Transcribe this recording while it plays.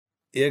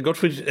Ja,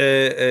 Gottfried,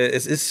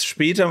 es ist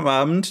spät am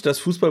Abend, das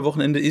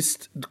Fußballwochenende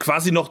ist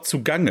quasi noch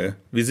zugange.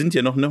 Wir sind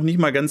ja noch nicht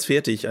mal ganz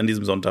fertig an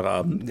diesem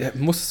Sonntagabend. Ja,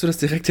 musstest du das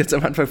direkt jetzt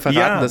am Anfang verraten,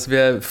 Ja. dass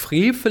wir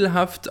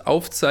frevelhaft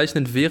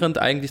aufzeichnen, während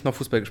eigentlich noch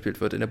Fußball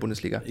gespielt wird in der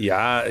Bundesliga?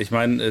 Ja, ich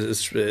meine,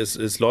 es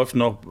läuft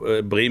noch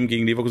Bremen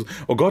gegen Leverkusen.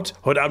 Oh Gott,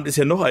 heute Abend ist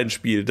ja noch ein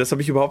Spiel. Das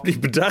habe ich überhaupt nicht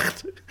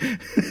bedacht.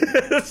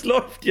 Das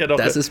läuft ja noch.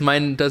 Das ist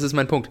mein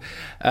Punkt.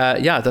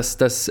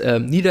 Das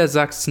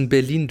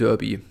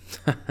Niedersachsen-Berlin-Derby.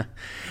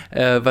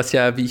 Was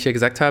ja, wie ich ja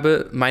gesagt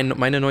habe,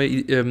 meine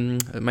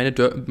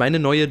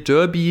neue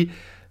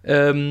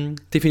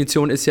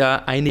Derby-Definition ist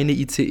ja eine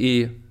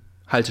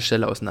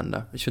ICE-Haltestelle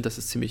auseinander. Ich finde, das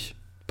ist ziemlich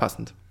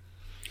passend.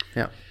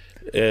 Ja.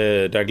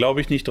 Da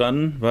glaube ich nicht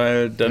dran,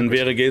 weil dann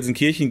wäre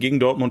Gelsenkirchen gegen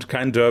Dortmund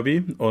kein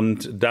Derby.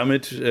 Und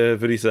damit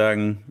würde ich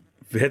sagen,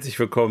 herzlich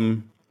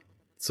willkommen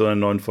zu einer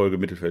neuen Folge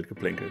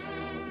Mittelfeldgeplänkel.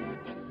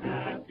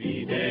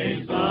 Happy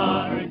days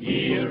are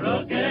here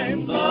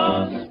again,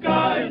 the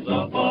skies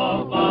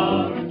above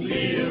are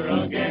clear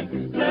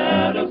again.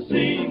 Let us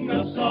sing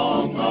a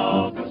song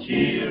of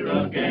cheer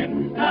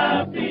again.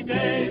 Happy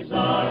days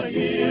are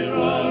here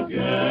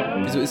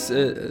again. Wieso ist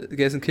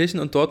Gelsenkirchen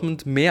und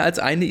Dortmund mehr als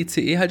eine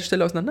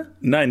ICE-Haltestelle auseinander?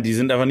 Nein, die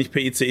sind aber nicht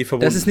per ICE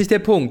verbunden. Das ist nicht der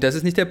Punkt.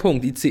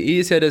 ICE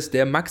ist ja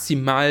der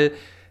maximal,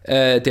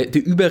 der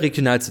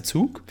überregionalste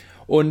Zug.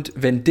 Und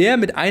wenn der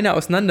mit einer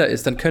auseinander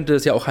ist, dann könnte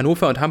das ja auch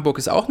Hannover und Hamburg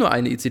ist auch nur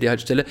eine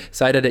ICE-Haltestelle,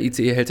 sei da der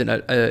ICE hält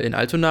in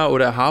Altona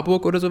oder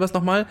Harburg oder sowas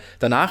nochmal.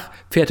 Danach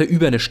fährt er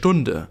über eine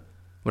Stunde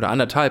oder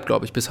anderthalb,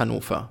 glaube ich, bis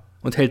Hannover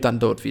und hält dann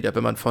dort wieder,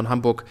 wenn man von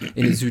Hamburg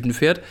in den Süden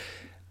fährt.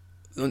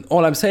 Und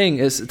all I'm saying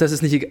ist, dass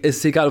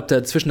ist egal, ob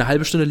da zwischen eine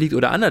halbe Stunde liegt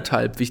oder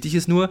anderthalb. Wichtig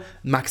ist nur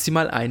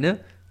maximal eine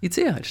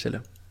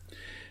ICE-Haltestelle.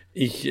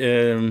 Ich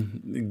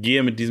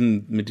gehe mit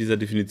dieser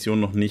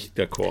Definition noch nicht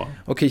d'accord.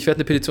 Okay, ich werde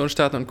eine Petition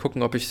starten und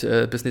gucken, ob ich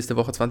bis nächste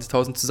Woche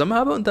 20.000 zusammen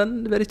habe und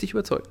dann werde ich dich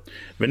überzeugen.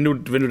 Wenn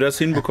du das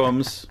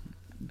hinbekommst,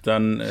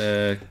 dann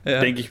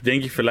denke ich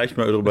vielleicht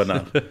mal drüber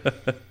nach.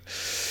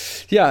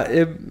 Ja,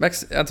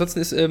 Max,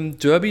 ansonsten ist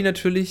Derby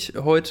natürlich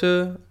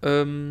heute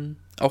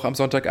auch am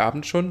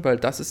Sonntagabend schon, weil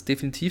das ist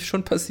definitiv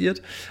schon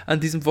passiert. An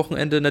diesem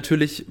Wochenende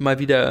natürlich mal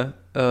wieder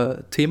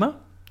Thema.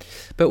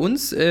 Bei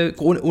uns,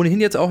 ohnehin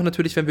jetzt auch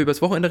natürlich, wenn wir über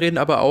das Wochenende reden,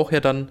 aber auch ja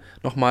dann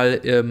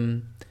nochmal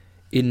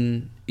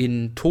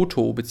in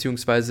Toto,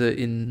 beziehungsweise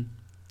in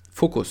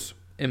Fokus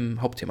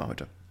im Hauptthema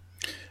heute.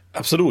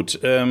 Absolut.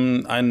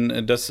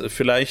 Das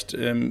vielleicht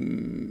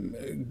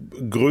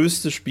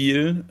größte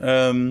Spiel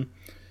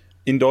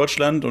in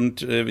Deutschland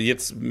und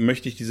jetzt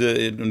möchte ich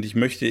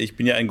ich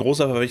bin ja ein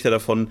großer Verfechter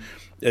davon,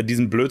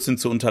 diesen Blödsinn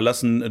zu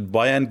unterlassen,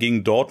 Bayern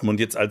gegen Dortmund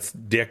jetzt als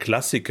der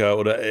Klassiker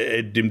oder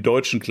dem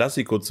deutschen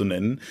Klassiko zu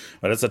nennen,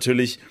 weil das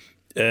natürlich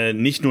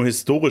nicht nur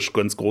historisch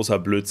ganz großer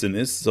Blödsinn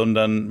ist,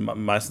 sondern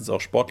meistens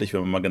auch sportlich,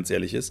 wenn man mal ganz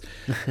ehrlich ist.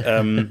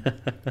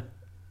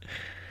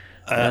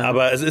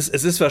 Aber es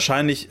ist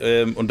wahrscheinlich,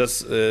 und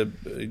das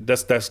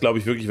glaube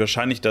ich wirklich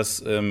wahrscheinlich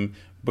das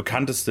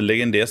bekannteste,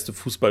 legendärste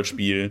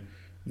Fußballspiel,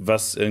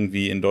 was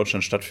irgendwie in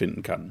Deutschland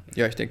stattfinden kann.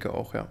 Ja, ich denke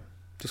auch, ja.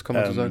 Das kann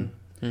man so sagen.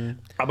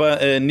 Aber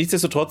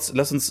nichtsdestotrotz,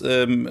 lass uns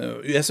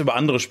erst über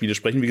andere Spiele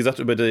sprechen. Wie gesagt,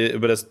 über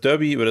das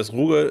Derby, über das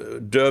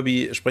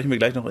Ruhr-Derby sprechen wir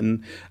gleich noch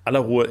in aller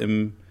Ruhe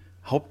im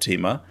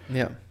Hauptthema.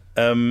 Ja.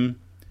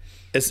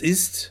 Es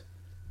ist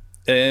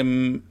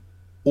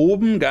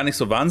oben gar nicht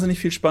so wahnsinnig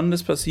viel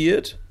Spannendes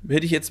passiert,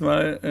 hätte ich jetzt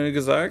mal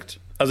gesagt.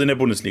 Also in der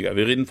Bundesliga.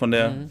 Wir reden von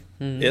der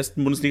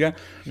ersten Bundesliga.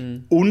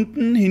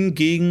 Unten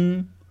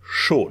hingegen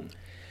schon.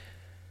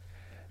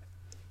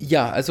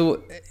 Ja, also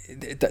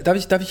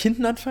darf ich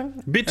hinten anfangen?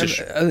 Bitte.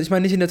 Also ich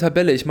meine nicht in der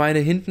Tabelle, ich meine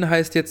hinten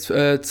heißt jetzt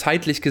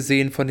zeitlich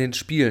gesehen von den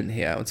Spielen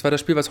her. Und zwar das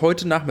Spiel, was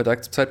heute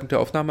Nachmittag zum Zeitpunkt der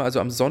Aufnahme, also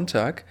am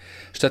Sonntag,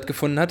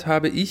 stattgefunden hat,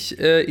 habe ich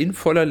in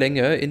voller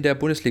Länge in der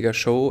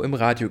Bundesliga-Show im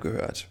Radio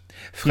gehört.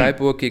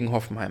 Freiburg gegen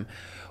Hoffenheim.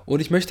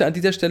 Und ich möchte an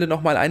dieser Stelle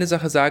nochmal eine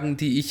Sache sagen,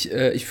 die ich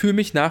fühle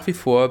mich nach wie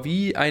vor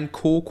wie ein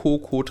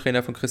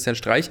Co-Trainer von Christian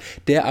Streich,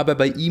 der aber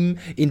bei ihm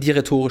in die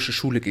rhetorische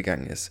Schule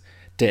gegangen ist.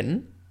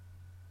 Denn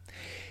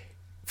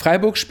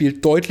Freiburg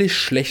spielt deutlich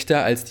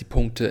schlechter, als die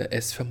Punkte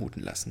es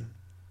vermuten lassen.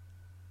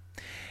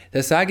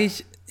 Das sage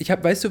ich,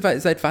 weißt du,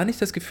 seit wann ich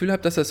das Gefühl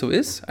habe, dass das so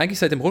ist? Eigentlich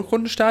seit dem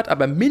Rückrundenstart,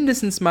 aber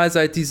mindestens mal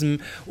seit diesem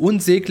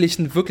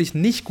unsäglichen, wirklich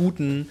nicht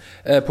guten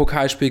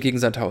Pokalspiel gegen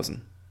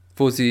Sandhausen,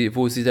 wo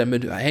sie dann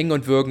mit Hängen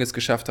und Würgen es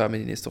geschafft haben,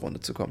 in die nächste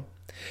Runde zu kommen.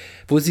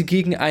 Wo sie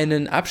gegen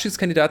einen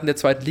Abstiegskandidaten der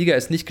zweiten Liga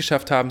es nicht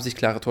geschafft haben, sich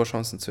klare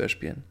Torchancen zu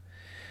erspielen.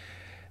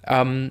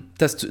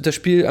 Das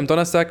Spiel am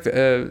Donnerstag,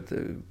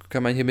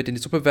 kann man hier mit in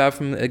die Suppe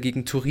werfen,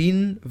 gegen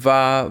Turin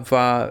war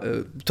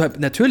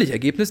natürlich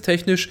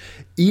ergebnistechnisch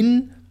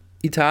in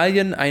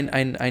Italien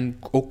ein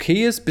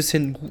okayes bis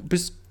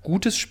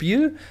gutes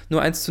Spiel,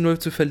 nur 1:0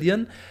 zu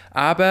verlieren,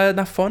 aber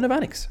nach vorne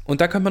war nichts.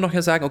 Und da könnte man noch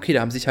ja sagen, okay,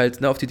 da haben sich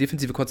halt auf die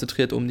Defensive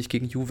konzentriert, um nicht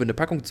gegen Juve eine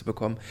Packung zu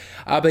bekommen.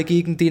 Aber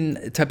gegen den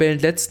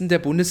Tabellenletzten der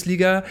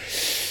Bundesliga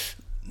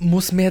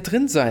muss mehr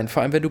drin sein,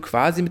 vor allem wenn du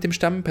quasi mit dem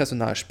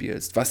Stammpersonal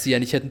spielst, was sie ja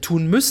nicht hätten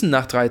tun müssen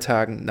nach 3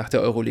 Tagen nach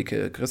der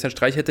Euroleague. Christian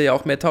Streich hätte ja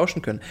auch mehr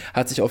tauschen können,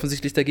 hat sich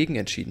offensichtlich dagegen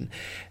entschieden.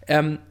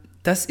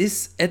 Das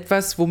ist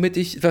etwas,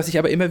 was ich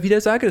aber immer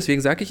wieder sage,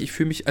 deswegen sage ich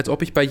fühle mich, als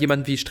ob ich bei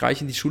jemandem wie Streich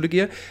in die Schule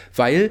gehe,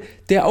 weil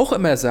der auch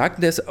immer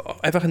sagt, der ist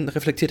einfach ein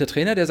reflektierter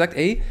Trainer, der sagt,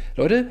 ey,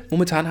 Leute,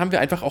 momentan haben wir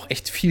einfach auch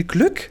echt viel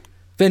Glück,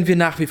 wenn wir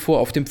nach wie vor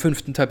auf dem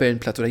 5.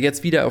 Tabellenplatz oder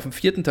jetzt wieder auf dem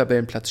 4.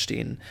 Tabellenplatz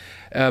stehen.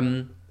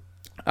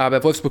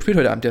 Aber Wolfsburg spielt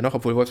heute Abend ja noch,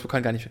 obwohl Wolfsburg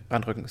kann gar nicht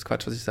ranrücken, ist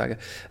Quatsch, was ich sage.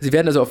 Sie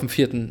werden also auf dem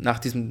 4. nach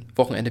diesem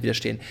Wochenende wieder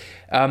stehen.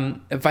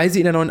 Weil sie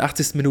in der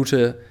 89.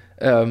 Minute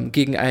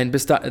gegen ein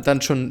bis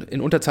dann schon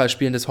in Unterzahl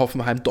spielendes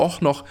Hoffenheim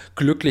doch noch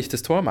glücklich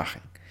das Tor machen.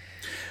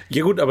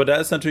 Ja gut, aber da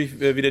ist natürlich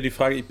wieder die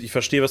Frage, ich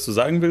verstehe, was du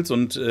sagen willst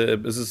und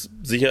es ist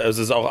sicher, es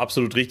ist auch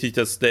absolut richtig,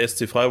 dass der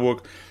SC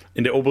Freiburg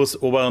in der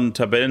oberen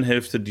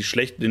Tabellenhälfte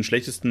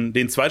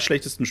den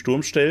zweitschlechtesten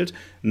Sturm stellt.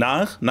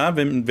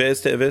 Wer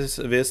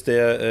ist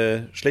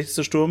der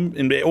schlechteste Sturm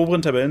in der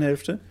oberen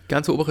Tabellenhälfte?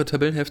 Ganze obere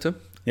Tabellenhälfte?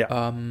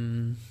 Ja.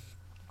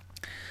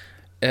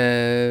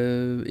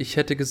 Ich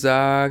hätte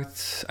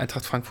gesagt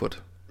Eintracht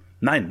Frankfurt.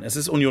 Nein, es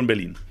ist Union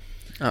Berlin.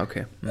 Ah,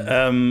 okay.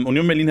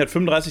 Union Berlin hat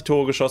 35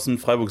 Tore geschossen,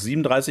 Freiburg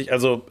 37.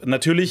 Also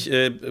natürlich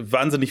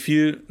wahnsinnig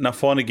viel nach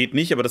vorne geht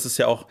nicht, aber das ist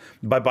ja auch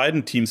bei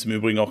beiden Teams im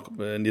Übrigen auch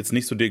jetzt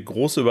nicht so die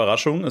große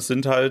Überraschung. Es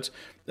sind halt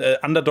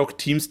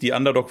Underdog-Teams, die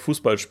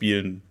Underdog-Fußball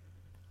spielen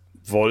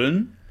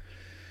wollen.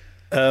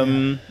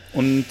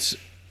 Und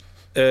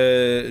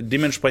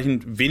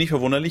dementsprechend wenig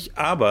verwunderlich.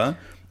 Aber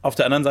auf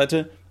der anderen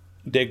Seite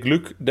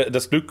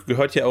das Glück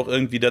gehört ja auch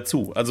irgendwie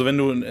dazu. Also wenn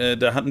du,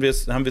 haben wir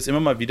es immer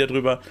mal wieder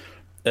drüber,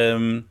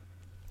 am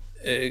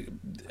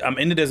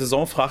Ende der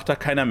Saison fragt da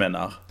keiner mehr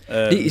nach,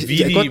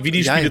 wie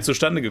die Spiele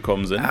zustande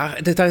gekommen sind. Ach,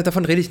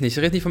 davon rede ich nicht.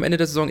 Ich rede nicht vom Ende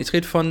der Saison. Ich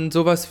rede von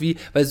sowas wie,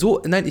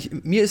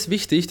 mir ist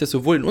wichtig, dass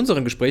sowohl in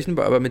unseren Gesprächen,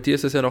 aber mit dir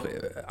ist es ja noch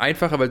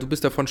einfacher, weil du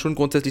bist davon schon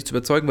grundsätzlich zu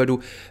überzeugen, weil du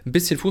ein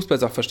bisschen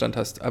Fußballsachverstand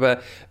hast. Aber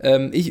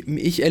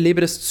ich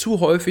erlebe das zu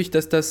häufig,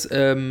 dass das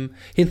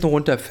hinten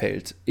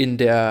runterfällt in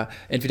der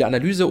entweder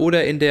Analyse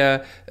oder in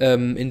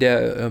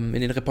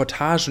den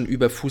Reportagen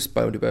über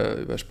Fußball und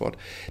über Sport.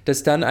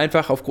 Dass dann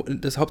einfach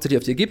dass hauptsächlich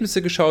auf die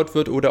Ergebnisse geschaut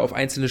wird oder auf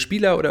einzelne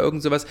Spieler oder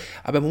irgend sowas.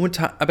 Aber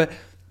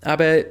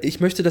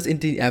ich möchte das in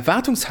die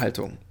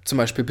Erwartungshaltung, zum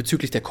Beispiel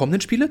bezüglich der kommenden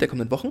Spiele, der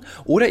kommenden Wochen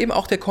oder eben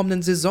auch der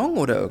kommenden Saison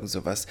oder irgend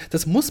sowas,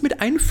 das muss mit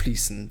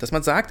einfließen, dass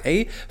man sagt,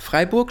 ey,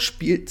 Freiburg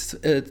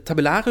spielt,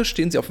 tabellarisch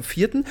stehen sie auf dem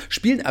 4.,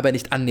 spielen aber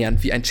nicht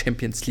annähernd wie ein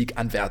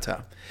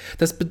Champions-League-Anwärter.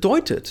 Das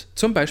bedeutet,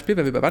 zum Beispiel,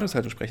 wenn wir über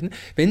Erwartungshaltung sprechen,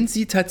 wenn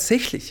sie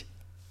tatsächlich,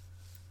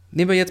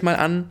 nehmen wir jetzt mal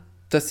an,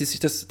 dass sich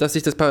das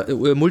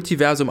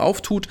Multiversum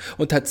auftut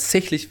und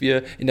tatsächlich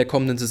wir in der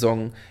kommenden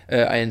Saison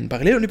ein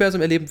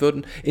Paralleluniversum erleben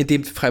würden, in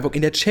dem Freiburg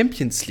in der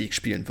Champions League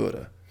spielen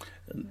würde.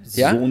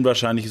 So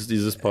unwahrscheinlich ist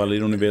dieses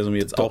Paralleluniversum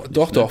jetzt auch nicht.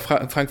 Doch,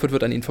 Frankfurt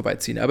wird an ihnen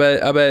vorbeiziehen.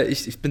 Aber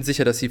ich bin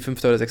sicher, dass sie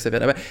 5. oder 6.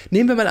 werden. Aber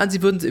nehmen wir mal an,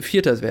 sie würden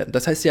 4. werden.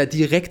 Das heißt ja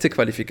direkte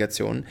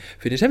Qualifikation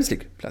für den Champions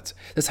League-Platz.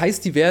 Das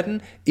heißt, die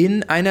werden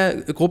in einer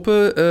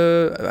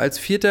Gruppe als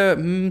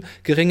 4.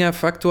 Geringer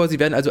Faktor, sie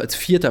werden also als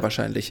 4.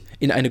 wahrscheinlich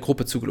in eine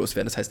Gruppe zugelost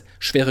werden. Das heißt,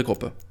 schwere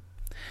Gruppe.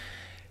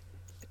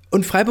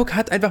 Und Freiburg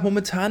hat einfach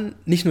momentan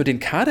nicht nur den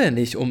Kader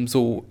nicht, um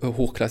so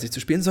hochklassig zu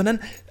spielen, sondern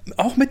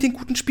auch mit den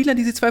guten Spielern,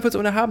 die sie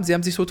zweifelsohne haben. Sie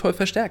haben sich so toll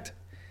verstärkt.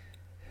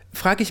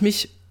 Frage ich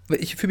mich,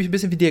 ich fühle mich ein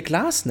bisschen wie Dirk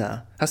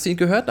Glasner. Hast du ihn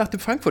gehört nach dem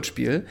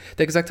Frankfurt-Spiel,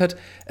 der gesagt hat,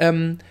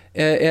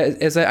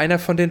 er sei einer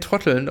von den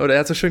Trotteln, oder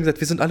er hat so schön gesagt,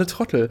 wir sind alle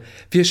Trottel.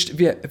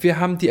 Wir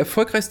haben die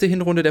erfolgreichste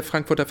Hinrunde der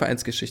Frankfurter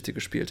Vereinsgeschichte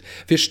gespielt.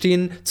 Wir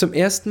stehen zum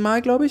ersten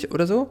Mal, glaube ich,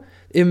 oder so,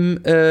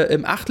 im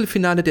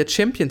Achtelfinale der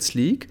Champions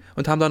League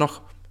und haben da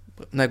noch,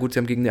 na gut, sie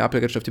haben gegen Neapel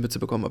ganz schön auf die Mütze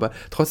bekommen, aber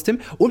trotzdem.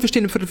 Und wir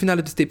stehen im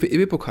Viertelfinale des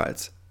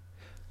DFB-Pokals.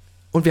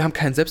 Und wir haben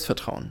kein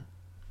Selbstvertrauen.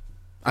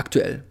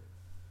 Aktuell.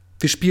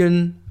 Wir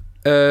spielen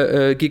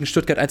gegen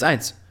Stuttgart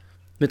 1-1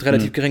 mit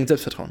relativ geringem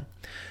Selbstvertrauen.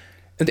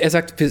 Und er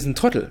sagt, wir sind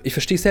Trottel. Ich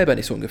verstehe es selber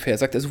nicht so ungefähr. Er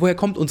sagt, also woher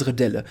kommt unsere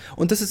Delle?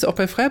 Und das ist auch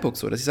bei Freiburg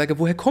so, dass ich sage,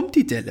 woher kommt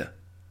die Delle?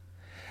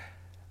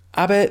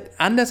 Aber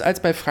anders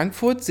als bei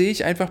Frankfurt sehe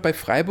ich einfach bei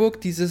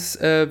Freiburg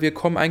dieses, wir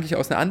kommen eigentlich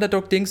aus einer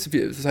Underdog-Dings,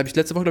 das habe ich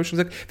letzte Woche, glaube ich, schon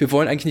gesagt, wir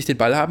wollen eigentlich nicht den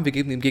Ball haben, wir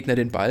geben dem Gegner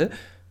den Ball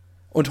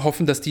und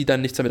hoffen, dass die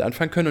dann nichts damit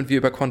anfangen können und wir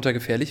über Konter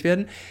gefährlich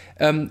werden.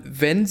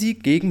 Wenn sie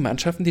gegen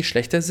Mannschaften, die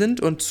schlechter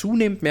sind und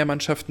zunehmend mehr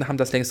Mannschaften haben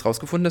das längst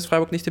rausgefunden, dass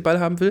Freiburg nicht den Ball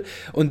haben will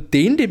und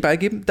denen den Ball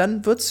geben,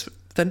 dann wird's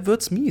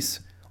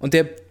mies. Und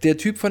der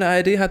Typ von der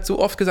ARD hat so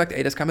oft gesagt,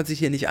 ey, das kann man sich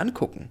hier nicht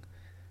angucken.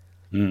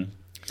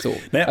 So,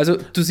 naja. Also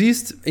du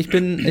siehst,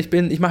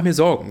 ich mache mir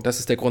Sorgen. Das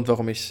ist der Grund,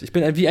 warum ich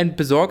bin wie ein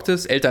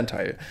besorgtes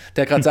Elternteil,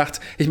 der gerade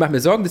sagt, ich mache mir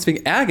Sorgen,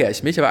 deswegen ärgere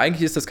ich mich, aber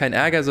eigentlich ist das kein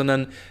Ärger,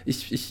 sondern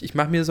ich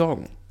mache mir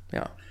Sorgen.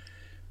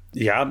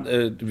 Ja,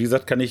 wie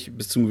gesagt, kann ich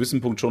bis zu einem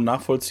gewissen Punkt schon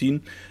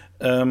nachvollziehen.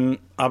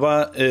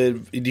 Aber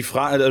die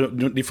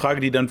Frage,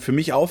 die dann für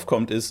mich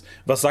aufkommt, ist,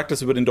 was sagt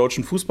das über den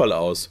deutschen Fußball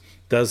aus?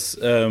 Dass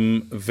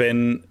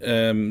wenn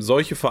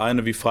solche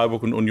Vereine wie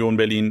Freiburg und Union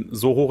Berlin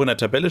so hoch in der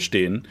Tabelle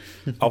stehen,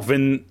 auch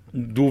wenn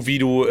wie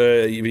du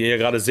ja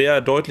gerade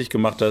sehr deutlich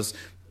gemacht hast,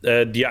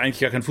 die ja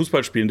eigentlich gar keinen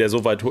Fußball spielen, der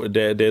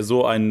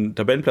so einen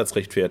Tabellenplatz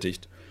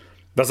rechtfertigt.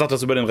 Was sagt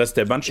das über den Rest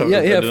der Mannschaft,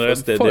 den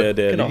Rest der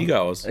genau. Liga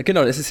aus?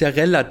 Genau, es ist ja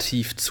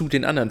relativ zu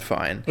den anderen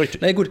Vereinen.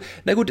 Richtig. Na gut,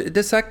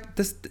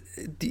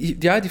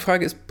 die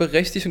Frage ist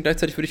berechtigt und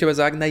gleichzeitig würde ich aber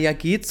sagen, naja,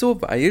 geht so,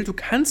 weil du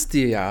kannst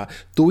dir ja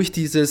durch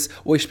dieses,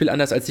 ich spiele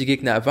anders als die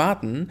Gegner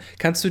erwarten,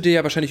 kannst du dir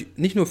ja wahrscheinlich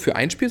nicht nur für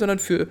ein Spiel, sondern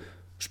für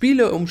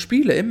Spiele um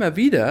Spiele immer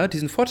wieder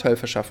diesen Vorteil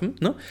verschaffen,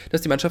 ne,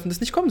 dass die Mannschaften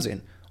das nicht kommen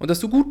sehen. Und dass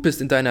du gut bist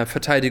in deiner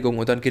Verteidigung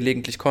und dann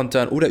gelegentlich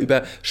kontern oder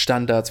über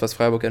Standards, was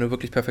Freiburg ja nur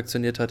wirklich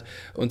perfektioniert hat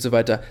und so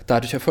weiter,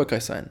 dadurch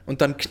erfolgreich sein.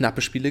 Und dann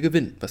knappe Spiele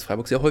gewinnen, was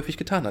Freiburg sehr häufig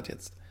getan hat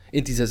jetzt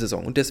in dieser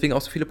Saison und deswegen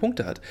auch so viele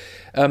Punkte hat.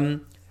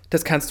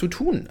 Das kannst du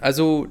tun.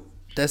 Also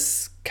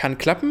das kann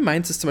klappen.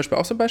 Mainz ist zum Beispiel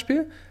auch so ein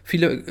Beispiel.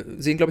 Viele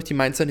sehen, glaube ich, die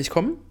Mainzer nicht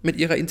kommen mit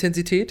ihrer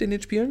Intensität in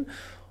den Spielen.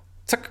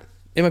 Zack.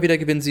 Immer wieder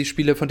gewinnen sie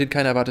Spiele, von denen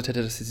keiner erwartet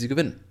hätte, dass sie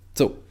gewinnen.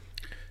 So.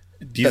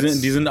 Die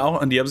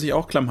haben sich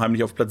auch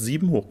klammheimlich auf Platz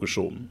 7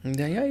 hochgeschoben.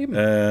 Ja, eben.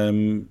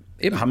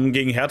 Haben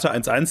gegen Hertha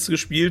 1-1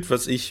 gespielt,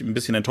 was ich ein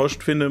bisschen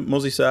enttäuschend finde,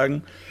 muss ich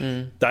sagen.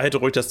 Da hätte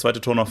ruhig das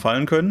zweite Tor noch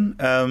fallen können.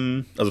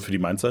 Also für die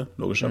Mainzer,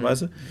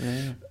 logischerweise.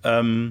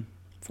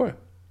 Voll.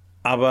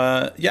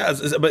 Aber ja,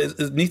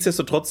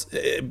 nichtsdestotrotz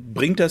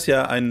bringt das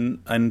ja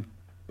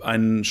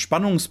einen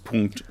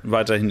Spannungspunkt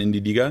weiterhin in die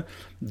Liga,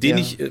 den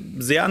ich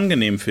sehr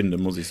angenehm finde,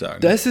 muss ich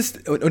sagen. Das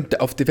ist,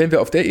 wenn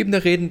wir auf der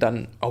Ebene reden,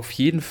 dann auf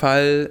jeden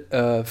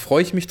Fall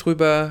freue ich mich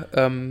drüber.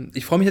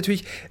 Ich freue mich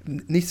natürlich,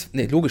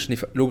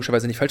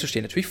 logischerweise nicht falsch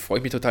verstehen, natürlich freue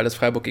ich mich total, dass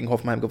Freiburg gegen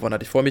Hoffenheim gewonnen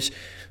hat. Ich freue mich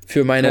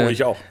für meine...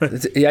 ich auch.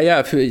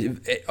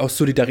 Aus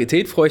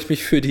Solidarität freue ich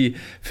mich für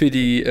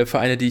die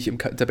Vereine, die ich im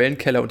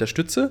Tabellenkeller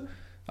unterstütze.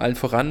 Allen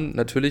voran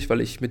natürlich, weil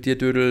ich mit dir,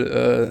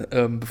 Dödel,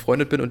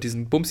 befreundet bin und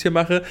diesen Bums hier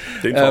mache.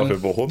 Den VfL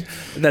Bochum.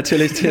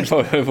 Natürlich den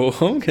VfL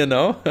Bochum,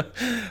 genau.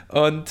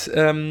 Und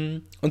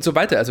so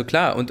weiter, also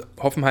klar. Und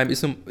Hoffenheim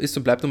ist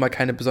und bleibt nun mal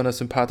keine besonders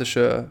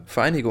sympathische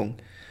Vereinigung.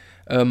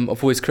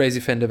 Obwohl ich es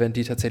crazy fände, wenn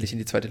die tatsächlich in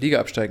die zweite Liga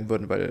absteigen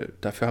würden, weil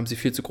dafür haben sie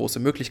viel zu große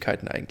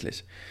Möglichkeiten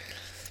eigentlich.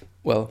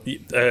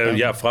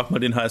 Frag mal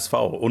den HSV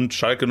und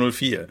Schalke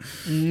 04.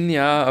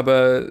 Ja,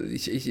 aber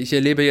ich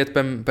erlebe jetzt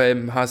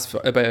beim HSV,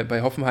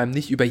 bei Hoffenheim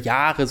nicht über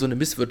Jahre so eine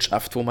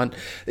Misswirtschaft, wo man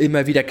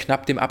immer wieder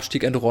knapp dem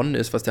Abstieg entronnen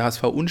ist, was der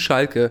HSV und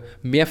Schalke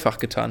mehrfach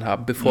getan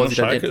haben, bevor sie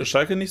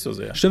Schalke nicht so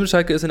sehr. Stimmt,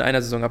 Schalke ist in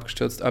einer Saison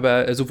abgestürzt,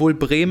 aber sowohl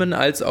Bremen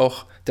als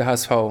auch der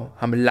HSV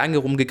haben lange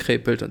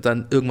rumgekrepelt und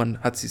dann irgendwann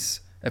hat sie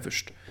es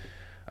erwischt.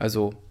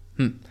 Also,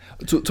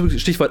 zum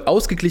Stichwort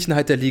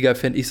Ausgeglichenheit der Liga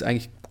fände ich es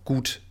eigentlich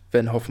gut,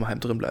 wenn Hoffenheim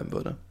drin bleiben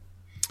würde.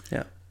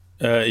 Ja.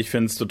 Ich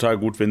finde es total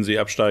gut, wenn sie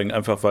absteigen,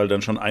 einfach weil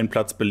dann schon ein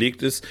Platz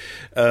belegt ist.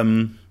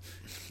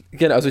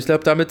 Genau, also ich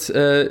glaube damit,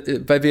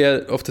 weil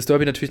wir auf das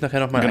Derby natürlich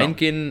nachher nochmal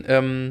eingehen,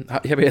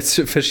 ich habe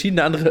jetzt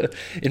verschiedene andere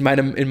in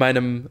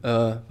meinem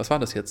was war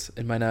das jetzt?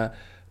 In meiner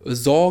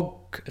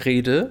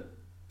Sorgrede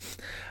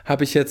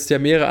habe ich jetzt ja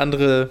mehrere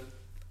andere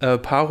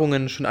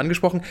Paarungen schon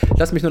angesprochen.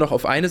 Lass mich nur noch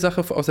auf eine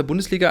Sache aus der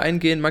Bundesliga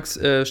eingehen, Max,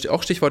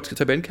 auch Stichwort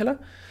Tabellenkeller.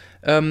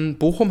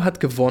 Bochum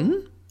hat gewonnen.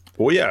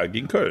 Oh ja,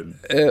 gegen Köln.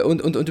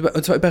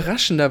 Und zwar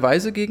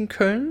überraschenderweise gegen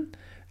Köln.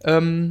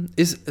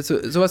 Ist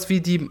sowas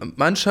wie die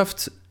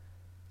Mannschaft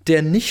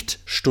der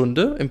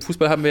Nichtstunde. Im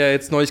Fußball haben wir ja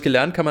jetzt neulich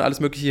gelernt, kann man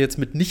alles Mögliche jetzt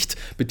mit nicht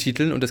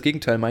betiteln und das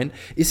Gegenteil meinen.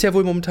 Ist ja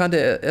wohl momentan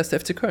der erste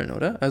FC Köln,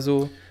 oder?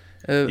 Also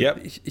ja.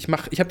 Ich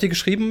habe dir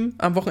geschrieben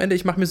am Wochenende,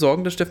 ich mache mir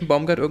Sorgen, dass Steffen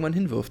Baumgart irgendwann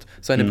hinwirft.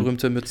 Seine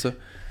berühmte Mütze.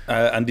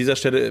 An dieser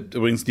Stelle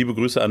übrigens liebe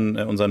Grüße an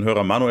unseren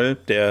Hörer Manuel,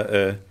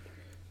 der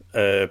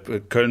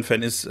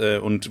Köln-Fan ist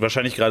und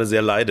wahrscheinlich gerade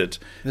sehr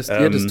leidet. Das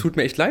tut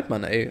mir echt leid,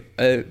 Mann, ey.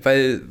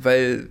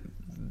 Weil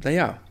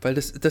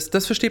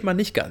das versteht man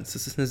nicht ganz.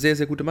 Das ist eine sehr,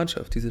 sehr gute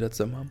Mannschaft, die sie da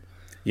zusammen haben.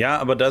 Ja,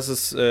 aber das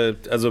ist,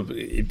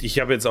 ich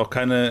habe jetzt auch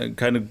keine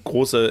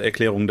große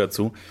Erklärung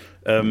dazu.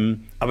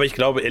 Aber ich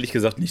glaube ehrlich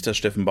gesagt nicht, dass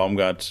Steffen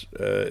Baumgart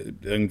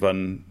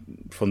irgendwann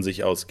von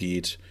sich aus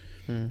geht.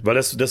 Weil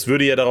das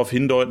würde ja darauf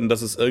hindeuten,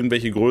 dass es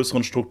irgendwelche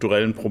größeren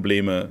strukturellen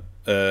Probleme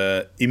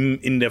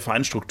in der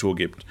Vereinsstruktur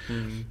gibt.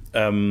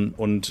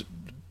 Und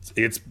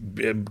jetzt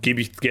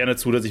gebe ich gerne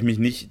zu, dass ich mich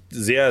nicht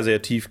sehr,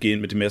 sehr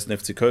tiefgehend mit dem 1.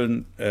 FC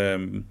Köln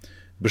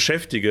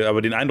beschäftige,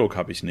 aber den Eindruck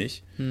habe ich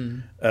nicht.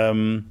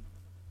 Und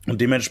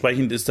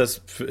dementsprechend ist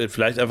das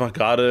vielleicht einfach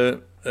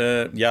gerade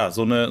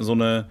so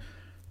eine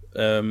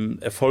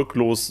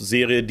erfolglos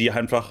Serie, die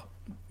einfach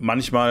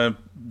manchmal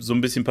so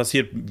ein bisschen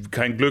passiert.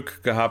 Kein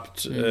Glück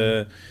gehabt,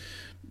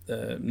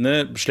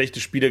 schlechte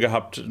Spiele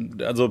gehabt.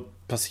 Also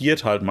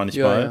passiert halt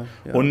manchmal.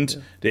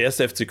 Und der 1.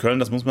 FC Köln,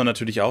 das muss man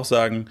natürlich auch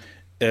sagen,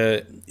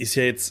 ist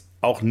ja jetzt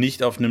auch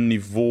nicht auf einem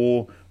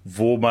Niveau,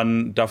 wo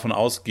man davon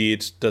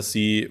ausgeht, dass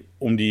sie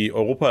um die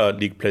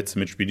Europa-League-Plätze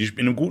mitspielen. In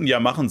einem guten Jahr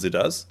machen sie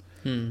das.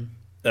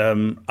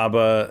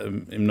 Aber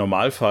im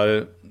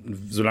Normalfall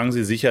solange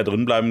sie sicher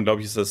drin bleiben,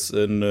 glaube ich, ist das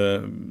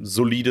eine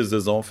solide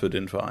Saison für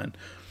den Verein.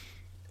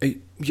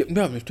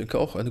 Ja, ich denke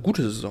auch, eine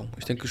gute Saison.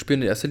 Ich denke, wir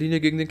spielen in erster Linie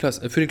gegen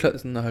für den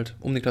Klassenerhalt,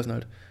 um den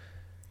Klassenerhalt.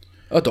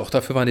 Doch,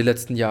 dafür waren die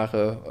letzten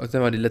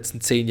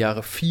 10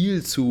 Jahre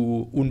viel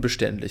zu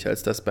unbeständig,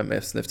 als dass beim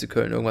 1. FC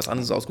Köln irgendwas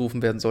anderes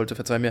ausgerufen werden sollte.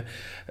 Verzeih mir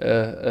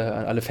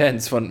an alle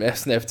Fans von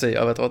 1. FC,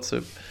 aber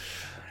trotzdem.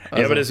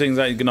 Also, ja, aber deswegen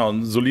sage ich, genau,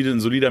 ein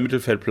solider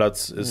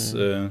Mittelfeldplatz ist.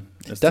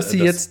 Dass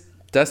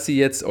sie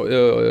jetzt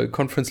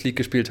Conference League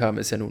gespielt haben,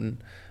 ist ja nun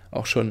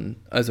auch schon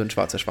ein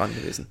schwarzer Schwan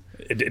gewesen.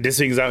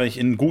 Deswegen sage ich,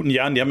 in guten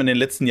Jahren, die haben in den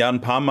letzten Jahren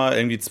ein paar Mal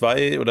irgendwie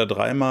 2 oder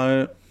 3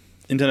 Mal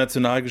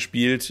international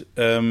gespielt.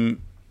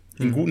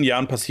 In guten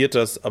Jahren passiert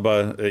das,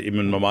 aber eben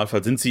im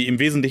Normalfall sind sie im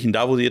Wesentlichen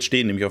da, wo sie jetzt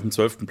stehen, nämlich auf dem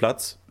 12.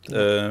 Platz.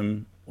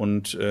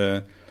 Und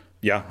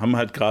haben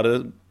halt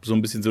gerade so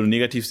ein bisschen so eine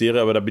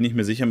Negativserie, aber da bin ich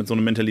mir sicher, mit so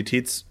einem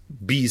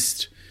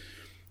Mentalitätsbiest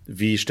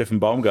wie Steffen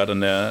Baumgart an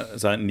der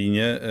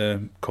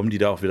Seitenlinie kommen die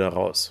da auch wieder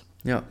raus.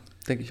 Ja,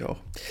 denke ich auch.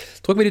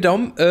 Drücken wir die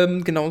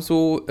Daumen,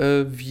 genauso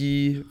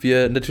wie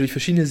wir natürlich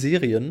verschiedene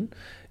Serien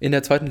in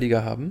der zweiten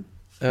Liga haben.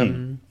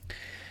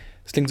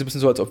 Das klingt so ein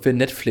bisschen so, als ob wir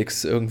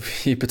Netflix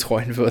irgendwie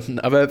betreuen würden.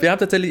 Aber wir haben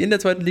tatsächlich in der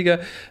zweiten Liga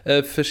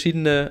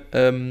verschiedene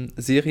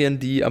Serien,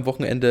 die am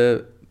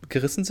Wochenende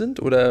gerissen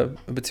sind oder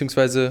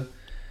beziehungsweise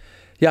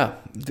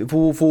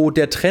wo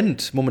der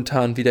Trend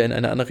momentan wieder in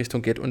eine andere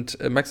Richtung geht. Und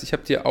Max, ich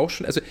habe dir auch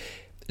schon, also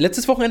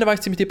letztes Wochenende war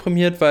ich ziemlich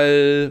deprimiert,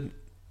 weil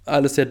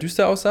alles sehr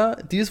düster aussah.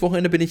 Dieses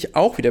Wochenende bin ich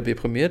auch wieder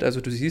deprimiert. Also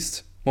du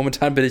siehst,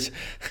 momentan mit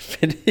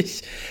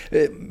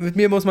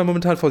mir muss man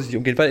momentan vorsichtig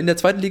umgehen, weil in der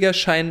zweiten Liga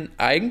scheinen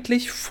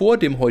eigentlich vor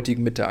dem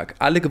heutigen Mittag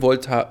alle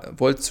gewollt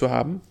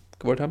haben,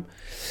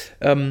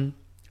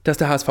 dass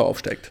der HSV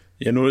aufsteigt.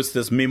 Ja, nur ist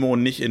das Memo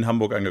nicht in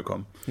Hamburg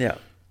angekommen. Ja.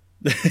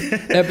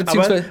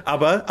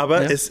 Aber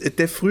ja. Es ist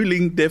der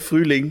Frühling,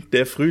 Gottfried.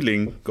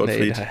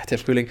 Nee, der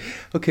Frühling.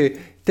 Okay,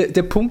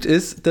 der Punkt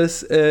ist,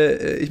 dass,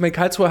 ich meine,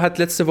 Karlsruhe hat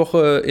letzte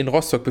Woche in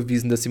Rostock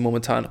bewiesen, dass sie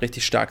momentan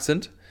richtig stark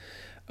sind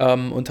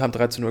und haben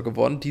 3:0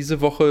 gewonnen.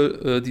 Diese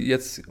Woche,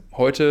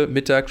 heute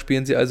Mittag,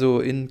 spielen sie also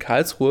in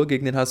Karlsruhe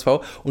gegen den HSV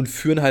und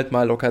führen halt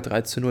mal locker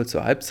 3:0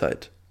 zur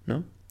Halbzeit.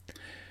 Ne?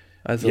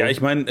 Also, ja, ich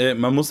meine,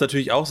 man muss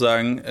natürlich auch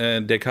sagen,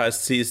 der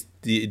KSC ist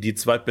die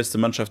zweitbeste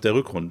Mannschaft der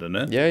Rückrunde,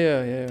 ne?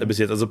 Ja. Bis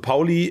jetzt. Also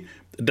Pauli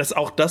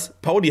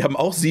haben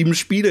auch 7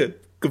 Spiele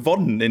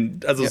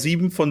gewonnen,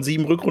 7 von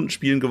 7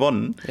 Rückrundenspielen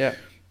gewonnen. Ja.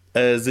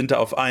 Sind da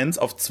auf 1,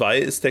 auf 2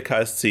 ist der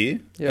KSC.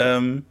 Ja.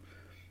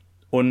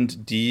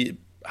 Und die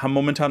sind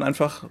momentan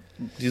einfach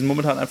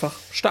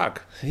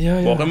stark.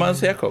 Ja. Wo auch immer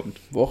es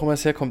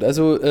herkommt.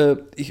 Also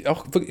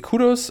auch wirklich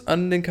Kudos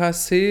an den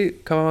KSC,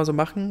 kann man mal so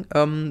machen.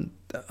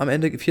 Am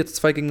Ende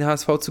 4:2 gegen den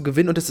HSV zu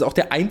gewinnen. Und das ist auch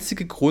der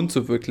einzige Grund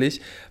so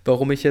wirklich,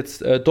 warum ich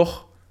jetzt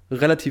doch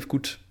relativ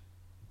gut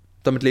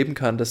damit leben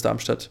kann, dass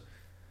Darmstadt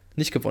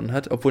nicht gewonnen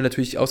hat. Obwohl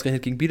natürlich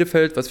ausgerechnet gegen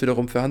Bielefeld, was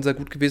wiederum für Hansa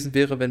gut gewesen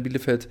wäre, wenn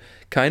Bielefeld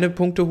keine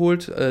Punkte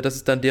holt. Dass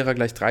es dann derer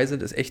gleich 3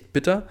 sind, ist echt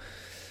bitter.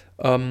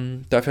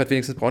 Dafür hat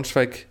wenigstens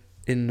Braunschweig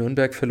in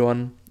Nürnberg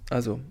verloren.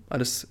 Also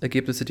alles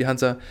Ergebnisse, die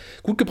Hansa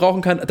gut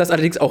gebrauchen kann. Dass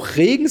allerdings auch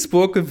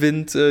Regensburg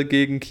gewinnt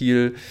gegen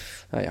Kiel.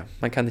 Naja,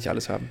 man kann nicht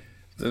alles haben.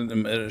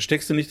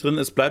 Steckst du nicht drin,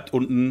 es bleibt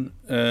unten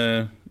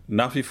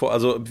nach wie vor,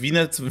 also wie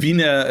in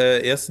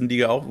der ersten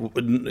Liga auch,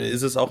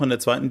 ist es auch in der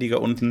zweiten Liga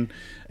unten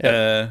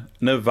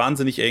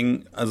wahnsinnig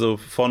eng, also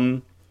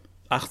von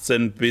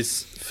 18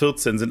 bis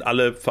 14 sind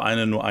alle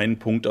Vereine nur einen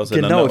Punkt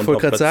auseinander. Genau, ich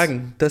wollte gerade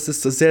sagen, das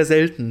ist sehr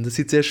selten, das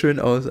sieht sehr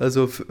schön aus,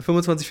 also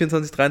 25,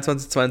 24,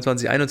 23,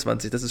 22,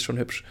 21, das ist schon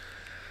hübsch.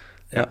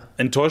 Ja.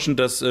 Enttäuschend,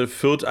 dass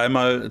Fürth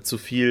einmal zu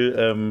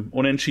viel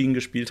Unentschieden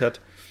gespielt hat.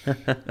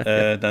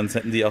 Dann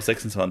hätten die auch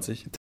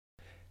 26.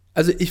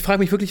 Also ich frage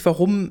mich wirklich,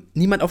 warum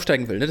niemand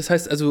aufsteigen will. Ne? Das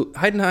heißt, also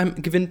Heidenheim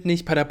gewinnt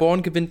nicht,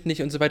 Paderborn gewinnt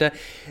nicht und so weiter.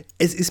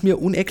 Es ist mir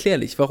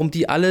unerklärlich, warum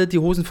die alle die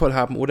Hosen voll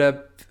haben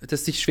oder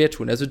das sich schwer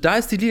tun. Also da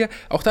ist die Liga,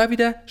 auch da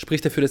wieder,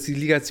 spricht dafür, dass die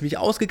Liga ziemlich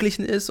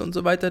ausgeglichen ist und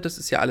so weiter. Das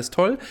ist ja alles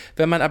toll.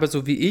 Wenn man aber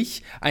so wie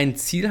ich ein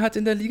Ziel hat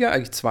in der Liga,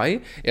 eigentlich 2.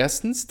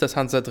 Erstens, dass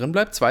Hansa drin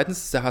bleibt. Zweitens,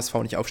 dass der HSV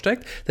nicht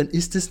aufsteigt. Dann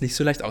ist es nicht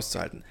so leicht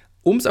auszuhalten.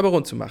 Um es aber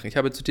rund zu machen. Ich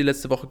habe zu dir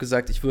letzte Woche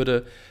gesagt, ich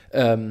habe,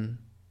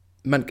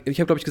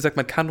 glaube ich, gesagt,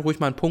 man kann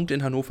ruhig mal einen Punkt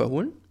in Hannover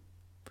holen.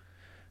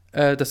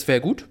 Das wäre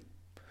gut.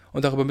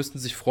 Und darüber müssten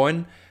sie sich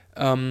freuen.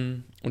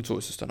 Und so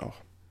ist es dann auch.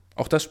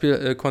 Auch das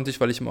Spiel konnte ich,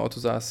 weil ich im Auto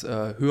saß,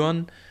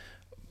 hören.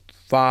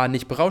 War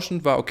nicht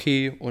berauschend, war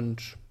okay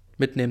und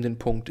mitnehmen den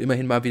Punkt.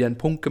 Immerhin mal wieder einen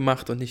Punkt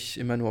gemacht und nicht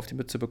immer nur auf die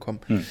Mütze bekommen.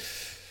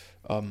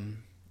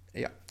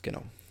 Ja,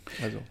 genau.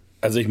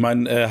 Also ich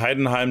meine,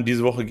 Heidenheim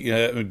diese Woche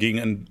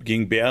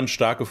gegen Bären,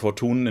 starke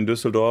Fortunen in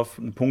Düsseldorf,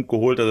 einen Punkt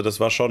geholt. Also das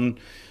war schon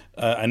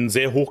ein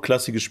sehr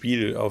hochklassiges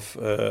Spiel auf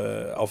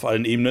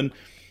allen Ebenen.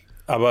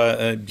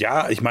 Aber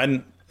ich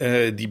meine,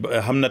 die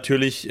haben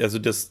natürlich, also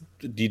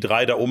die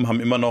 3 da oben haben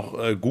immer noch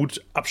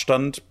gut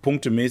Abstand,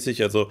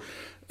 punktemäßig. Also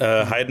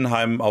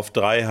Heidenheim auf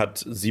 3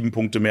 hat 7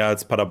 Punkte mehr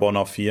als Paderborn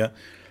auf 4.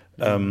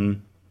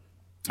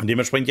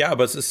 Dementsprechend,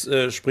 aber es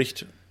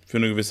spricht für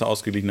eine gewisse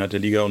Ausgeglichenheit der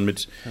Liga und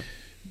mit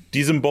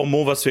diesem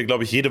Bonmot, was wir,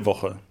 glaube ich, jede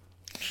Woche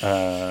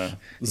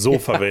so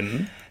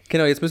verwenden.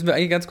 Genau, jetzt müssen wir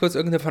eigentlich ganz kurz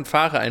irgendeine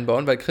Fanfare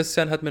einbauen, weil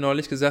Christian hat mir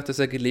neulich gesagt, dass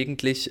er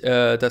gelegentlich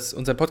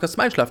unseren Podcast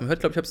zum Einschlafen hört. Ich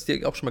glaube, ich habe es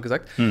dir auch schon mal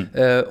gesagt.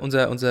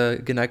 Unser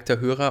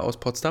geneigter Hörer aus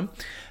Potsdam.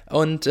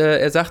 Und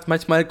er sagt,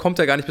 manchmal kommt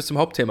er gar nicht bis zum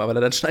Hauptthema, weil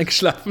er dann schon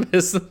eingeschlafen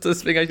ist. Und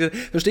deswegen habe ich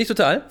gesagt, verstehe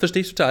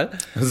ich total.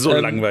 So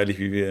langweilig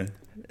wie wir.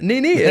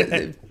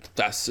 Nee,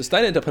 das ist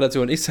deine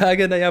Interpretation. Ich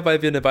sage, naja,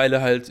 weil wir eine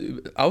Weile halt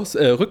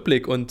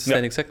Rückblick und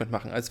Standing Segment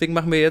machen. Deswegen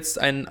machen wir jetzt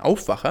einen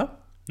Aufwacher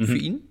für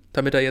ihn,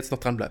 damit er jetzt noch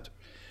dran bleibt.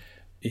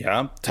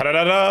 Ja,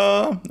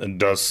 tadadada,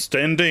 das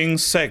Standing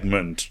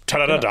Segment,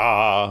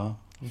 tadadada.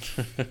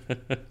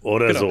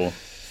 Oder genau. So.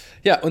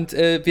 Ja, und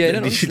wir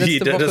erinnern uns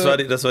letzte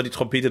Woche... Das war die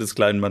Trompete des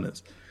kleinen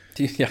Mannes.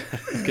 Ja,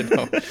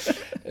 genau.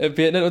 Wir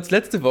erinnern uns,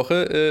 letzte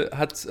Woche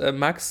hat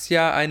Max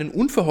ja einen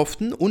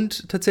unverhofften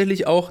und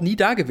tatsächlich auch nie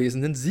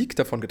dagewesenen Sieg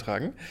davon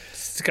getragen.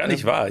 Das ist gar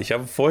nicht wahr. Ich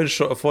habe vorher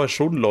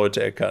schon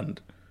Leute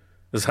erkannt.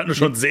 Das ist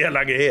schon sehr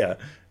lange her.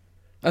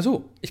 Ach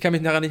so, ich kann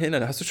mich daran nicht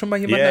erinnern. Hast du schon mal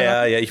jemanden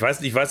Ja, ich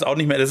weiß auch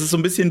nicht mehr. Das ist so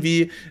ein bisschen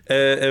wie,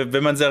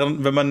 wenn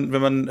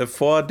man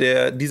vor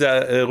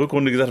dieser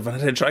Rückrunde gesagt hat, wann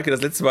hat denn Schalke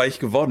das letzte Mal eigentlich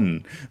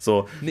gewonnen?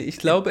 So. Nee, ich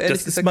glaube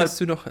ehrlich gesagt, dass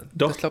du noch...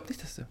 Doch, ich glaube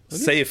nicht, dass du... Okay?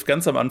 Safe,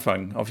 ganz am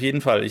Anfang, auf jeden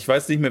Fall. Ich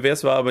weiß nicht mehr, wer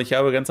es war, aber ich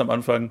habe ganz am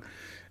Anfang...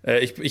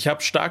 Ich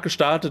habe stark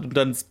gestartet und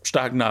dann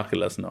stark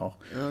nachgelassen auch.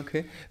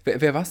 Okay.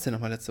 Wer war es denn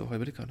nochmal letzte Woche?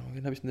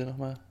 Wen habe ich denn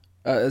nochmal...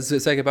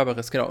 Sergej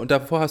Barbares, genau. Und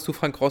davor hast du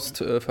Frank Rost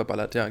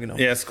verballert, ja, genau.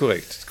 Ja, ist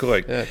korrekt. Ja,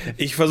 okay.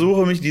 Ich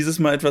versuche mich dieses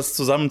Mal etwas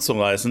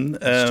zusammenzureißen.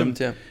 Stimmt,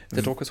 ja.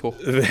 Der Druck ist hoch.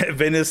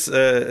 Wenn es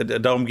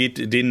darum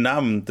geht, den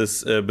Namen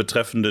des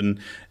betreffenden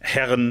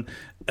Herrn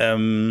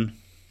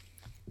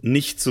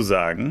nicht zu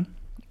sagen,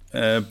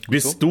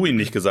 bis du ihn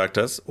nicht gesagt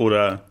hast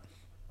oder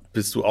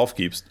bis du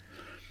aufgibst.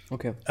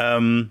 Okay.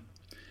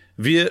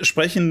 Wir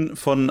sprechen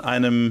von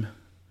einem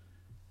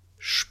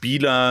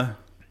Spieler,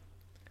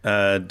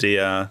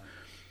 der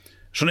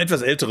schon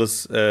etwas älter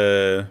ist. Und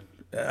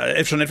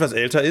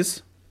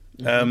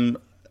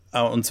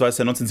zwar ist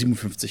er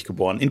 1957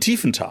 geboren. In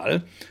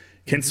Tiefenthal,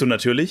 kennst du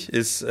natürlich,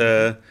 ist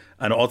eine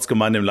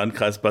Ortsgemeinde im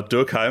Landkreis Bad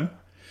Dürkheim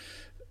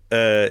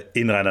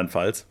in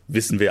Rheinland-Pfalz.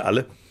 Wissen wir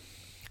alle.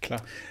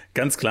 Klar.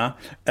 Ganz klar.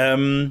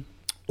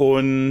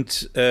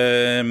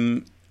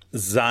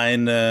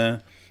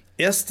 Seine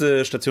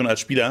erste Station als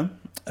Spieler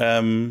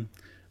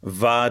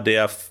war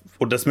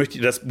und das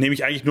nehme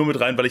ich eigentlich nur mit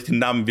rein, weil ich den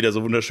Namen wieder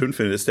so wunderschön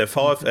finde, ist der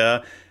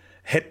VfR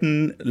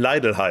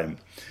Hetten-Leidelheim.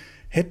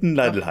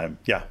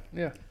 Ja.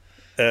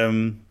 Da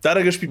hat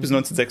er gespielt bis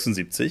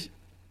 1976.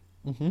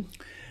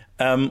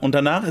 Und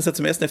danach ist er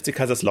zum 1. FC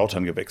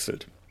Kaiserslautern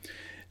gewechselt.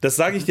 Das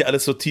sage ich dir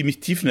alles so ziemlich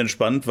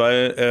tiefenentspannt,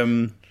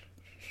 weil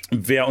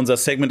wer unser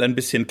Segment ein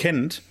bisschen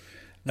kennt,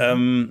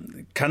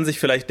 kann sich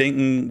vielleicht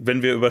denken,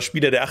 wenn wir über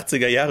Spieler der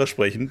 80er Jahre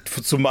sprechen,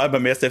 zumal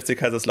beim 1. FC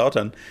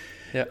Kaiserslautern,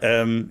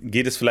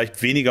 geht es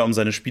vielleicht weniger um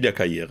seine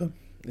Spielerkarriere.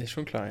 Ist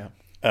schon klar, ja.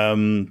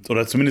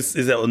 Oder zumindest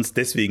ist er uns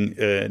deswegen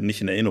nicht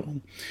in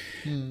Erinnerung.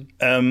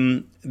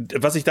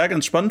 Was ich da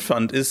ganz spannend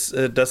fand, ist,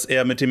 dass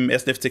er mit dem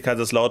 1. FC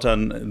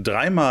Kaiserslautern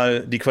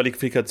dreimal die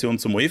Qualifikation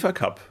zum UEFA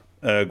Cup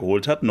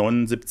geholt hat.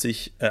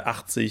 79,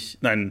 80,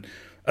 nein,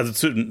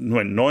 also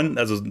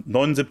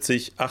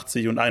 79,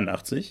 80 und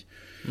 81.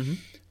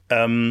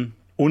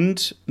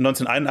 Und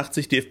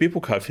 1981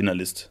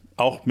 DFB-Pokalfinalist,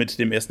 auch mit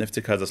dem 1.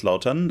 FC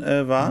Kaiserslautern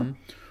war.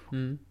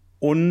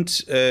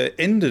 Und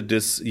Ende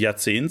des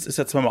Jahrzehnts ist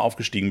er zweimal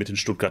aufgestiegen mit den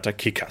Stuttgarter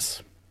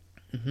Kickers.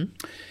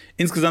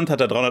 Insgesamt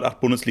hat er 308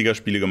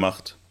 Bundesligaspiele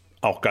gemacht,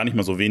 auch gar nicht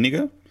mal so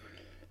wenige.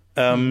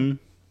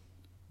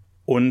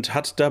 Und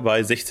hat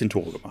dabei 16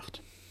 Tore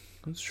gemacht.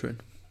 Das ist schön.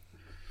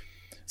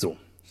 So,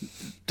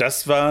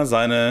 das war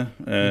seine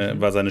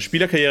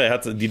Spielerkarriere. Er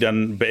hat die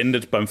dann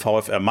beendet beim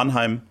VfR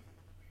Mannheim,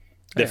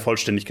 der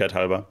Vollständigkeit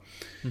halber.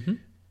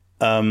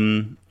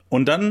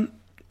 Und dann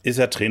ist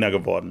er Trainer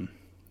geworden.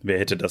 Wer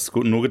hätte das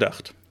nur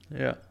gedacht?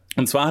 Ja.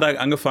 Und zwar hat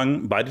er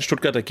angefangen bei den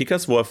Stuttgarter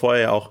Kickers, wo er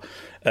vorher ja auch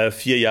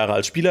 4 Jahre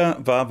als Spieler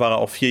war er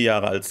auch 4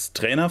 Jahre als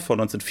Trainer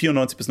von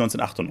 1994 bis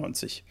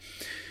 1998.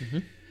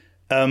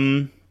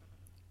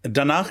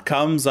 Danach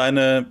kam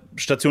seine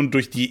Station,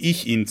 durch die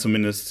ich ihn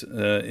zumindest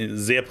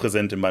sehr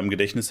präsent in meinem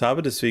Gedächtnis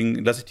habe.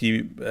 Deswegen lasse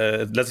ich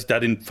da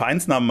den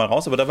Vereinsnamen mal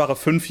raus, aber da war er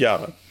 5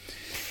 Jahre.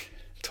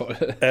 Toll.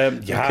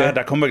 Okay.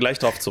 Da kommen wir gleich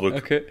drauf zurück.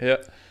 Okay, ja.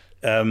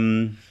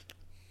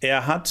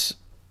 Er hat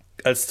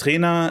als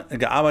Trainer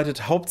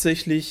gearbeitet,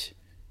 hauptsächlich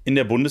in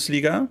der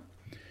Bundesliga,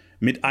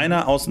 mit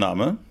einer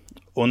Ausnahme.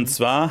 Und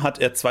zwar hat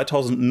er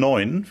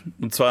 2009,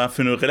 und zwar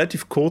für eine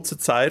relativ kurze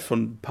Zeit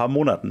von ein paar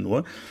Monaten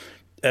nur,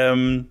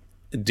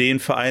 den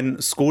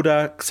Verein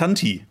Skoda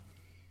Xanthi,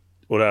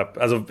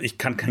 also ich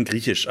kann kein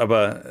Griechisch,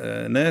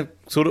 aber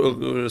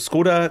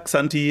Skoda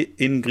Xanthi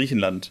in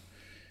Griechenland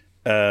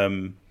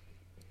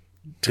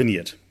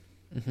trainiert.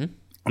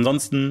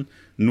 Ansonsten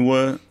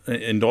nur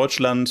in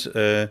Deutschland,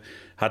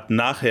 hat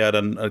nachher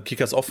dann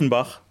Kickers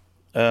Offenbach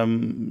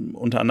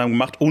unter anderem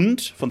gemacht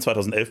und von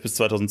 2011 bis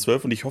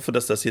 2012, und ich hoffe,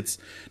 dass du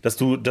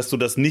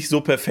das nicht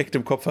so perfekt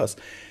im Kopf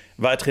hast,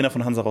 war er Trainer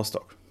von Hansa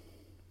Rostock.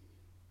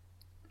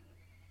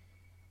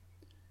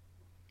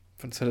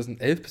 Von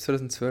 2011 bis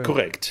 2012.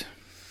 Korrekt.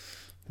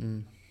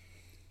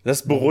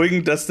 Das ist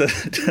beruhigend, dass das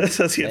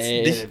jetzt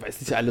nicht... Ich weiß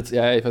nicht alle,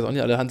 ja, ich weiß auch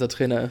nicht alle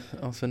Hansa-Trainer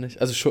auswendig.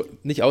 Also schon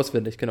nicht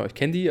auswendig, genau. Ich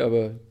kenne die,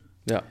 aber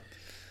ja,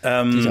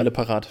 nicht alle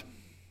parat.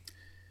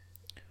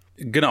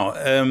 Genau.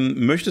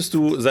 Möchtest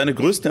du seine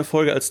größten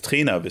Erfolge als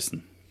Trainer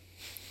wissen?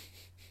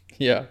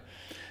 Ja.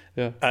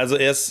 Also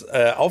er ist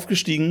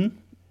aufgestiegen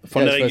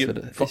von der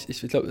Region... Ich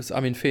glaube, es ist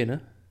Armin Fee,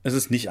 ne? Es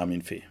ist nicht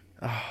Armin Fee.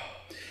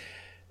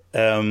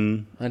 Der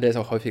ist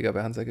auch häufiger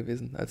bei Hansa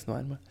gewesen als nur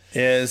einmal.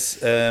 Er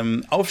ist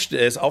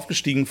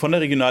aufgestiegen von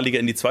der Regionalliga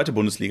in die zweite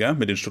Bundesliga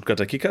mit den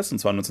Stuttgarter Kickers, und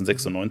zwar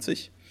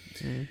 1996.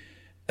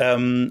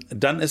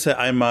 Dann ist er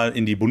einmal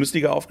in die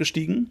Bundesliga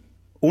aufgestiegen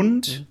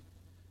und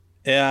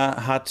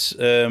er hat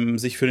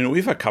sich für den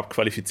UEFA Cup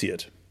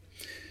qualifiziert.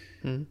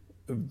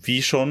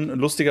 Wie schon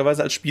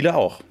lustigerweise als Spieler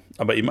auch,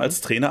 aber eben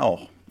als Trainer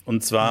auch.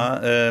 Und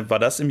zwar war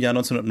das im Jahr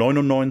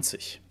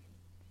 1999.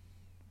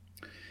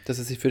 Dass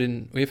er sich für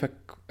den UEFA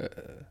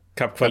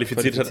Cup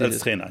qualifiziert hat als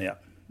Trainer, ja.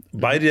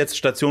 Beide jetzt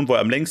Stationen, wo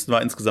er am längsten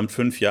war, insgesamt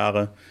 5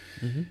 Jahre.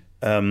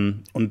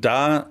 Und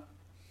da,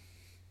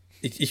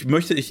 ich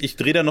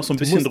drehe da noch so ein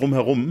bisschen drum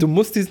herum. Du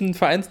musst diesen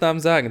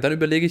Vereinsnamen sagen. Dann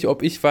überlege ich,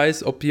 ob ich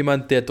weiß, ob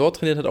jemand, der dort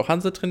trainiert hat, auch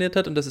Hansa trainiert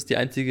hat. Und das ist die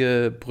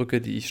einzige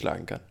Brücke, die ich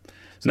schlagen kann.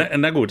 So.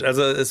 Na gut,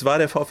 also es war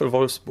der VfL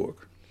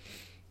Wolfsburg.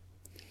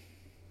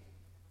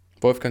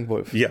 Wolfgang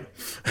Wolf. Ja.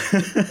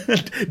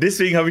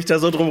 Deswegen habe ich da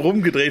so drum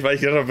rumgedreht, weil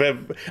ich gedacht habe,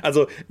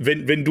 also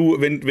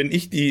wenn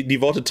ich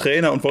die Worte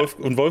Trainer und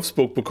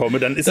Wolfsburg bekomme,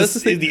 dann ist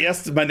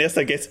mein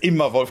erster Guess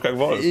immer Wolfgang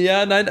Wolf.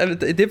 Ja, nein,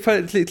 in dem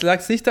Fall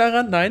lag es nicht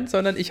daran, nein,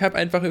 sondern ich habe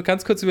einfach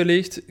ganz kurz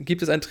überlegt,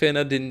 gibt es einen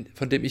Trainer,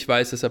 von dem ich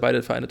weiß, dass er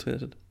beide Vereine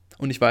trainiert hat?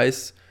 Und ich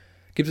weiß,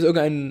 gibt es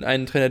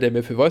irgendeinen Trainer, der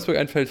mir für Wolfsburg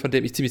einfällt, von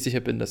dem ich ziemlich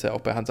sicher bin, dass er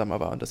auch bei Hansa mal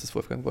war, und das ist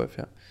Wolfgang Wolf,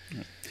 ja.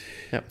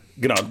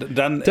 Genau,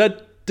 dann...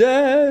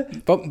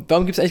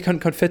 Warum gibt es eigentlich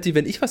Konfetti,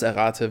 wenn ich was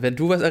errate? Wenn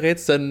du was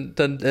errätst, dann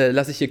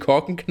lasse ich hier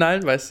Korken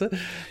knallen, weißt du?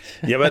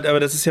 Ja, aber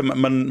das ist ja,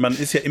 man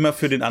ist ja immer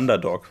für den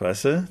Underdog,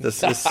 weißt du?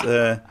 Das ist,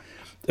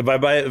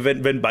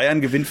 wenn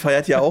Bayern gewinnt,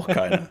 feiert ja auch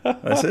keiner,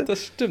 weißt du?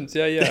 Das stimmt,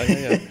 ja.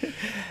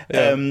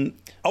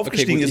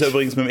 Aufgestiegen ist er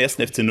übrigens mit dem 1.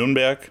 FC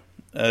Nürnberg,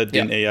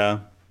 den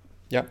er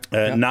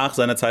nach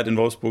seiner Zeit in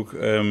Wolfsburg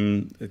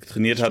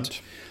trainiert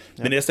hat.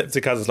 Den 1.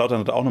 FC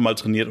Kaiserslautern hat er auch nochmal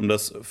trainiert, um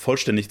das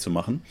vollständig zu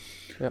machen.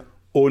 Ja.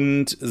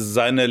 Und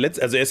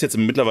er ist jetzt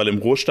mittlerweile im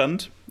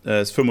Ruhestand,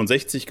 ist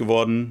 65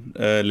 geworden,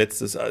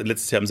 letztes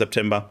Jahr im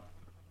September.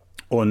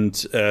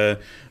 Und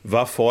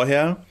war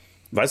vorher,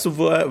 weißt du,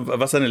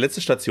 was seine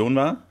letzte Station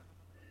war?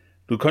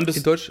 In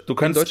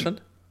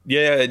Deutschland?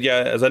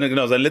 Ja,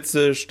 seine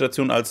letzte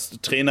Station als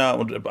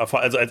Trainer,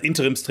 also als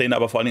Interimstrainer,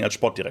 aber vor allen Dingen als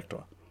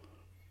Sportdirektor.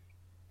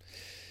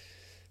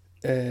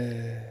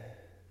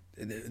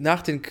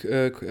 Nach den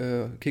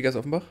Kickers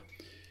Offenbach?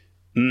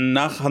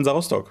 Nach Hansa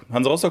Rostock.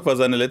 Hansa Rostock war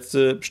seine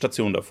letzte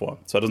Station davor.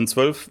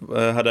 2012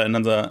 hat er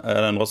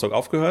in Rostock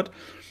aufgehört.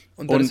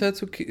 Und dann ist er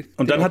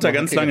dann hat er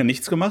ganz lange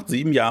nichts gemacht,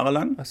 7 Jahre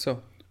lang. Ach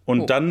so.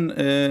 Und dann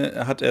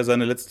hat er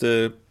seine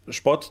letzte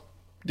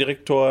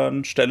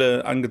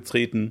Sportdirektorenstelle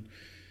angetreten.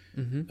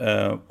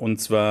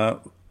 Und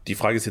zwar, die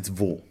Frage ist jetzt,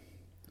 wo?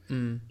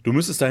 Du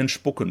müsstest dahin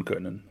spucken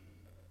können.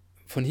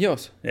 Von hier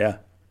aus?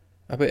 Ja.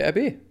 Aber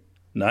RB?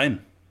 Nein.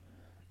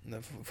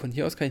 Von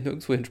hier aus kann ich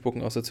nirgendwo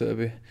hinspucken, außer zur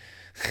RB.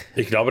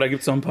 Ich glaube, da gibt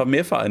es noch ein paar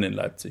mehr Vereine in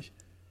Leipzig.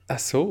 Ach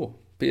so.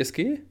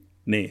 BSG?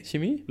 Nee.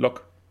 Chemie?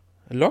 Lok?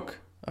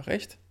 Ach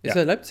echt? Ist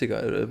er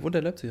Leipziger? Wohnt er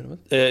in Leipzig oder was?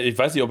 Ich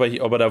weiß nicht,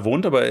 ob er da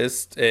wohnt, aber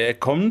er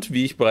kommt,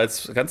 wie ich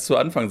bereits ganz zu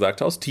Anfang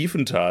sagte, aus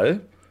Tiefenthal.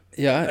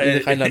 Ja,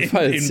 in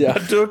Rheinland-Pfalz. In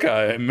Bad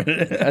Dürkheim.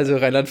 Also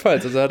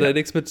Rheinland-Pfalz, also hat er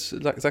nichts mit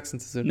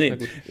Sachsen zu tun. Nee,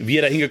 wie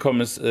er da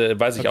hingekommen ist,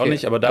 weiß ich auch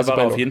nicht, aber da war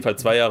er auf jeden Fall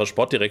 2 Jahre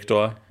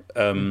Sportdirektor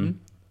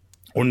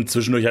und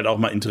zwischendurch halt auch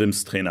mal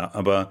Interimstrainer,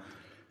 aber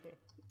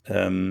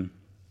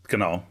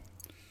genau.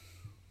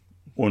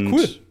 Und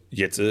cool.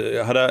 Jetzt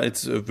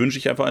wünsche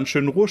ich einfach einen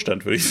schönen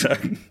Ruhestand, würde ich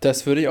sagen.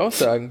 Das würde ich auch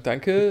sagen.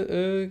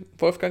 Danke,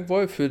 Wolfgang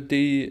Wolf, für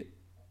die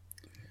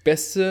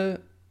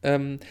beste,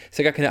 ist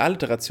ja gar keine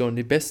Alliteration,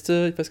 die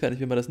beste, ich weiß gar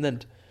nicht, wie man das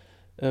nennt,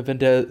 wenn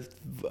der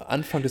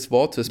Anfang des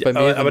Wortes bei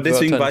mehreren aber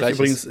deswegen Wörtern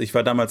war ich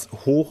war damals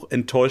hoch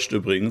enttäuscht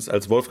übrigens,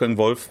 als Wolfgang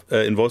Wolf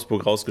in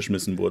Wolfsburg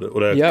rausgeschmissen wurde.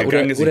 Oder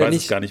gegangen ist, ich weiß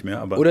es gar nicht mehr.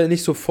 Aber oder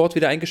nicht sofort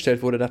wieder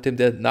eingestellt wurde, nachdem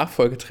der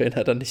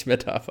Nachfolgetrainer dann nicht mehr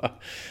da war.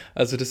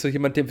 Also das ist so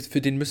jemand, für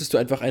den müsstest du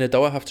einfach eine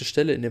dauerhafte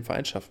Stelle in dem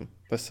Verein schaffen,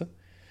 weißt du?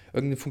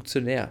 Irgendein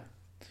Funktionär.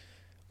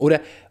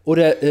 Oder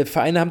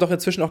Vereine haben doch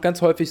inzwischen auch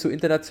ganz häufig so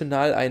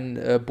international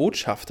einen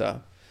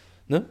Botschafter.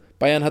 Ne?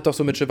 Bayern hat doch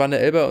so mit Giovanni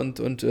Elber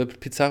und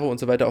Pizarro und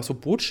so weiter auch so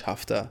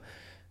Botschafter.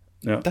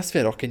 Ja. Das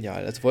wäre doch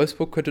genial. Also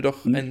Wolfsburg könnte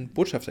doch einen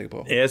Botschafter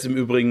gebrauchen. Er ist im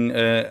Übrigen,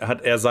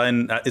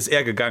 ist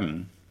er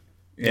gegangen.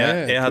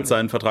 Er hat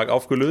seinen Vertrag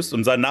aufgelöst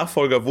und sein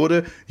Nachfolger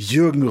wurde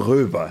Jürgen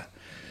Röber.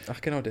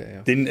 Ach, genau der,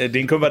 ja.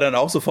 Den können wir dann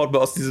auch sofort mal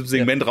aus diesem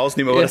Segment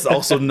rausnehmen, aber das ist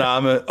auch so ein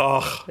Name.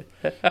 Ach,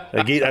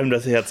 da geht einem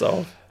das Herz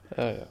auf.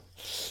 Ja.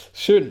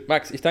 Schön,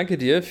 Max, ich danke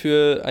dir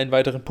für einen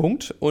weiteren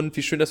Punkt und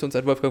wie schön, dass du uns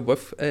an Wolfgang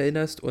Wolf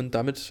erinnerst und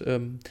damit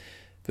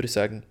würde ich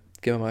sagen,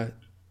 gehen wir mal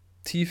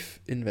tief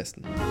in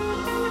Westen.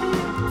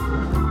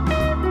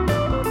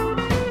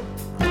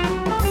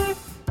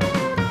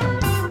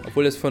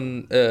 Obwohl es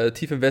von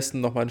tief im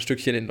Westen noch mal ein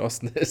Stückchen in den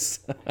Osten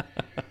ist.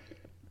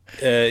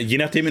 Je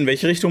nachdem, in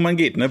welche Richtung man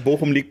geht. Ne?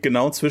 Bochum liegt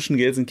genau zwischen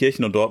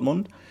Gelsenkirchen und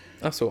Dortmund.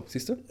 Ach so,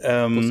 siehst du?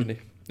 Wusste ich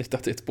nicht. Ich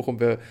dachte jetzt, Bochum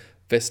wäre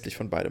westlich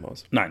von beidem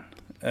aus. Nein.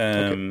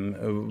 Okay.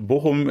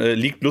 Bochum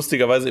liegt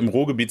lustigerweise im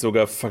Ruhrgebiet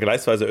sogar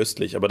vergleichsweise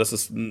östlich, aber das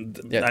ist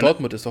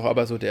Dortmund ist doch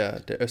aber so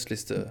der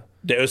östlichste.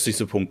 Der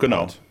östlichste Punkt,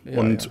 genau. Ja,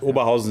 und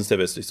Oberhausen ist der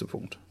westlichste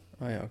Punkt.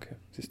 Ah ja, okay.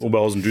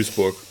 Oberhausen,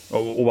 Duisburg.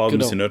 Oberhausen ein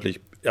bisschen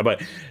nördlich. Aber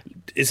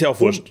ist ja auch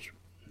wurscht.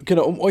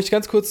 Genau, um euch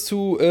ganz kurz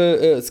zu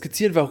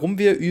skizzieren, warum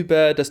wir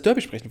über das Derby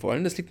sprechen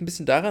wollen. Das liegt ein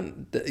bisschen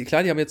daran,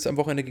 klar, die haben jetzt am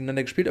Wochenende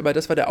gegeneinander gespielt, aber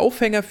das war der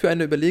Aufhänger für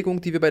eine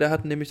Überlegung, die wir beide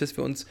hatten, nämlich, dass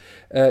wir uns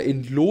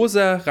in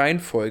loser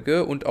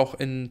Reihenfolge und auch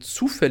in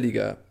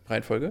zufälliger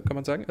Reihenfolge, kann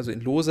man sagen, also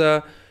in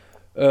loser,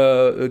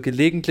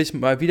 gelegentlich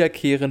mal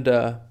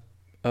wiederkehrender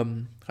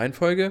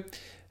Reihenfolge,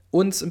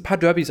 uns ein paar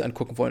Derbys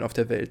angucken wollen auf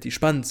der Welt, die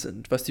spannend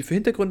sind, was die für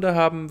Hintergründe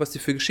haben, was die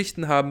für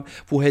Geschichten haben,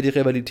 woher die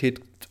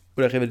Rivalität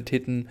oder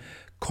Rivalitäten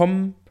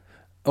kommen,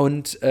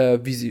 und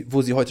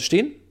wo sie heute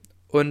stehen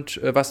und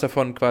was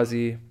davon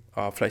quasi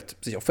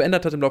vielleicht sich auch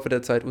verändert hat im Laufe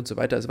der Zeit und so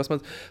weiter. Also was man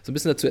so ein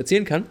bisschen dazu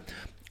erzählen kann.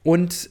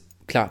 Und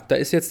klar, da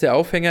ist jetzt der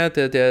Aufhänger,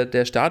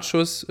 der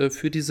Startschuss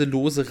für diese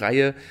lose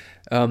Reihe,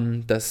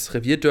 das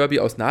Revierderby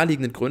aus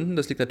naheliegenden Gründen.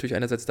 Das liegt natürlich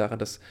einerseits daran,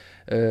 dass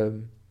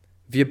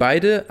wir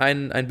beide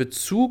einen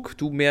Bezug,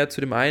 du mehr zu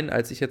dem einen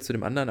als ich jetzt zu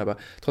dem anderen, aber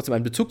trotzdem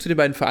einen Bezug zu den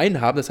beiden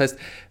Vereinen haben. Das heißt,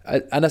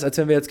 anders als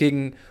wenn wir jetzt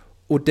gegen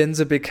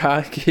Odense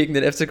BK gegen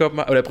den FC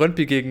Kopenhagen oder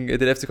Brøndby gegen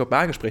den FC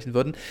Kopenhagen sprechen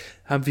würden,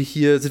 sind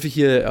wir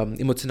hier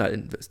emotional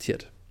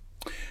investiert.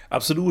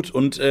 Absolut.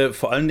 Und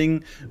vor allen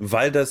Dingen,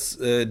 weil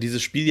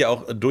dieses Spiel ja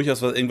auch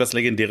durchaus irgendwas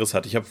Legendäres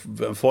hat. Ich habe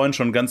vorhin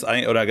schon ganz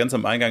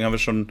am Eingang haben wir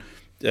schon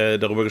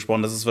darüber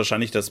gesprochen, dass es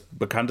wahrscheinlich das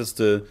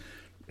bekannteste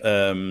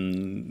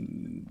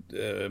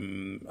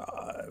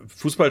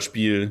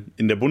Fußballspiel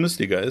in der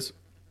Bundesliga ist.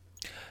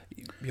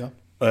 Ja.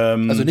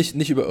 Also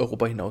nicht über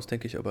Europa hinaus,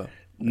 denke ich, aber.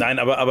 Nein,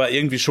 aber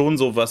irgendwie schon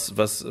so, was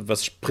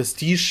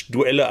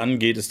Prestige-Duelle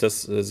angeht, ist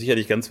das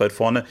sicherlich ganz weit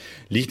vorne.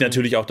 Hängt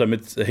natürlich auch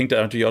damit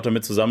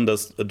zusammen,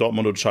 dass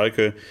Dortmund und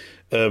Schalke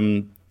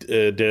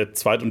der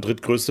zweit- und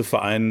drittgrößte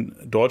Verein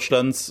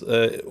Deutschlands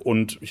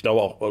und ich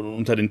glaube auch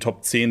unter den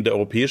Top 10 der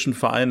europäischen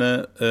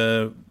Vereine,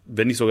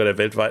 wenn nicht sogar der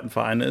weltweiten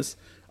Vereine ist,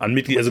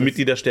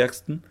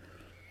 Mitgliederstärksten.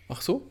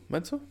 Ach so,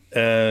 meinst du?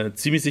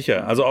 Ziemlich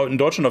sicher. Also auch in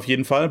Deutschland auf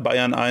jeden Fall.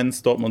 Bayern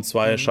 1, Dortmund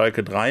 2,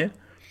 Schalke 3.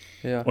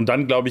 Ja. Und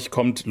dann, glaube ich,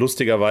 kommt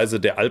lustigerweise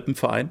der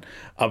Alpenverein.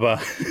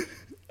 Aber,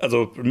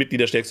 also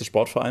Mitgliederstärkste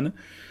Sportvereine.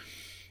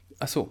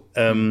 Ach so.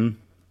 Genau,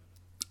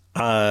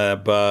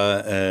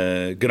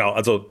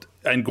 also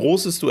ein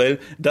großes Duell.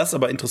 Das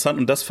aber interessant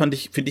und das fand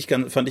ich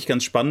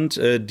ganz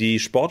spannend. Die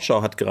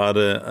Sportschau hat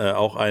gerade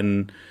auch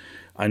eine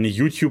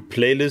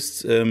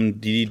YouTube-Playlist,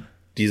 die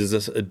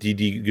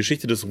die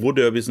Geschichte des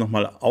Ruhrderbys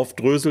nochmal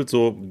aufdröselt,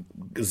 so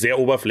sehr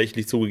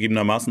oberflächlich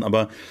zugegebenermaßen,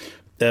 aber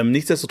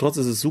nichtsdestotrotz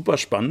ist es super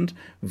spannend,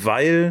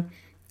 weil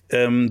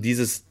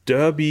dieses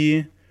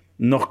Derby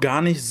noch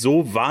gar nicht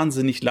so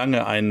wahnsinnig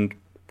lange ein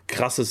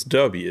krasses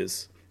Derby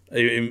ist.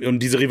 Und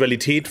diese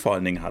Rivalität vor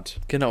allen Dingen hat.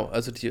 Genau,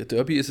 also die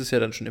Derby ist es ja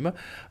dann schon immer,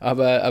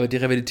 aber die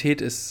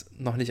Rivalität ist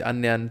noch nicht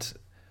annähernd,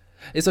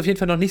 ist auf jeden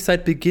Fall noch nicht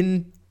seit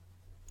Beginn,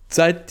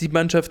 seit die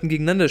Mannschaften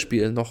gegeneinander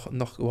spielen, noch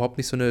überhaupt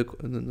nicht so eine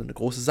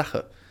große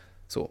Sache.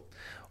 So.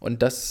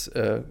 Und das,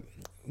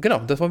 genau,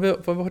 das wollen wir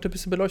heute ein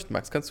bisschen beleuchten,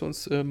 Max. Kannst du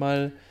uns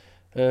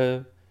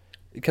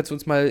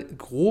mal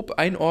grob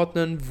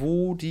einordnen,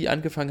 wo die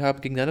angefangen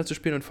haben, gegeneinander zu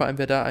spielen und vor allem,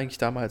 wer da eigentlich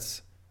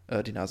damals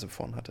die Nase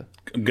vorn hatte?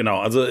 Genau,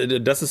 also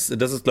das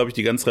ist glaube ich,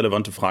 die ganz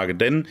relevante Frage.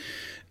 Denn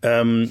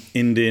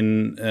in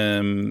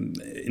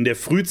der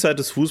Frühzeit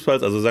des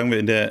Fußballs, also sagen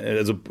wir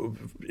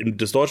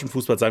des deutschen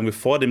Fußballs, sagen wir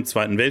vor dem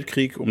Zweiten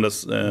Weltkrieg, um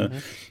das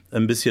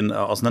ein bisschen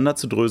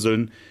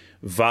auseinanderzudröseln,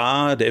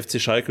 war der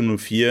FC Schalke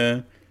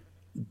 04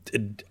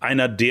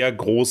 einer der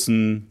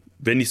großen,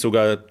 wenn nicht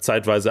sogar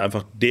zeitweise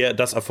einfach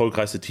das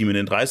erfolgreichste Team in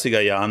den 30er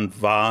Jahren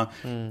war.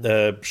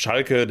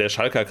 Schalke, der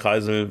Schalker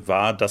Kreisel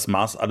war das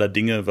Maß aller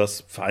Dinge,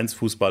 was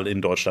Vereinsfußball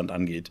in Deutschland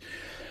angeht.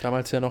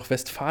 Damals ja noch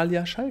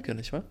Westfalia Schalke,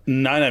 nicht wahr?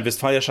 Nein,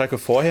 Westfalia Schalke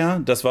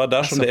vorher. Das war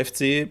da schon der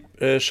FC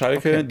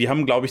Schalke. Okay. Die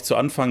haben, glaube ich, zu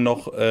Anfang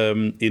noch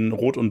in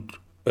Rot und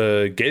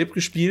Gelb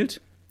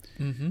gespielt,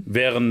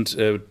 während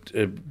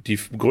die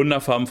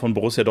Gründerfarben von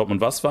Borussia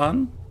Dortmund was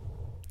waren?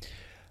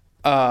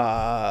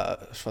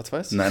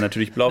 Schwarz-Weiß? Nein,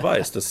 natürlich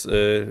blau-weiß. Das,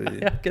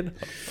 ja, genau.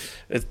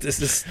 Es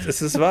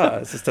ist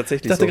wahr, es ist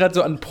tatsächlich so. Ich dachte gerade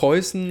so an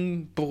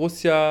Preußen,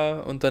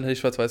 Borussia und dann hätte ich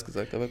Schwarz-Weiß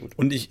gesagt, aber gut.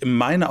 Und ich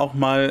meine auch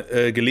mal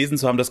gelesen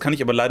zu haben, das kann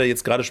ich aber leider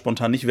jetzt gerade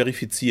spontan nicht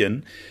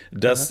verifizieren,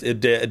 dass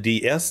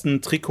die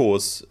ersten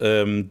Trikots,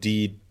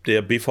 die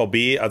der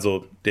BVB,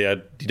 also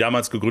die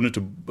damals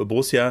gegründete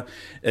Borussia,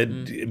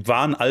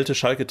 waren alte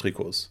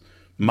Schalke-Trikots.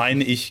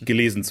 Meine ich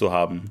gelesen zu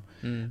haben.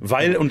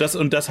 Weil, und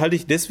das halte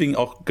ich deswegen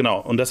auch, genau,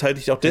 und das halte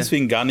ich auch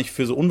deswegen gar nicht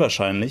für so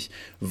unwahrscheinlich,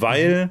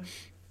 weil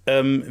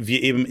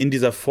wir eben in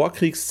dieser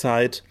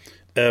Vorkriegszeit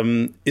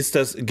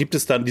gibt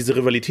es dann diese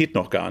Rivalität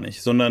noch gar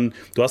nicht, sondern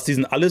du hast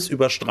diesen alles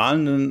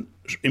überstrahlenden,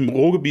 im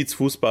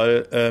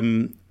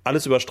Ruhrgebietsfußball,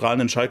 alles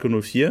überstrahlenden Schalke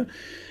 04,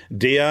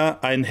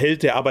 der ein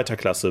Held der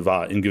Arbeiterklasse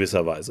war in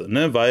gewisser Weise,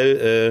 ne?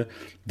 Weil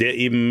der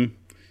eben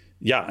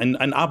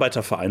ein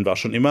Arbeiterverein war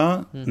schon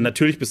immer,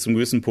 natürlich bis zum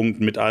gewissen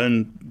Punkt mit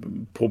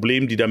allen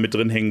Problemen, die da mit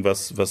drin hängen,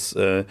 was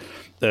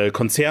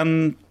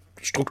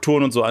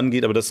Konzernstrukturen und so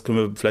angeht, aber das können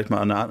wir vielleicht mal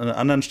an einer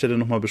anderen Stelle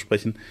nochmal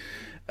besprechen.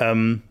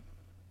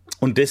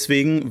 Und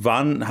deswegen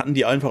hatten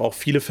die einfach auch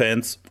viele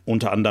Fans,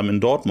 unter anderem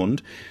in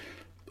Dortmund.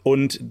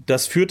 Und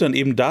das führt dann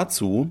eben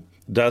dazu,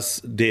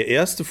 dass der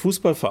erste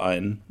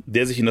Fußballverein,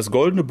 der sich in das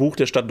Goldene Buch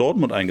der Stadt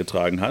Dortmund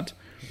eingetragen hat,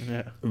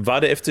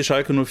 war der FC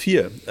Schalke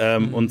 04.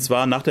 Und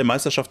zwar nach der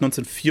Meisterschaft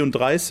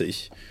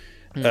 1934.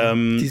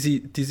 Die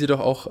sie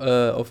doch auch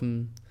auf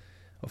dem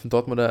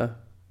Dortmunder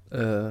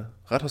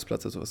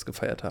Rathausplatz oder sowas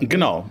gefeiert haben.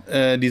 Genau,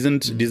 die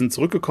sind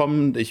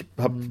zurückgekommen. Ich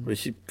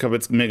habe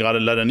jetzt mir gerade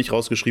leider nicht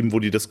rausgeschrieben,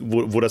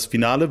 wo das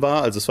Finale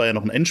war. Also es war ja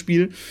noch ein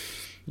Endspiel.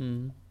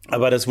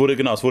 Aber es wurde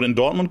in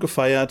Dortmund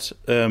gefeiert.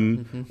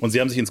 Und sie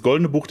haben sich ins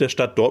Goldene Buch der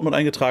Stadt Dortmund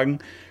eingetragen.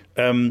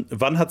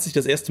 Wann hat sich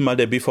das erste Mal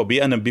der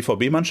BVB, eine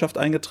BVB-Mannschaft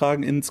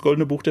eingetragen ins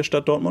Goldene Buch der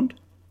Stadt Dortmund?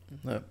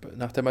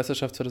 Nach der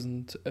Meisterschaft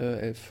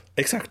 2011.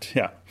 Exakt,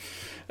 ja.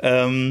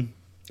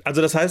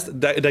 Also das heißt,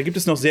 da gibt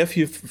es noch sehr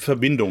viel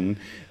Verbindungen.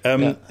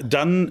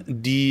 Dann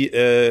die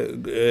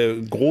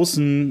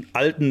großen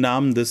alten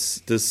Namen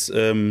des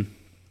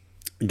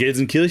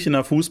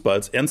Gelsenkirchener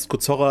Fußballs, Ernst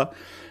Kozorra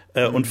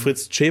und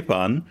Fritz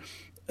Zschäpan,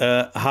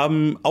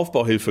 haben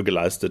Aufbauhilfe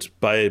geleistet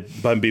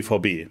beim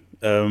BVB.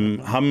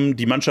 Haben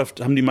die Mannschaft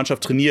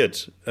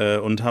trainiert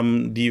und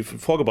haben die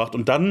vorgebracht.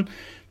 Und dann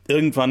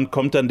irgendwann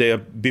kommt dann der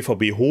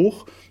BVB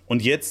hoch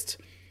und jetzt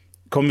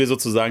kommen wir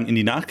sozusagen in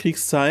die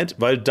Nachkriegszeit,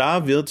 weil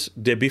da wird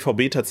der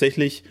BVB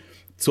tatsächlich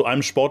zu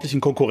einem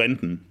sportlichen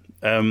Konkurrenten,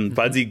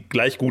 weil sie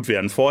gleich gut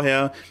werden.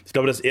 Vorher, ich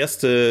glaube, das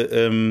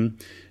erste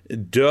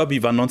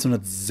Derby war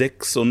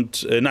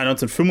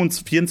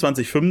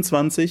 1924,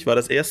 25 war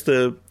das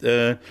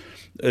erste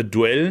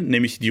Duell,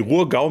 nämlich die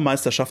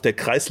Ruhr-Gau-Meisterschaft der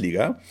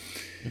Kreisliga.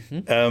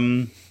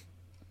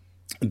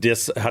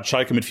 Das hat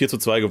Schalke mit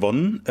 4:2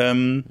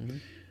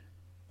 gewonnen.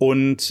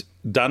 Und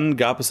dann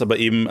gab es aber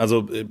eben,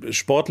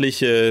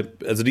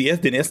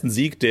 den ersten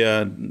Sieg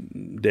der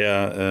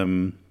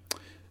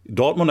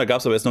Dortmunder gab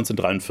es aber erst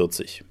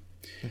 1943.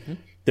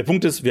 Der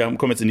Punkt ist, wir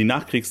kommen jetzt in die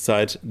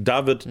Nachkriegszeit,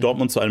 da wird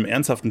Dortmund zu einem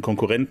ernsthaften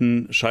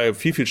Konkurrenten, Schalke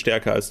viel, viel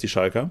stärker als die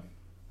Schalker.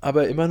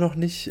 Aber immer noch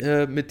nicht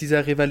mit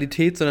dieser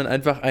Rivalität, sondern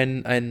einfach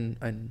ein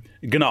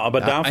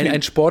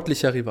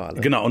sportlicher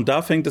Rivale. Genau, und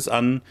da fängt es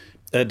an,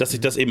 dass sich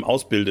das eben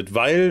ausbildet,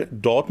 weil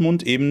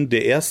Dortmund eben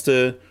der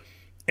erste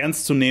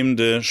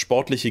ernstzunehmende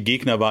sportliche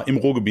Gegner war im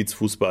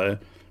Ruhrgebietsfußball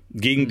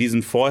gegen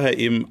diesen vorher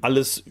eben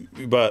alles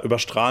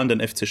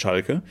überstrahlenden FC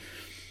Schalke.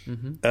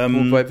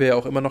 Wobei wir ja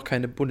auch immer noch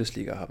keine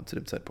Bundesliga haben zu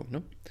dem Zeitpunkt,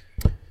 ne?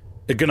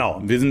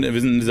 Genau, wir sind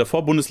in dieser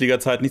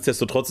Vor-Bundesliga-Zeit.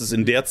 Nichtsdestotrotz ist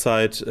in der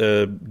Zeit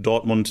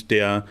Dortmund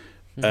der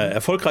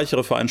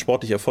erfolgreichere Verein,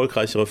 sportlich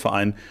erfolgreichere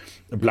Verein.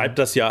 Bleibt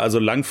das ja also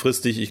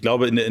langfristig. Ich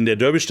glaube, in der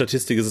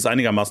Derby-Statistik ist es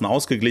einigermaßen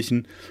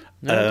ausgeglichen.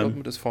 Ja,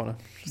 Dortmund ist vorne.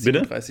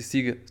 37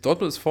 Siege.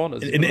 Dortmund ist vorne.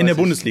 In der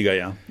Bundesliga,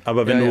 ja.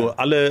 Aber wenn du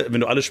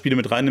alle Spiele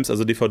mit reinnimmst,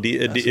 also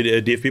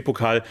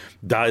DFB-Pokal,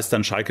 da ist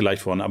dann Schalke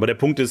leicht vorne. Aber der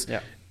Punkt ist,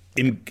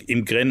 im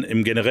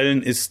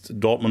Generellen ist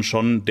Dortmund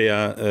schon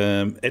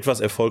der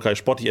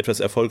sportlich etwas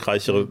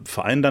erfolgreichere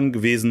Verein dann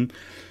gewesen.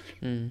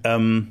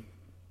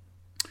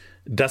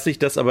 Dass sich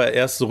das aber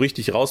erst so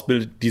richtig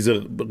rausbildet,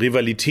 diese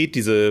Rivalität,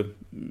 diese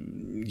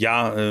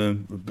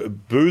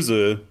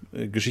böse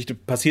Geschichte,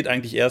 passiert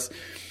eigentlich erst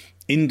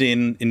in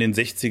den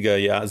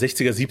 60er,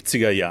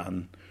 70er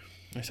Jahren.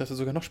 Ich dachte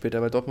sogar noch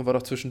später, weil Dortmund war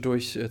doch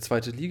zwischendurch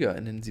zweite Liga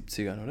in den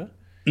 70ern, oder?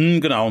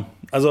 Genau.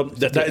 Also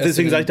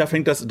deswegen sage ich, da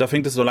fängt das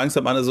so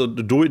langsam an. Also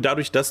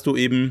dadurch, dass du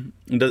eben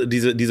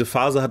diese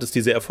Phase hattest,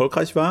 die sehr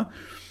erfolgreich war,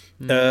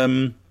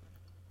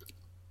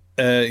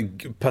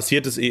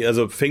 fängt das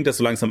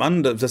so langsam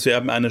an, dass wir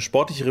haben eine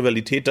sportliche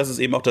Rivalität. Das ist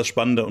eben auch das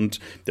Spannende und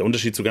der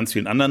Unterschied zu ganz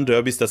vielen anderen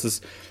Derbys, dass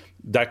es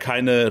da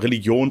keine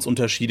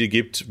Religionsunterschiede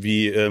gibt,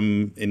 wie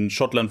in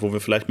Schottland, wo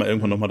wir vielleicht mal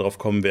irgendwann nochmal drauf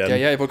kommen werden.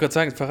 Ja, ich wollte gerade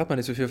sagen, verrat man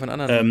nicht so viel von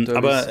anderen Derbys.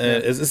 Aber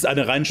es ist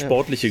eine rein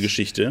sportliche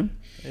Geschichte.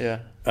 Ja.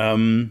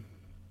 Dann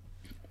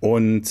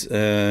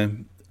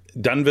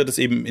wird es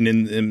eben in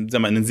den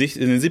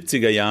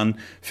 70er Jahren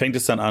fängt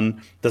es dann an,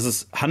 dass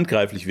es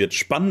handgreiflich wird.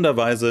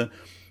 Spannenderweise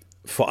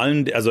vor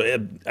allem, also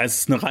es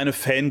ist eine reine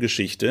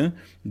Fangeschichte.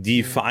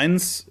 Die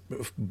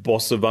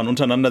Vereinsbosse waren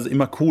untereinander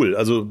immer cool.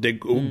 Also der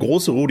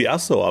große Rudi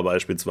Assauer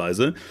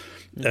beispielsweise,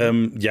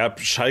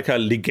 Schalker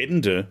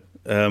Legende,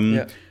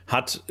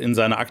 hat in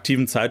seiner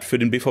aktiven Zeit für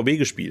den BVB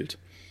gespielt.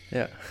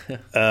 Ja.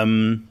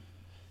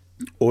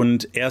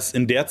 Und erst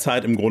in der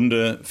Zeit im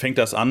Grunde fängt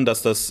das an,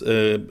 dass das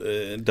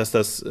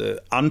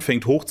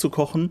anfängt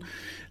hochzukochen.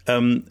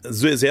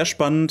 Sehr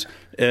spannend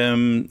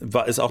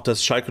ist auch,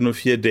 dass Schalke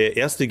 04 der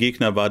erste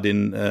Gegner war,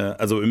 den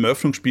also im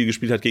Eröffnungsspiel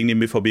gespielt hat gegen den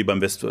BVB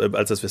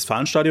als das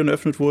Westfalenstadion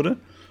eröffnet wurde.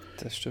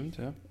 Das stimmt,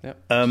 ja.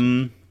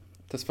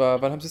 Das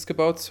war, wann haben sie es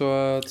gebaut?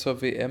 Zur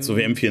WM? Zur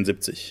WM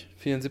 74.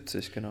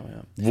 74, genau,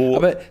 ja.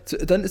 Aber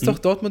dann ist doch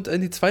Dortmund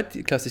in die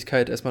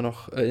Zweitklassigkeit erstmal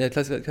noch in der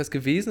Klasse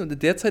gewesen und in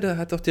der Zeit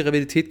hat doch die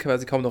Rivalität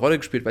quasi kaum eine Rolle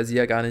gespielt, weil sie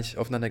ja gar nicht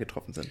aufeinander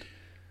getroffen sind.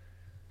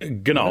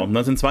 Genau,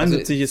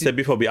 1972 ist der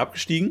BVB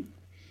abgestiegen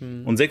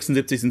und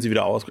 76 sind sie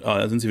wieder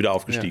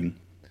aufgestiegen.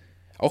 Ja.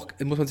 Auch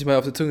muss man sich mal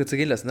auf die Zunge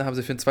zergehen lassen, ne? Haben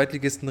sie für einen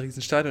Zweitligisten ein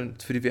Riesenstadion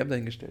für die WM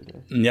dahingestellt.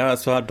 Ja,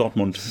 es war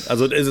Dortmund.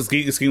 Also es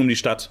ging um die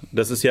Stadt.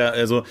 Das ist ja,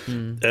 also,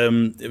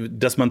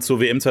 dass man zur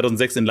WM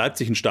 2006 in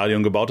Leipzig ein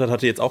Stadion gebaut hat,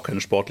 hatte jetzt auch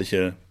keinen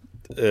sportlichen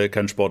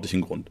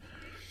Grund.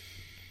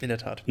 In der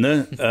Tat.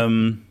 Ne?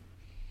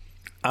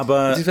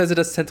 Aber beziehungsweise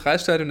das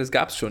Zentralstadion, das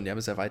gab es schon, die haben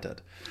es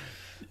erweitert.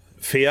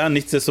 Fair,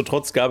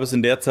 nichtsdestotrotz gab es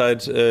in der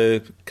Zeit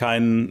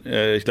keinen,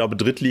 ich glaube,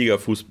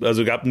 Drittliga-Fußball,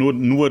 also gab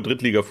nur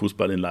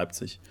Drittliga-Fußball in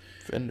Leipzig.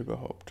 Wenn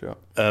überhaupt, ja.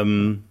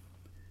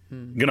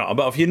 Genau,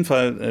 aber auf jeden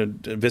Fall,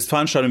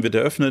 Westfalenstadion wird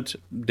eröffnet,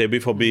 der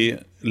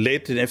BVB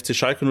lädt den FC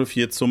Schalke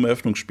 04 zum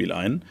Eröffnungsspiel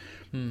ein.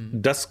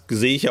 Das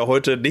sehe ich ja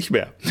heute nicht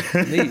mehr.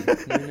 Nee.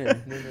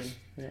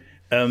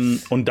 Ja.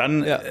 Und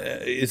dann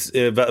ist,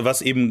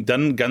 was eben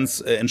dann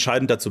ganz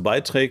entscheidend dazu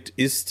beiträgt,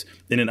 ist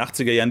in den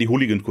 80er Jahren die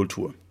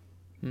Hooligan-Kultur.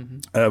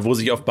 Wo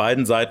sich auf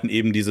beiden Seiten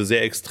eben diese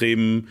sehr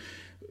extremen,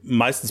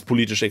 meistens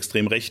politisch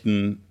extrem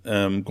rechten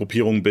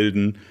Gruppierungen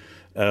bilden.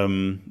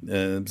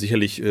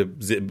 Sicherlich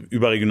sehr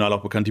überregional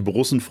auch bekannt, die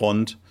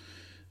Borussenfront.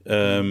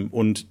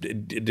 Und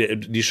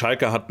die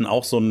Schalker hatten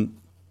auch so ein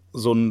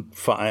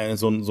Verein,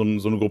 so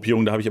eine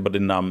Gruppierung, da habe ich aber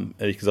den Namen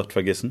ehrlich gesagt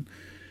vergessen.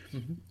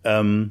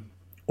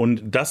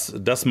 Und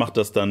das macht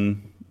das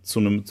dann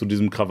zu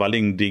diesem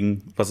krawalligen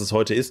Ding, was es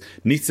heute ist.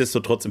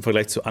 Nichtsdestotrotz im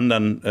Vergleich zu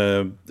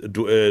anderen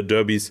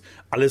Derbys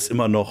alles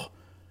immer noch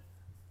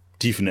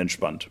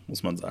tiefenentspannt,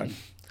 muss man sagen.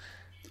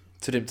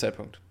 Zu dem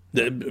Zeitpunkt.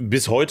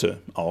 Bis heute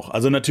auch.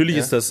 Also natürlich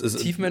ist das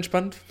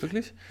tiefenentspannt,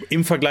 wirklich?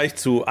 Im Vergleich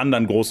zu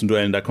anderen großen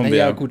Duellen, da kommen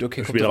wir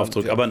später darauf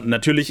zurück. Aber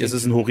natürlich ist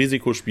es ein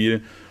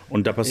Hochrisikospiel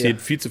und da passiert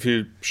viel zu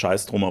viel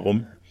Scheiß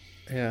drumherum.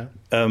 Ja.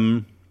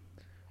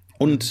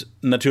 Und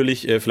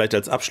natürlich vielleicht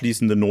als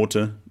abschließende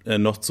Note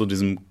noch zu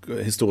diesem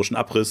historischen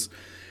Abriss.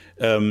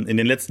 In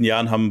den letzten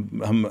Jahren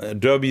haben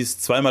Derbys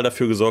zweimal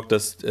dafür gesorgt,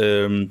 dass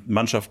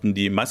Mannschaften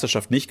die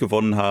Meisterschaft nicht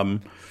gewonnen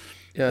haben.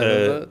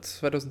 Ja,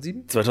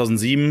 2007?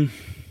 2007.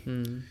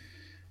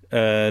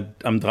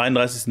 Am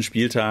 33.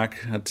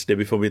 Spieltag hat der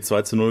BVB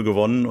 2:0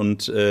 gewonnen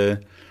und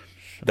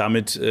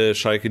damit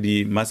Schalke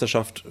die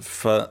Meisterschaft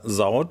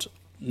versaut.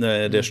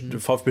 Der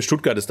VfB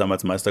Stuttgart ist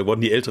damals Meister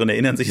geworden. Die Älteren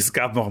erinnern sich, es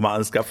gab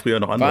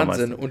früher noch andere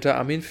Wahnsinn, Meister. unter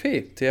Armin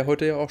Fee, der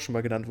heute ja auch schon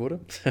mal genannt wurde.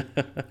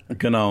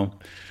 Genau.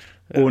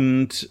 Ja.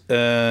 Und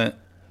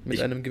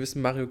mit einem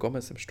gewissen Mario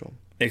Gomez im Sturm.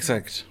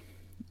 Exakt.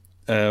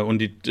 Und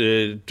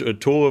die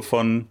Tore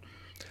von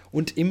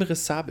und Imre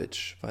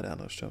Sabic war der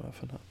andere Stürmer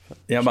von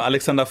ja, aber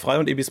Alexander Frey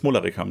und Ebi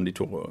Smolarek haben die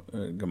Tore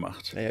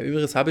gemacht. Naja,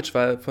 Imre Sabic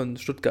war von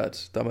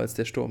Stuttgart, damals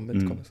der Sturm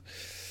mit Gomez.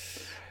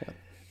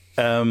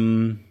 Ja.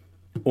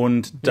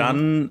 Und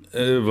dann,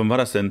 wann war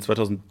das denn?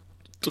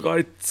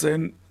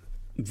 2013,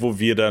 wo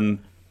wir dann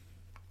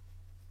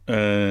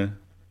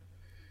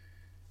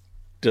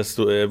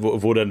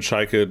wo dann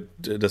Schalke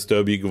das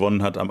Derby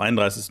gewonnen hat am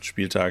 31.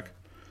 Spieltag.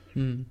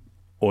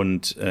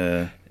 Und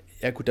ja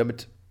gut,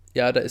 damit,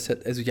 ja, da ist ja,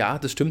 also ja,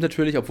 das stimmt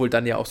natürlich, obwohl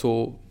dann ja auch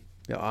so,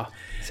 ja,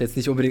 ist jetzt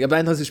nicht unbedingt, am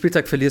 31.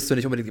 Spieltag verlierst du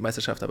nicht unbedingt die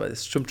Meisterschaft, aber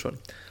es stimmt schon.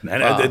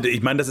 Nein,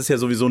 ich meine, das ist ja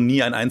sowieso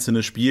nie ein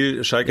einzelnes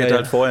Spiel. Schalke hätte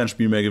halt vorher ein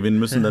Spiel mehr gewinnen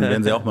müssen, dann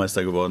wären sie auch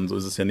Meister geworden, so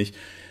ist es ja nicht.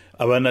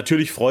 Aber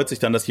natürlich freut sich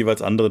dann das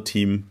jeweils andere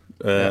Team,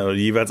 oder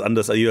jeweils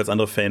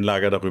andere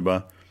Fanlager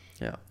darüber,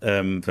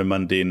 wenn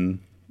man dem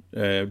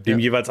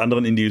jeweils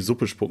anderen in die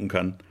Suppe spucken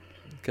kann.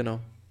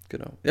 Genau.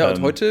 Ja,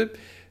 und heute,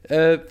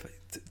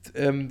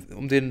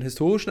 um den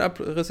historischen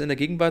Abriss in der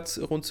Gegenwart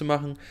rund zu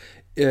machen,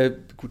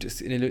 gut,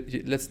 in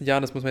den letzten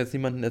Jahren, das muss man jetzt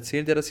niemandem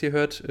erzählen, der das hier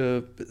hört,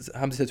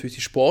 haben sich natürlich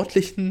die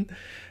sportlichen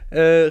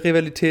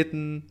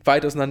Rivalitäten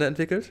weit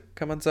auseinanderentwickelt,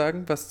 kann man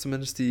sagen, was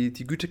zumindest die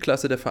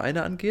Güteklasse der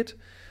Vereine angeht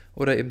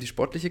oder eben die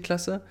sportliche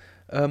Klasse.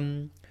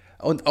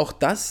 Und auch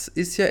das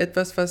ist ja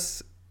etwas,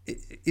 was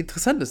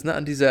interessant ist, ne,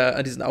 an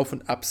diesen Auf-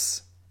 und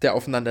Abs der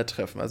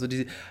Aufeinandertreffen. Also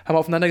die haben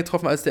aufeinander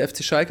getroffen, als der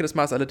FC Schalke das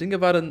Maß aller Dinge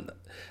war, dann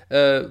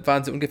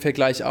waren sie ungefähr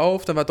gleich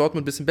auf, dann war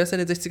Dortmund ein bisschen besser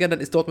in den 60ern, dann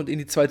ist Dortmund in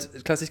die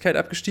Zweitklassigkeit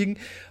abgestiegen,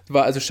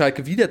 war also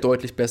Schalke wieder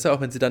deutlich besser, auch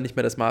wenn sie dann nicht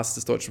mehr das Maß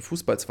des deutschen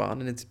Fußballs waren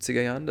in den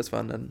 70er Jahren, das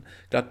waren dann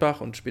Gladbach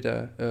und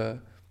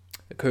später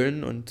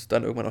Köln und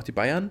dann irgendwann auch die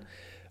Bayern.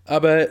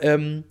 Aber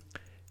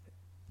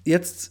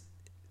jetzt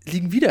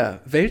liegen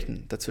wieder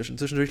Welten dazwischen.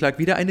 Zwischendurch lag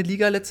wieder eine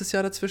Liga letztes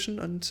Jahr dazwischen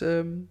und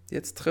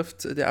jetzt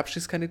trifft der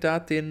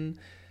Abstiegskandidat den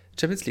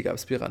Champions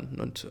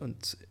League-Aspiranten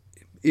und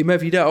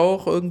immer wieder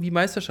auch irgendwie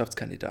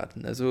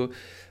Meisterschaftskandidaten. Also,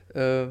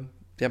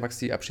 Max,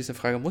 die abschließende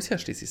Frage muss ja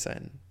schließlich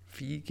sein.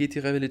 Wie geht die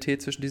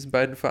Rivalität zwischen diesen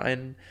beiden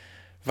Vereinen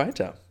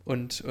weiter?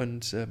 Und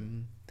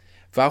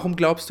warum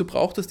glaubst du,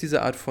 braucht es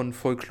diese Art von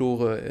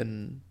Folklore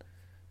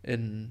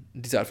in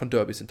diese Art von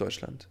Derbys in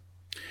Deutschland?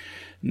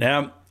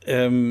 Naja,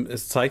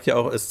 es zeigt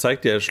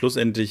ja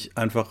schlussendlich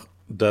einfach,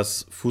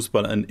 dass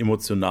Fußball ein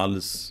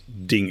emotionales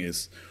Ding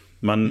ist.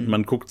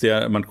 Man guckt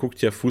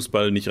ja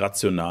Fußball nicht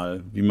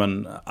rational, wie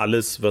man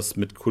alles, was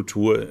mit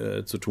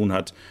Kultur zu tun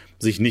hat,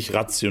 sich nicht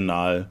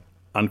rational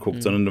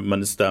anguckt, sondern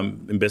man ist da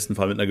im besten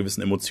Fall mit einer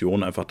gewissen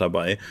Emotion einfach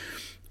dabei.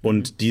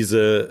 Und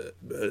diese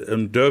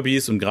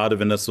Derbys und gerade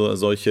wenn das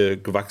solche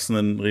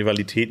gewachsenen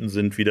Rivalitäten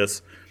sind, wie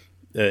das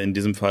in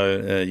diesem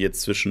Fall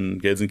jetzt zwischen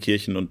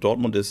Gelsenkirchen und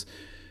Dortmund ist,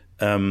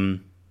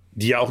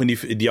 die ja auch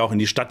in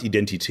die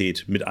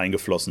Stadtidentität mit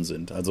eingeflossen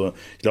sind. Also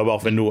ich glaube,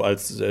 auch wenn du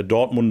als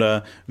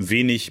Dortmunder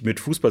wenig mit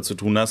Fußball zu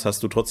tun hast,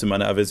 hast du trotzdem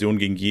eine Aversion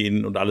gegen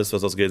jeden und alles,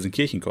 was aus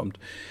Gelsenkirchen kommt.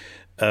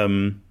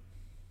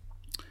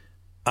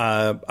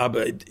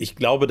 Aber ich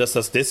glaube, dass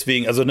das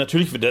deswegen, also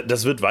natürlich,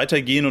 das wird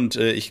weitergehen und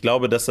ich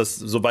glaube, dass das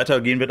so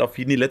weitergehen wird auch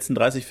wie in den letzten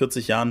 30,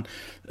 40 Jahren,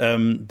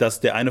 dass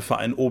der eine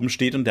Verein oben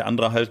steht und der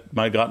andere halt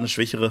mal gerade eine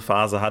schwächere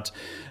Phase hat.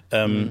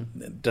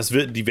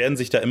 Die werden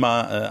sich da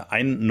immer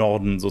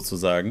einnorden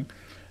sozusagen.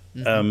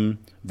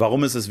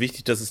 Warum ist es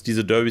wichtig, dass es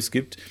diese Derbys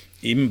gibt?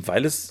 Eben,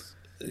 weil es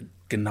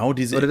genau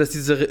diese... Oder dass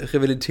diese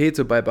Rivalität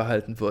so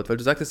beibehalten wird. Weil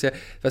du sagtest ja,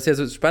 was ja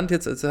so spannend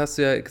jetzt, also hast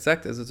du ja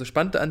gesagt, also so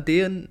spannend an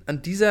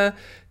dieser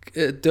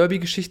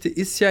Derby-Geschichte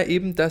ist ja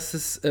eben, dass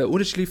es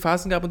unterschiedliche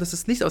Phasen gab und dass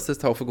es nicht aus der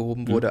Taufe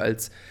gehoben wurde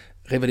als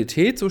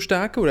Rivalität so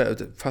starke oder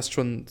fast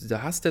schon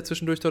dieser Hass, der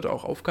zwischendurch dort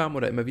auch aufkam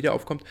oder immer wieder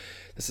aufkommt.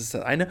 Das ist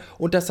das eine.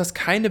 Und dass das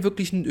keine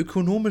wirklichen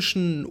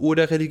ökonomischen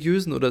oder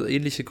religiösen oder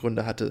ähnliche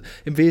Gründe hatte.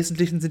 Im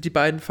Wesentlichen sind die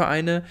beiden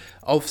Vereine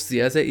auf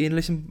sehr, sehr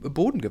ähnlichem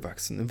Boden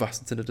gewachsen, im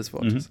wahrsten Sinne des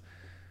Wortes.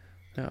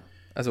 Ja,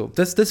 also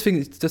das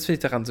finde ich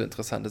daran so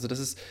interessant. Also das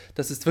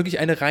ist wirklich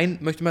eine rein,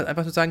 möchte man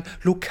einfach so sagen,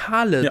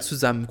 lokale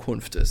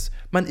Zusammenkunft ist.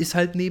 Man ist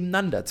halt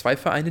nebeneinander. Zwei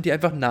Vereine, die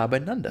einfach nah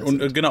beieinander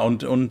sind.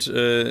 Und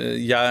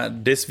ja,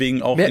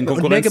 deswegen auch in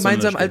Konkurrenz. Und mehr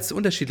gemeinsam als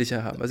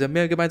unterschiedliche haben. Also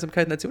mehr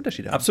Gemeinsamkeiten als die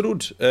Unterschiede haben.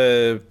 Absolut.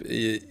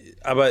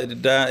 Aber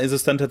da ist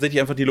es dann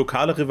tatsächlich einfach die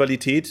lokale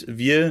Rivalität.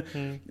 Wir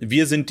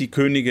sind die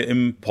Könige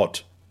im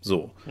Pott.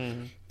 So.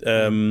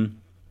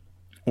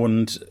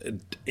 Und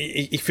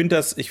ich finde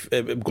das,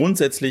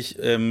 grundsätzlich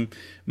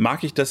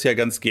mag ich das ja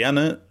ganz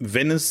gerne,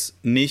 wenn es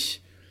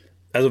nicht,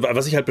 also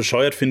was ich halt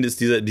bescheuert finde,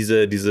 ist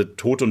diese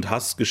Tod- und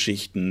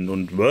Hassgeschichten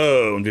und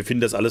wir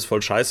finden das alles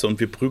voll scheiße und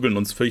wir prügeln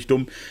uns völlig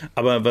dumm.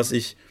 Aber was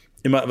ich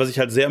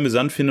halt sehr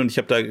amüsant finde, und ich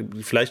habe da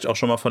vielleicht auch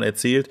schon mal von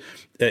erzählt,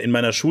 in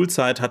meiner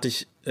Schulzeit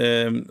bis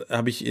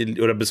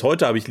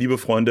heute habe ich liebe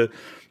Freunde,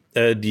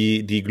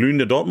 die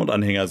glühende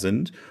Dortmund-Anhänger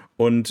sind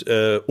und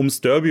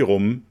ums Derby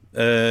rum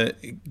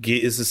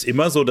ist es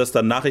immer so, dass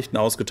dann Nachrichten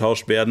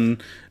ausgetauscht werden,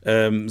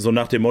 so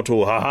nach dem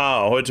Motto,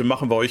 haha, heute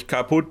machen wir euch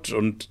kaputt,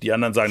 und die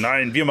anderen sagen,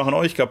 nein, wir machen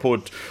euch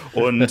kaputt,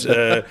 und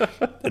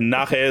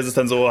nachher ist es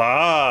dann so,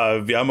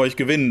 haha, wir haben euch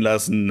gewinnen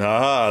lassen,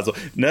 haha,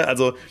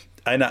 also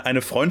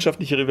eine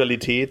freundschaftliche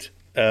Rivalität,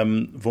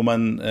 wo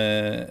man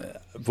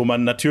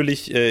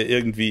natürlich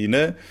irgendwie,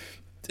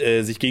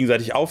 sich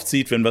gegenseitig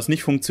aufzieht, wenn was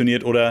nicht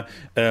funktioniert, oder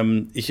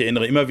ich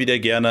erinnere immer wieder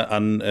gerne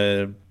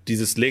an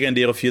dieses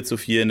legendäre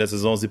 4:4 in der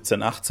Saison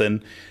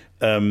 17/18,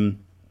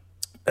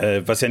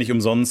 was ja nicht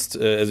umsonst,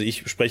 also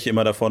ich spreche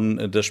immer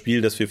davon, das Spiel,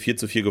 das wir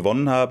 4:4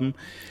 gewonnen haben.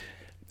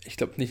 Ich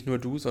glaube nicht nur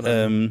du,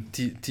 sondern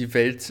die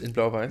Welt in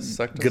Blau-Weiß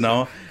sagt das.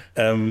 Genau.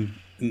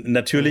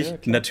 Natürlich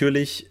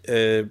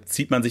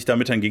zieht man sich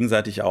damit dann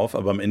gegenseitig auf,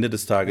 aber am Ende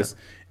des Tages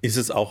ist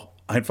es auch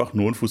einfach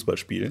nur ein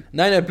Fußballspiel.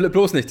 Nein,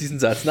 bloß nicht diesen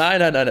Satz. Nein,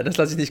 das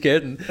lasse ich nicht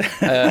gelten.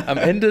 Am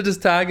Ende des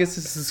Tages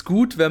ist es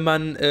gut, wenn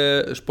man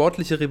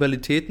sportliche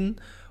Rivalitäten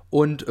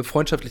und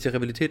freundschaftliche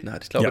Rivalitäten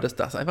hat. Ich glaube, dass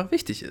das einfach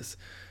wichtig ist.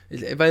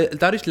 Weil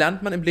dadurch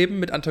lernt man im Leben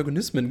mit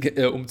Antagonismen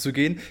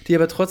umzugehen, die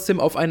aber trotzdem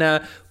auf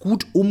einer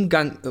man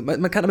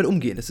kann damit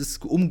umgehen. Es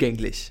ist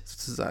umgänglich,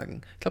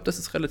 sozusagen. Ich glaube, das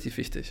ist relativ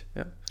wichtig.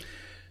 Ja.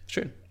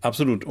 Schön.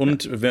 Absolut.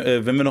 Und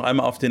wenn wir noch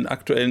einmal auf den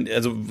aktuellen,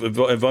 also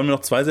wollen wir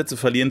noch 2 Sätze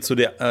verlieren zu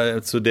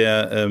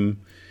der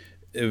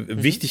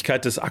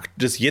Wichtigkeit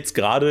des jetzt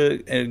gerade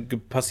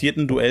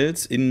passierten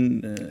Duells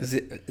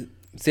sehr,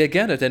 sehr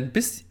gerne, denn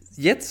bis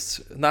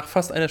jetzt, nach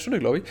fast einer Stunde,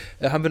 glaube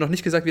ich, haben wir noch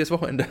nicht gesagt, wie das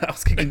Wochenende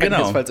ausgegangen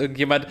ist,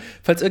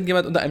 falls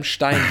irgendjemand unter einem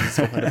Stein dieses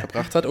Wochenende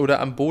verbracht hat oder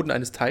am Boden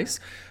eines Teichs.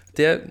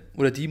 Der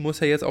oder die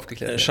muss ja jetzt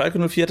aufgeklärt werden. Schalke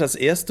 04 hat das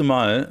erste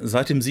Mal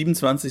seit dem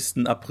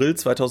 27. April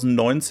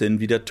 2019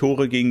 wieder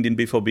Tore gegen den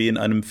BVB in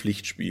einem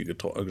Pflichtspiel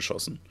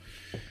geschossen.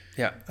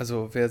 Ja,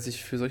 also wer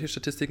sich für solche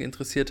Statistiken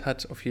interessiert,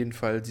 hat auf jeden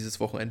Fall dieses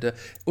Wochenende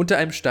unter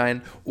einem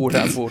Stein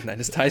oder am Boden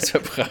eines Teichs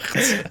verbracht.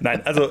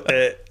 Nein, also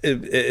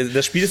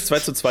das Spiel ist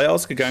 2:2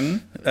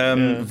 ausgegangen,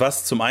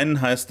 was zum einen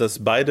heißt,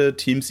 dass beide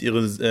Teams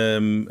ihre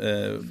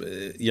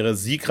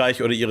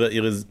siegreich oder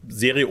ihre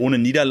Serie ohne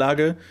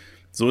Niederlage,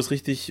 so ist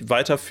richtig,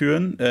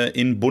 weiterführen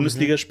in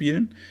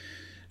Bundesligaspielen.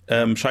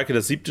 Schalke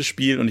das 7.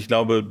 Spiel und ich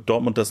glaube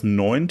Dortmund das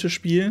 9.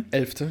 Spiel.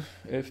 11.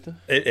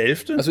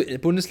 11.? Also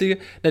Bundesliga,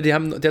 die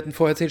hatten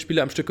vorher 10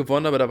 Spiele am Stück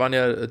gewonnen, aber da waren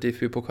ja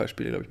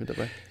DFB-Pokalspiele, glaube ich, mit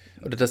dabei.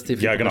 Oder das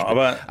definitiv. Ja, genau,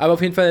 aber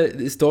auf jeden Fall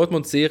ist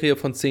Dortmunds Serie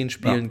von 10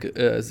 Spielen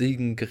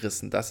Siegen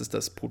gerissen. Das ist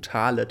das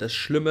Brutale, das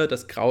Schlimme,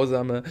 das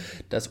Grausame,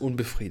 das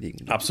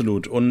Unbefriedigende.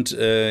 Absolut. Und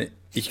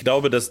ich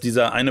glaube, dass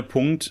dieser eine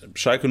Punkt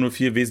Schalke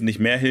 04 wesentlich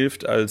mehr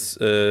hilft als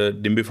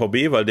dem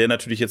BVB, weil der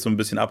natürlich jetzt so ein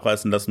bisschen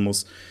abreißen lassen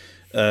muss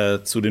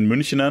zu den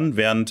Münchnern,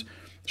 während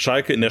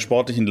Schalke in der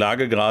sportlichen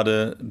Lage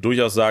gerade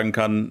durchaus sagen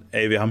kann,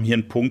 ey, wir haben hier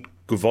einen Punkt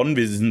gewonnen,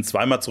 wir sind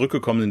zweimal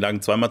zurückgekommen, sind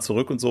lagen zweimal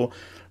zurück und so.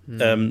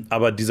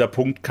 Aber dieser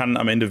Punkt kann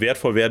am Ende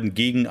wertvoll werden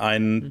gegen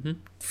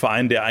einen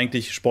Verein, der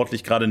eigentlich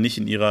sportlich gerade nicht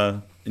in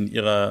ihrer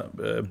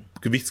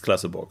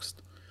Gewichtsklasse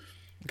boxt.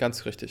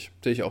 Ganz richtig,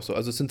 sehe ich auch so.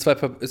 Also es sind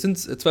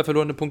zwei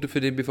verlorene Punkte für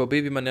den BVB,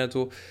 wie man ja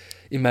so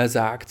immer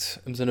sagt,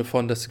 im Sinne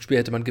von, das Spiel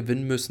hätte man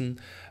gewinnen müssen.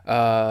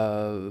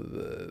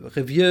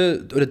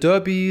 Revier- oder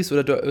Derbys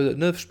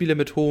oder Spiele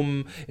mit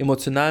hohem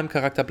emotionalem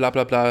Charakter, bla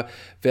bla bla,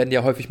 werden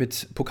ja häufig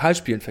mit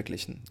Pokalspielen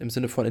verglichen. Im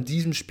Sinne von, in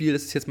diesem Spiel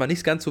ist es jetzt mal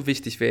nicht ganz so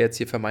wichtig, wer jetzt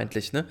hier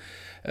vermeintlich,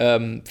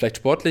 vielleicht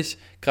sportlich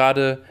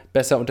gerade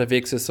besser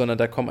unterwegs ist, sondern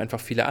da kommen einfach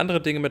viele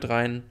andere Dinge mit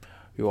rein.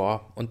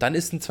 Ja, und dann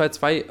ist ein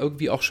 2-2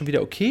 irgendwie auch schon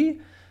wieder okay.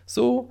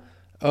 So,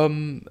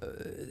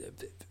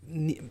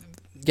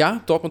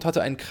 ja, Dortmund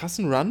hatte einen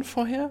krassen Run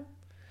vorher,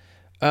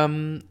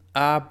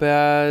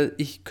 aber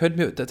ich könnte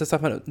mir, das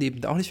darf man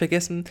eben auch nicht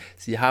vergessen,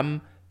 sie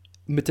haben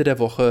Mitte der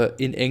Woche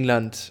in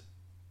England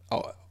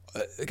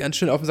ganz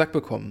schön auf den Sack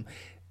bekommen.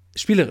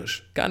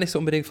 Spielerisch, gar nicht so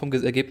unbedingt vom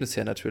Ergebnis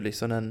her natürlich,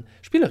 sondern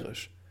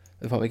spielerisch.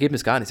 Vom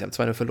Ergebnis gar nicht, sie haben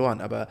 2-0 verloren,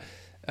 aber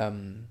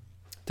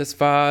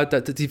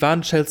sie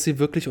waren Chelsea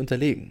wirklich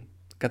unterlegen.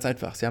 Ganz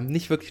einfach, sie haben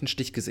nicht wirklich einen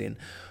Stich gesehen.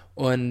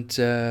 Und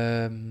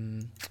ja,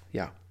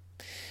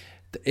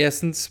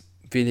 erstens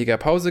weniger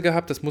Pause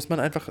gehabt, das muss man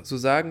einfach so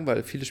sagen,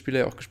 weil viele Spieler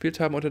ja auch gespielt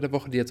haben unter der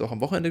Woche, die jetzt auch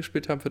am Wochenende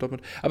gespielt haben für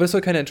Dortmund. Aber das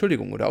soll keine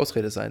Entschuldigung oder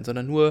Ausrede sein,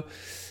 sondern nur,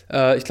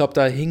 ich glaube,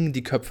 da hingen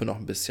die Köpfe noch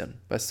ein bisschen,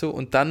 weißt du?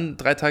 Und dann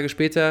 3 Tage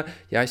später,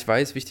 ja, ich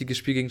weiß, wichtiges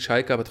Spiel gegen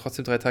Schalke, aber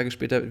trotzdem 3 Tage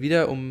später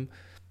wieder, um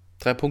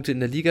 3 Punkte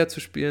in der Liga zu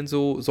spielen,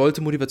 so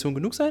sollte Motivation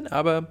genug sein,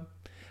 aber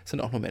es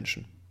sind auch nur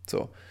Menschen.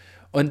 So.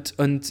 Und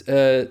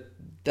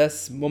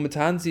dass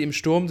momentan sie im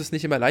Sturm das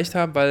nicht immer leicht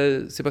haben,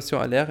 weil Sebastian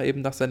Haller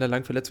eben nach seiner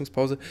langen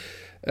Verletzungspause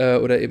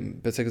oder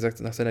eben, besser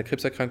gesagt, nach seiner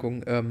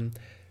Krebserkrankung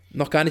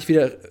noch gar nicht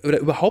wieder oder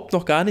überhaupt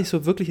noch gar nicht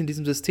so wirklich in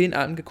diesem System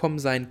angekommen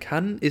sein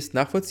kann, ist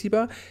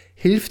nachvollziehbar,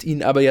 hilft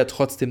ihnen aber ja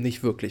trotzdem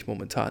nicht wirklich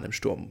momentan im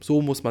Sturm.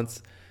 So muss man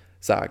es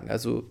sagen.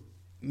 Also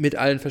mit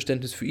allem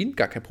Verständnis für ihn,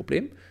 gar kein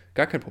Problem.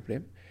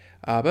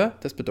 Aber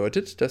das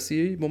bedeutet, dass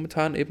sie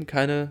momentan eben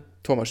keine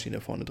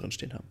Tormaschine vorne drin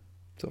stehen haben.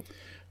 So.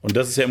 Und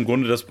das ist ja im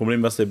Grunde das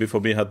Problem, was der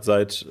BVB hat,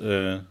 seit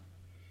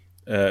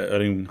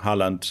Erling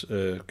Haaland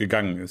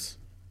gegangen ist.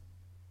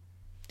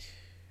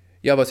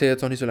 Ja, was ja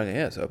jetzt noch nicht so lange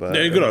her ist. Aber,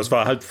 ja, genau, es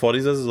war halt vor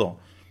dieser Saison.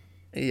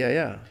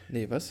 Ja.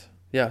 Nee, was?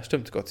 Ja,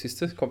 stimmt. Gott,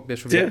 siehst du, kommt mir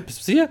schon wieder. Bist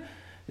du sicher?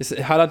 Ist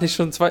Haaland nicht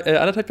schon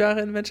 1,5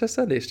 Jahre in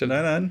Manchester? Nee, stimmt.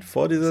 Nein,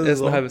 vor dieser Saison.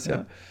 Erst ein halbes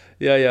Jahr.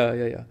 Ja.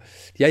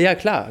 Ja,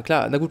 klar.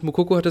 Na gut,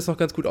 Moukoko hat das noch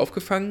ganz gut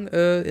aufgefangen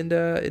in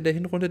der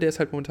Hinrunde. Der ist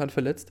halt momentan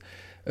verletzt.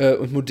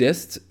 Und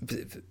Modest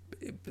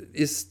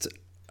ist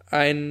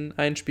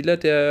ein Spieler,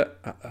 der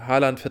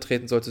Haaland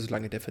vertreten sollte,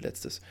 solange der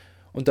verletzt ist.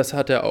 Und das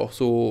hat er auch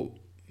so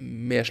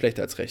mehr schlecht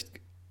als recht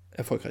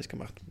erfolgreich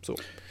gemacht. So.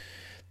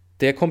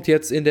 Der kommt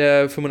jetzt in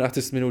der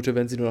 85. Minute,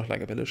 wenn sie nur noch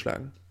lange Bälle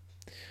schlagen.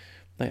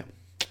 Naja,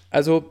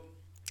 also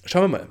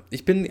schauen wir mal.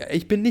 Ich bin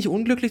nicht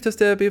unglücklich, dass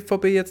der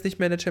BVB jetzt nicht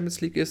mehr in der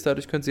Champions League ist.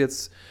 Dadurch können sie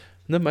jetzt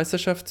eine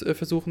Meisterschaft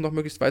versuchen, noch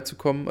möglichst weit zu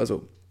kommen.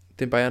 Also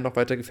den Bayern noch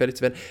weiter gefährlich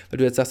zu werden, weil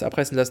du jetzt sagst,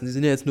 abreißen lassen, die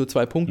sind ja jetzt nur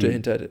 2 Punkte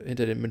hinter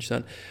den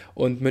Münchnern.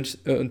 Und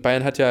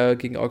Bayern hat ja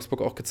gegen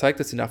Augsburg auch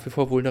gezeigt, dass sie nach wie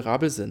vor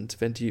vulnerabel sind,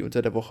 wenn die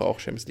unter der Woche auch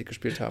Champions League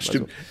gespielt haben.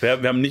 Stimmt.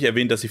 Also, wir haben nicht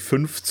erwähnt, dass sie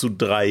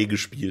 5-3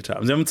 gespielt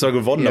haben. Sie haben zwar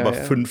gewonnen, aber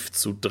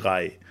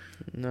 5-3.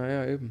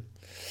 Naja, eben.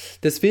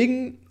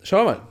 Deswegen,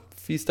 schauen wir mal,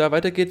 wie es da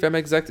weitergeht. Wir haben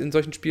ja gesagt, in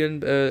solchen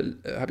Spielen,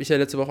 habe ich ja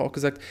letzte Woche auch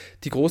gesagt,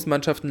 die großen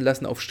Mannschaften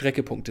lassen auf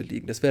Strecke Punkte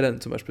liegen. Das wäre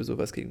dann zum Beispiel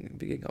sowas wie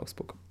gegen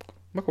Augsburg.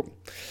 Mal gucken.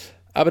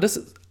 Aber das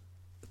ist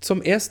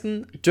zum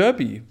ersten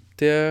Derby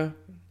der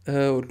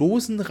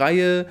losen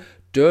Reihe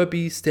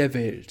Derbys der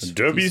Welt.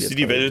 Derbys,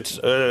 die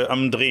Welt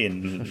am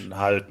Drehen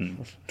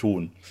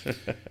tun.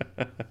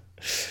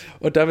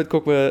 Und damit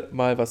gucken wir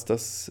mal, was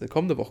das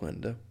kommende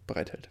Wochenende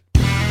bereithält.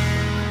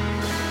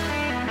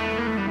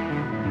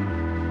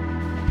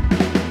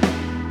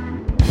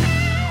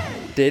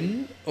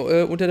 Denn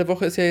unter der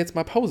Woche ist ja jetzt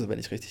mal Pause, wenn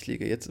ich richtig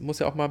liege. Jetzt muss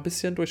ja auch mal ein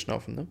bisschen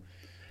durchschnaufen, ne?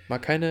 Mal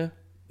keine.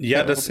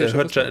 Ja, das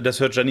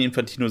hört Gianni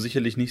Infantino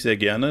sicherlich nicht sehr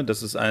gerne,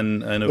 dass es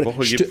eine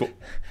Woche gibt, wo.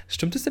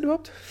 Stimmt es denn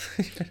überhaupt?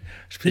 Ich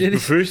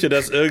befürchte,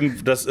 dass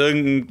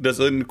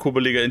irgendein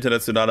kubbeliger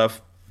internationaler,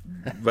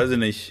 weiß ich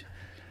nicht,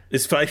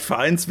 ist vielleicht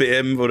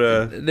Vereins-WM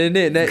oder.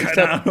 Nee,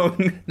 keine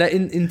Ahnung. Na,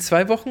 in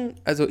 2 Wochen,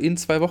 also in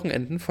 2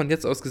 Wochenenden von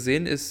jetzt aus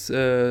gesehen, ist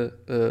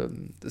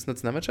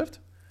Nationalmannschaft.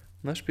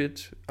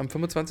 Spielt am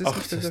 25.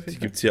 Ach, die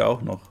gibt's hier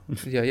auch noch.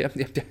 Ja.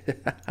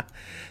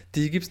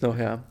 Die gibt's noch,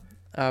 ja.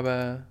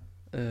 Aber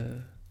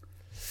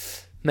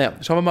Naja,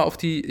 schauen wir mal auf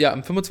die, ja,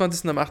 am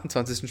 25. und am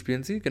 28.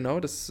 spielen sie, genau,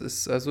 das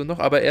ist also noch,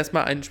 aber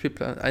erstmal ein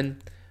Spielplan,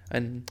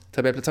 ein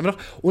Tabellenplatz haben wir noch.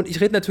 Und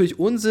ich rede natürlich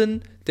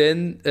Unsinn,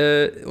 denn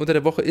unter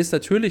der Woche ist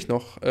natürlich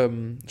noch,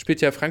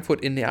 spielt ja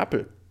Frankfurt in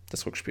Neapel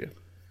das Rückspiel.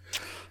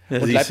 Ja,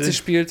 und Leipzig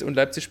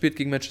spielt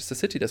gegen Manchester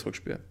City das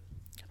Rückspiel.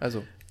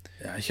 Also.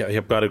 Ja, ich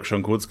habe gerade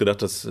schon kurz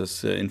gedacht,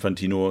 dass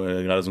Infantino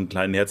gerade so einen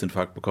kleinen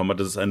Herzinfarkt bekommen hat,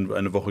 dass es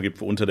eine Woche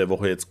gibt, wo unter der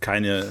Woche jetzt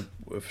keine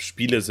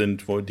Spiele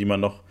sind, die man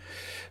noch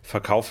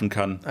verkaufen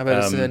kann. Aber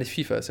das ist ja nicht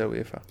FIFA, ist ja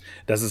UEFA.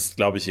 Das ist,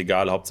 glaube ich,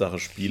 egal. Hauptsache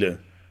Spiele,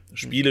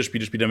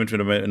 damit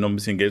wir noch ein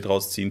bisschen Geld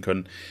rausziehen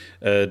können.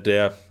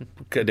 Der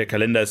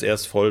Kalender ist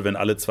erst voll, wenn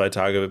alle 2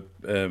 Tage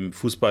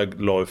Fußball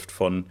läuft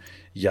vom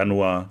 1.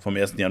 Januar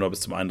bis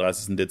zum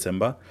 31.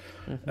 Dezember.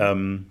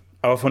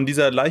 Aber von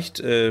dieser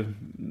leicht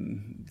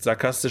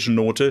sarkastischen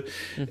Note,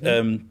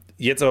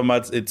 jetzt aber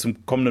mal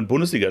zum kommenden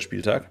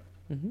Bundesligaspieltag,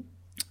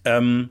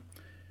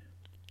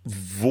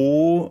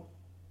 wo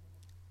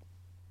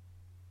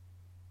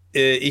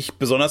ich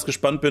besonders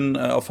gespannt bin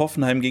auf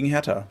Hoffenheim gegen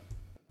Hertha.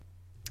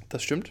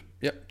 Das stimmt,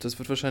 ja, das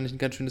wird wahrscheinlich ein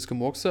ganz schönes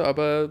Gemurkse,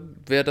 aber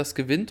wer das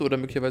gewinnt oder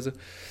möglicherweise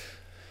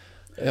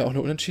auch eine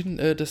Unentschieden,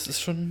 das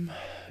ist schon,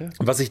 ja.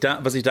 Was ich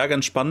da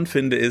ganz spannend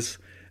finde, ist,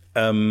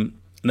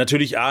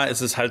 natürlich,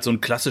 es ist halt so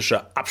ein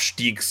klassischer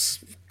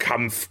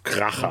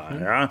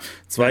Abstiegskampfkracher. Ja?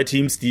 2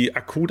 Teams, die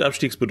akut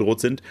abstiegsbedroht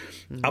sind,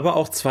 aber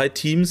auch 2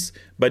 Teams,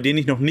 bei denen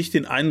ich noch nicht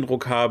den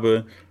Eindruck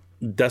habe,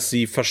 dass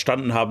sie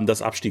verstanden haben,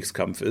 dass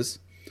Abstiegskampf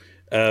ist.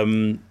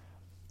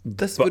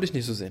 Das würde ich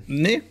nicht so sehen.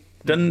 Nee,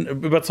 dann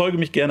überzeuge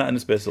mich gerne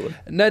eines Besseren.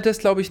 Nein, das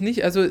glaube ich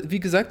nicht. Also, wie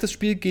gesagt, das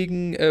Spiel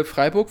gegen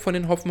Freiburg von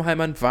den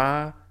Hoffenheimern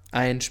war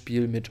ein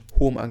Spiel mit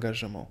hohem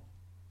Engagement.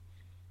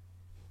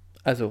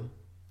 Also,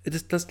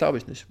 das glaube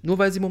ich nicht. Nur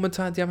weil sie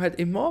momentan, die haben halt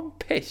enorm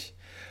Pech.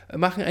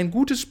 Machen ein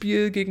gutes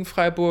Spiel gegen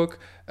Freiburg,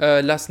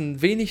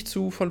 lassen wenig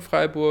zu von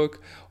Freiburg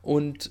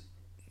und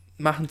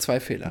machen 2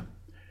 Fehler.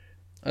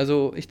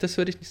 Also, das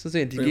würde ich nicht so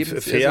sehen. Die geben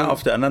fair,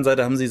 auf der anderen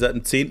Seite haben sie seit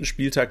dem 10.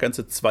 Spieltag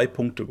ganze 2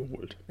 Punkte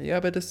geholt. Ja,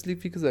 aber das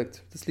liegt, wie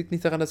gesagt,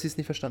 nicht daran, dass sie es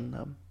nicht verstanden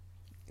haben.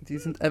 Sie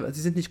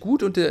sind nicht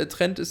gut und der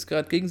Trend ist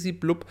gerade gegen sie,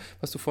 blub,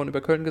 was du vorhin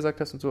über Köln gesagt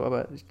hast und so,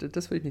 aber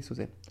das will ich nicht so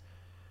sehen.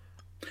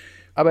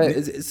 Aber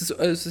es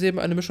ist eben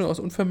eine Mischung aus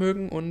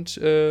Unvermögen und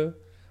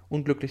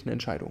unglücklichen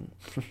Entscheidungen,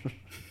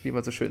 wie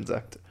man so schön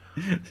sagt.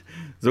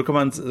 So kann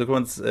man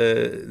es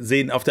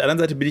sehen. Auf der anderen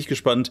Seite bin ich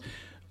gespannt,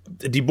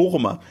 die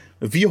Bochumer,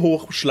 wie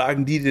hoch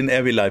schlagen die den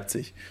RB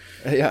Leipzig?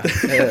 Ja,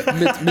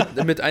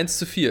 mit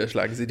 1:4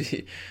 schlagen sie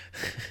die.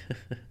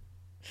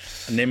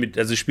 Nee,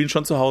 also sie spielen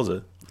schon zu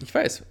Hause. Ich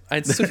weiß,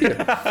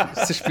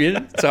 1:4. Sie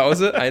spielen zu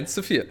Hause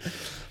 1:4.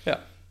 Ja,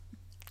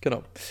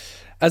 genau.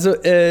 Also,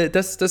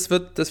 das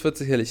wird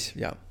sicherlich,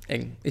 ja,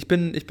 eng. Ich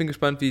bin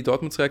gespannt, wie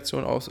Dortmunds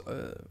Reaktion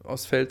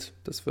ausfällt.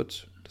 Das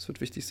wird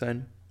wichtig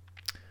sein,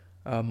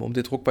 um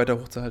den Druck weiter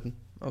hochzuhalten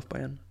auf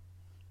Bayern.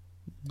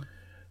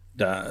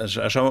 Da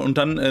schauen wir. Und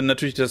dann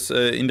natürlich das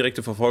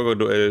indirekte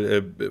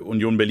Verfolgerduell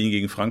Union Berlin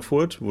gegen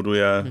Frankfurt, wo du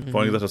ja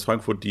vorhin gesagt hast,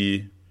 Frankfurt,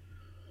 die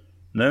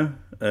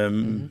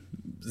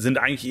sind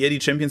eigentlich eher die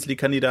Champions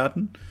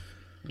League-Kandidaten.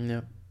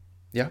 Ja.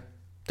 Ja,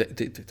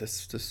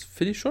 das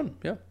finde ich schon,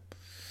 ja.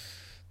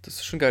 Das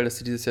ist schon geil, dass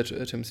sie dieses Jahr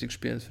Champions League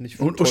spielen. Das finde ich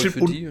toll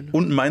für die.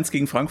 Und Mainz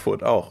gegen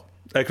Frankfurt auch.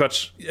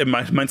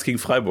 Mainz gegen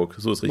Freiburg,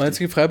 so ist richtig. Mainz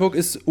gegen Freiburg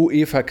ist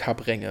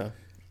UEFA-Cup-Ränge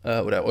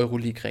oder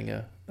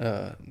Euroleague-Ränge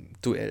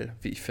Duell,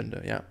 wie ich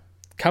finde, ja.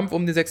 Kampf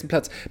um den 6.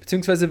 Platz.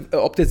 Beziehungsweise,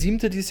 ob der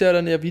 7. dieses Jahr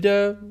dann ja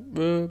wieder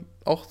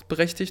auch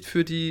berechtigt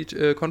für die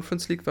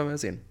Conference League, werden wir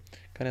sehen.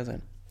 Kann ja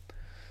sein.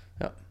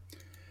 Ja.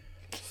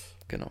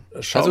 Genau.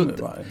 Schauen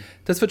wir mal.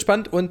 Das wird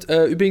spannend und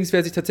übrigens,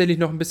 wer sich tatsächlich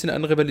noch ein bisschen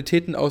an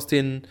Rivalitäten aus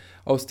den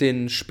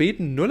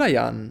späten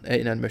Nullerjahren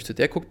erinnern möchte,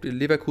 der guckt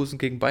Leverkusen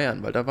gegen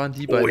Bayern, weil da waren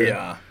die beide. Oh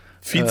ja,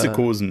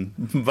 Vizekusen.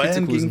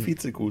 Bayern gegen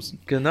Vizekusen.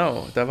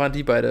 Genau, da waren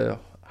die beide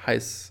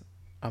heiß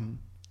am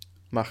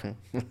Machen.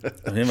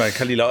 Auf jeden Fall,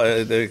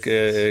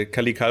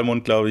 Kalli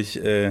Kalmund, glaube ich,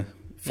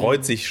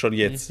 freut sich schon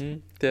jetzt,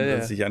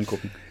 dass sich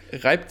angucken.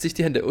 Reibt sich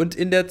die Hände. Und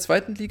in der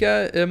 2.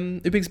 Liga,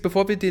 übrigens,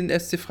 bevor wir den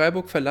SC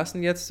Freiburg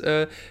verlassen jetzt,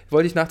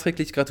 wollte ich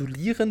nachträglich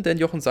gratulieren, denn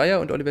Jochen Seyer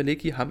und Oliver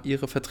Leckie haben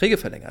ihre Verträge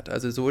verlängert.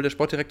 Also sowohl der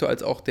Sportdirektor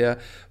als auch der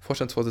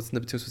Vorstandsvorsitzende,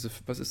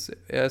 beziehungsweise,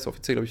 er ist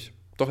offiziell, glaube ich,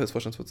 doch, er ist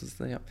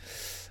Vorstandsvorsitzender, ja.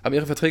 Haben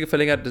ihre Verträge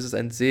verlängert. Das ist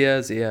ein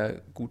sehr,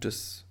 sehr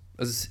gutes,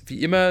 also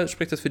wie immer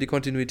spricht das für die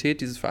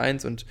Kontinuität dieses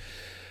Vereins und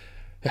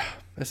ja,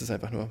 es ist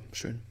einfach nur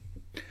schön.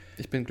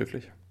 Ich bin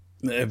glücklich.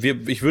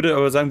 Ich würde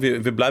aber sagen,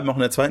 wir bleiben auch in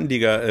der 2.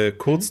 Liga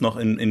kurz noch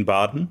in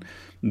Baden,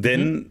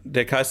 denn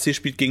der KSC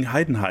spielt gegen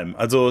Heidenheim.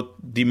 Also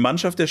die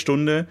Mannschaft der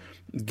Stunde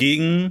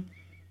gegen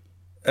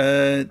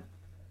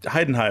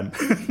Heidenheim.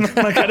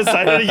 Man kann es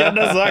leider nicht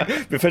anders sagen.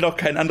 Mir fällt auch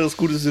kein anderes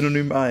gutes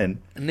Synonym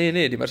ein.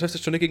 Nee, die Mannschaft der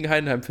Stunde gegen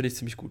Heidenheim finde ich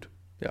ziemlich gut.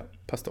 Ja,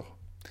 passt doch.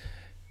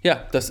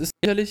 Ja, das ist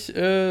sicherlich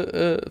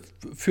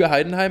für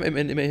Heidenheim,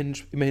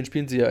 immerhin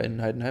spielen sie ja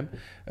in Heidenheim,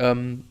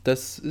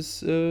 das ist,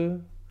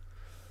 finde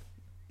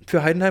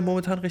für Heidenheim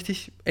momentan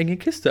richtig enge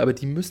Kiste, aber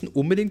die müssen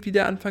unbedingt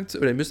wieder anfangen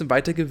oder müssen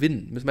weiter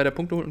gewinnen, müssen weiter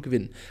Punkte holen und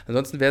gewinnen.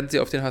 Ansonsten werden sie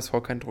auf den HSV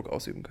keinen Druck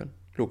ausüben können,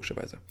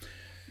 logischerweise.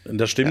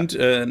 Das stimmt.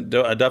 Ja.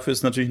 Dafür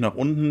ist natürlich nach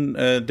unten,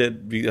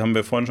 wie haben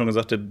wir vorhin schon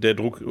gesagt, der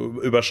Druck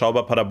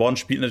überschaubar. Paderborn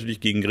spielt natürlich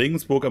gegen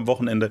Regensburg am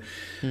Wochenende.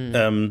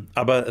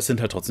 Aber es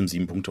sind halt trotzdem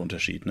 7 Punkte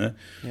Unterschied. Ne?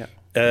 Ja.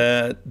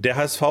 Der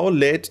HSV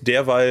lädt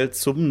derweil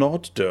zum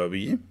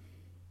Nordderby.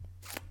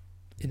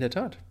 In der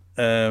Tat.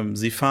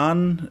 Sie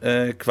fahren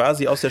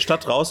quasi aus der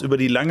Stadt raus über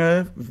die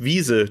lange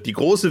Wiese, die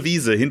große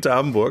Wiese hinter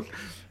Hamburg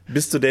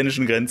bis zur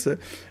dänischen Grenze.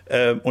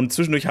 Und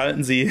zwischendurch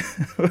halten sie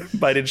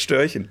bei den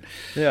Störchen.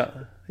 Ja.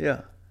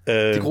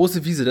 Die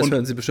große Wiese, das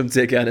hören Sie bestimmt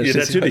sehr gerne. Ja,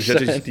 natürlich,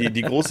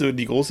 die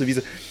große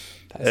Wiese.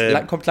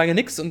 Kommt lange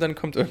nichts und dann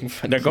kommt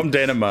irgendwann. Dann kommt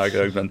Dänemark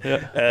irgendwann.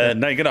 Ja.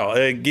 Nein, genau,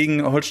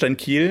 gegen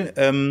Holstein-Kiel.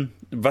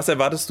 Was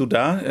erwartest du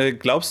da?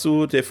 Glaubst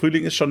du, der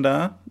Frühling ist schon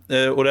da?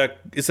 Oder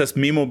ist das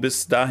Memo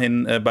bis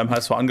dahin beim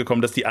HSV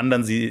angekommen, dass die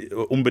anderen sie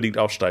unbedingt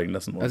aufsteigen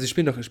lassen wollen? Also sie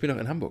spielen doch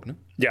in Hamburg, ne?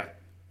 Ja.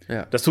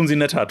 Das tun sie in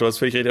der Tat, du hast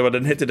völlig recht, aber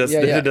dann hätte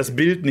das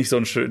Bild nicht so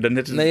ein schön.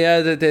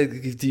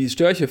 Die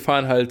Störche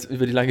fahren halt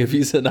über die lange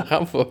Wiese nach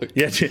Hamburg.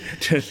 Ja,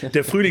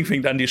 der Frühling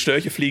fängt an, die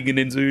Störche fliegen in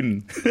den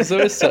Süden. So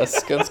ist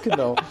das, ganz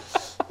genau.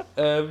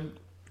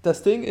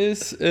 Das Ding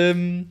ist,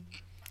 ich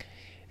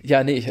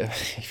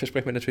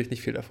verspreche mir natürlich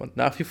nicht viel davon.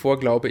 Nach wie vor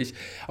glaube ich,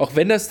 auch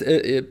wenn das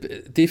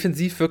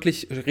defensiv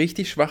wirklich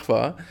richtig schwach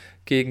war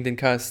gegen den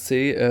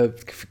KSC,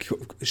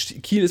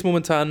 Kiel ist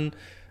momentan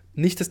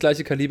nicht das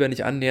gleiche Kaliber,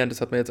 nicht annähernd,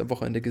 das hat man jetzt am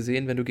Wochenende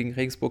gesehen. Wenn du gegen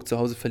Regensburg zu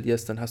Hause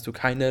verlierst, dann hast du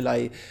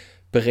keinerlei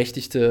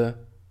berechtigte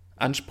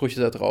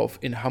Ansprüche darauf,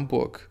 in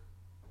Hamburg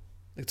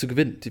zu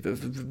gewinnen.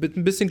 Mit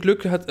ein bisschen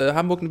Glück hat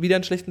Hamburg wieder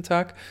einen schlechten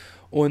Tag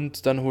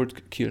und dann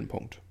holt Kiel einen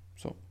Punkt.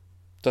 So,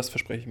 das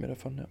verspreche ich mir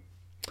davon, ja.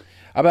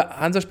 Aber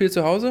Hansa spielt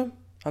zu Hause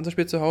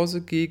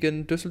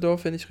gegen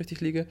Düsseldorf, wenn ich richtig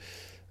liege.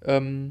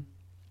 Oder?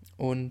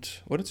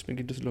 Sie spielen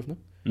gegen Düsseldorf, ne?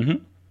 Mhm.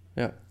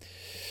 Ja.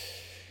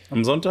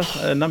 Am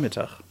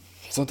Sonntagnachmittag.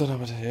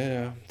 Sonntagnachmittag,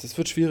 ja. Das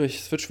wird schwierig.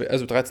 Es wird schwer.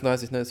 Also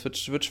 13:30, ne? Es wird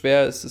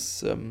schwer. Es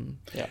ist,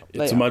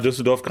 Zumal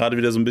Düsseldorf gerade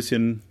wieder so ein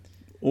bisschen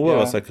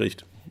Oberwasser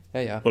kriegt.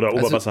 Ja. Oder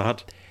Oberwasser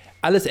hat.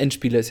 Alles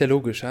Endspiele, ist ja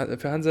logisch.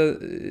 Für Hansa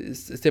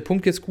ist der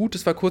Punkt jetzt gut.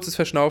 Es war kurzes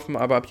Verschnaufen,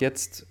 aber ab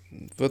jetzt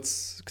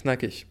wird's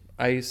knackig.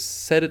 I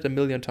said it a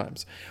million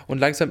times. Und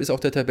langsam ist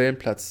auch der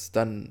Tabellenplatz,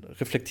 dann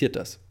reflektiert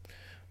das.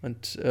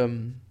 Und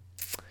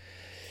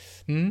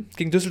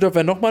gegen Düsseldorf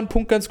wäre nochmal ein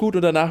Punkt ganz gut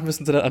und danach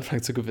müssen sie dann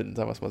anfangen zu gewinnen,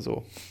 sagen wir es mal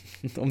so.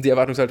 Um die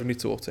Erwartungshaltung nicht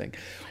zu hoch zu hängen.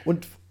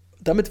 Und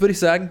damit würde ich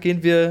sagen,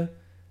 gehen wir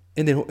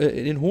in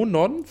den hohen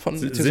Norden.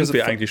 Sind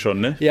wir eigentlich schon,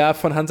 ne? Ja,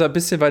 von Hansa ein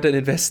bisschen weiter in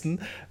den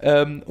Westen.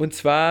 Und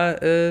zwar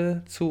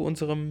zu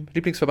unserem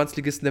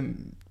Lieblingsverbandsligisten der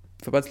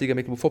Verbandsliga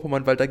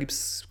Mecklenburg-Vorpommern, weil da gibt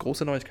es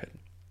große Neuigkeiten.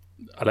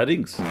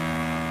 Allerdings.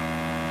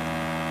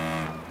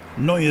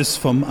 Neues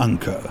vom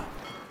Anker.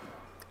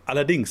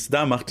 Allerdings,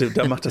 da macht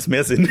das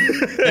mehr Sinn.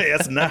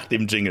 Erst nach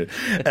dem Jingle.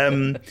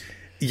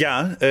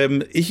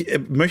 Ich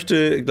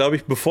möchte, glaube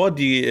ich, bevor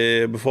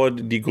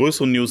die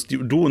größeren News, die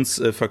du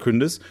uns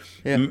verkündest,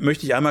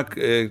 möchte ich einmal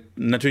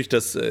natürlich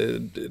das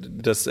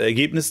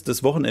Ergebnis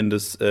des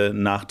Wochenendes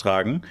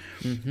nachtragen.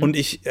 Und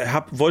ich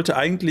wollte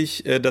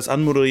eigentlich das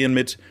anmoderieren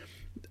mit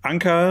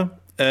Anker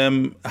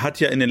hat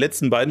ja in den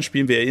letzten beiden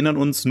Spielen, wir erinnern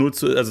uns,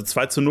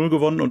 2:0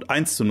 gewonnen und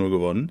 1:0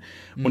 gewonnen.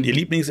 Und ihr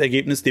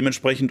Lieblingsergebnis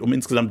dementsprechend um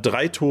insgesamt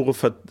 3 Tore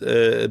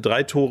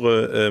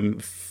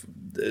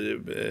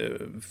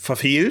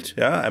verfehlt.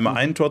 Ja? Einmal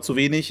ein Tor zu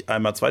wenig,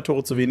 einmal 2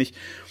 Tore zu wenig.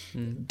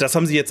 Das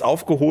haben sie jetzt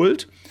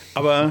aufgeholt,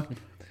 aber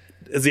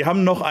sie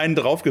haben noch einen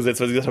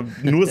draufgesetzt, weil sie gesagt haben,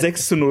 nur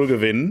 6:0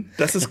 gewinnen.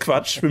 Das ist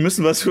Quatsch. Wir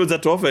müssen was für unser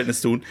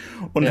Torverhältnis tun.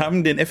 Und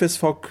haben den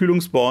FSV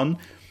Kühlungsborn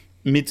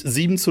mit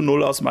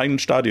 7:0 aus dem eigenen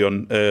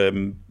Stadion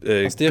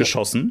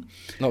geschossen.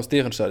 Aus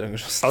deren Stadion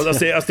geschossen.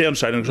 Aus deren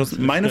Stadion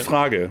geschossen. Meine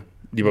Frage,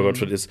 lieber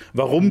Gottfried, ist,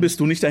 warum bist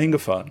du nicht dahin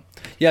gefahren?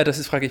 Ja,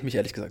 frage ich mich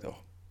ehrlich gesagt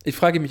auch. Ich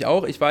frage mich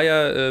auch, ich war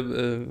ja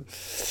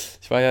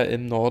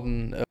im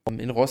Norden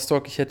in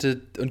Rostock,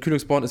 und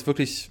Kühlungsborn ist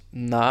wirklich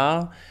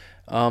nah,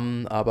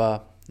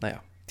 aber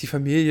naja, die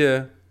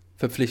Familie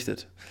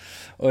verpflichtet.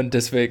 Und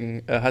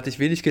deswegen hatte ich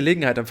wenig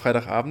Gelegenheit am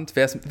Freitagabend.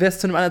 Wäre es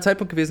zu einem anderen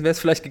Zeitpunkt gewesen, wäre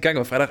es vielleicht gegangen.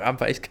 Aber Freitagabend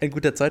war echt kein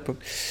guter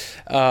Zeitpunkt.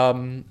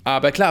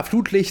 Aber klar,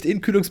 Flutlicht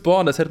in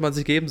Kühlungsborn, das hätte man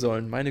sich geben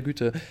sollen. Meine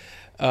Güte.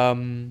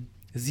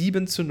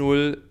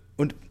 7:0.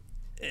 Und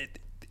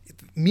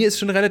mir ist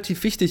schon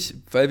relativ wichtig,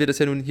 weil wir das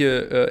ja nun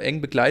hier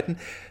eng begleiten.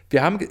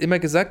 Wir haben immer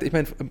gesagt, ich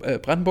meine,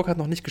 Brandenburg hat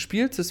noch nicht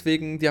gespielt,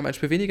 deswegen, die haben ein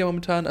Spiel weniger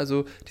momentan.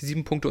 Also die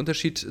 7 Punkte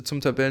Unterschied zum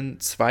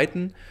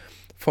Tabellenzweiten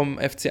vom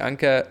FC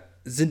Anker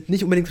sind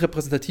nicht unbedingt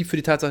repräsentativ für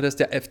die Tatsache, dass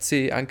der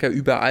FC Anker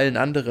über allen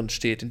anderen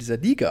steht in dieser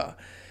Liga.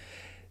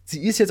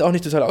 Sie ist jetzt auch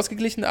nicht total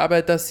ausgeglichen,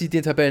 aber dass sie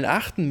den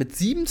Tabellenachten mit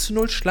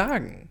 7:0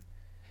 schlagen,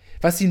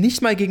 was sie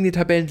nicht mal gegen den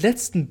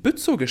Tabellenletzten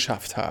Bützow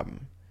geschafft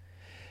haben,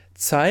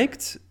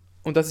 zeigt,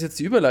 und das ist jetzt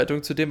die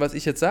Überleitung zu dem, was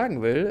ich jetzt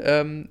sagen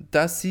will,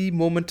 dass sie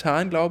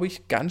momentan, glaube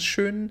ich, ganz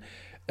schön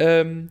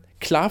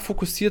klar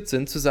fokussiert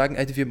sind, zu sagen,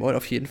 wir wollen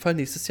auf jeden Fall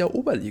nächstes Jahr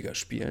Oberliga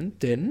spielen,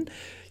 denn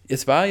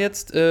es war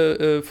jetzt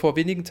vor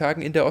wenigen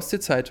Tagen in der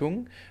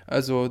Ostsee-Zeitung,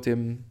 also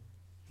dem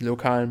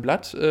lokalen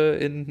Blatt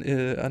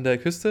an der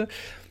Küste,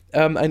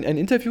 ein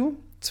Interview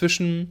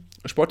zwischen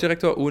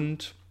Sportdirektor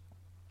und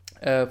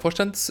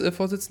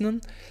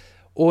Vorstandsvorsitzenden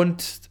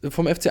und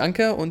vom FC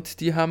Anker, und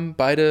die haben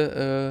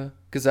beide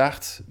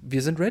gesagt,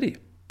 wir sind ready.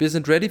 Wir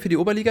sind ready für die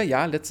Oberliga.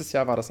 Ja, letztes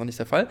Jahr war das noch nicht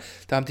der Fall.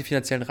 Da haben die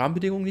finanziellen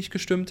Rahmenbedingungen nicht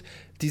gestimmt.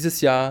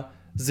 Dieses Jahr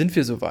sind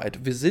wir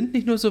soweit. Wir sind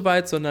nicht nur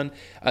soweit, sondern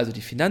also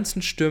die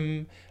Finanzen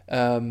stimmen.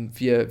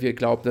 Wir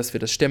glauben, dass wir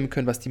das stemmen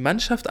können, was die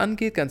Mannschaft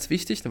angeht. Ganz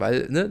wichtig,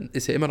 weil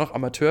ist ja immer noch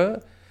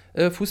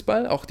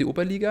Amateurfußball, auch die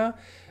Oberliga.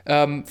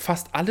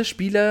 Fast alle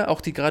Spieler, auch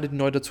die gerade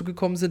neu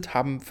dazugekommen sind,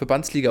 haben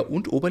Verbandsliga-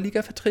 und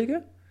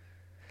Oberliga-Verträge.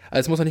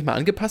 Also es muss noch nicht mal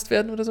angepasst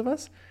werden oder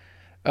sowas.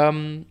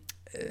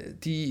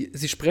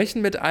 Sie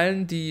sprechen mit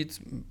allen, die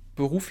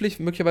beruflich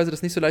möglicherweise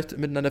das nicht so leicht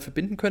miteinander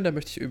verbinden können. Da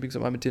möchte ich übrigens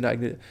auch mal mit denen eine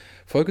eigene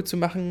Folge zu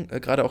machen,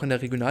 gerade auch in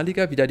der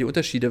Regionalliga, wie da die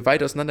Unterschiede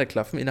weit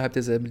auseinanderklaffen innerhalb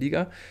derselben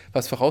Liga,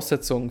 was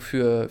Voraussetzungen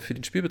für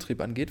den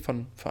Spielbetrieb angeht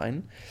von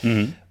Vereinen.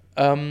 Mhm.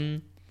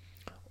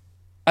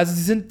 Also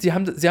sie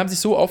haben sich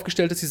so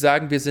aufgestellt, dass sie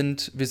sagen, wir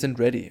sind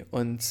ready.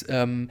 Und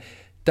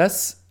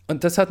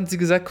das hatten sie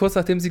gesagt, kurz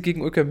nachdem sie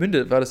gegen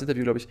Ueckermünde, war das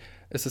Interview, glaube ich,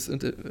 ist das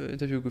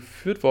Interview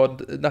geführt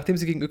worden, nachdem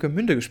sie gegen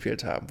Ueckermünde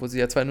gespielt haben, wo sie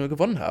ja 2-0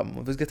 gewonnen haben.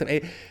 Und wo sie gesagt haben,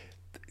 ey,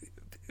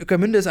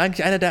 Ueckermünde ist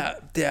eigentlich einer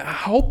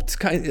der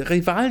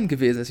Hauptrivalen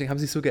gewesen. Deswegen haben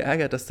sie sich so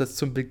geärgert, dass das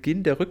zum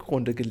Beginn der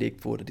Rückrunde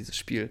gelegt wurde, dieses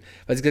Spiel.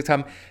 Weil sie gesagt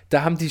haben,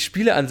 da haben die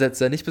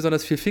Spieleansetzer nicht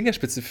besonders viel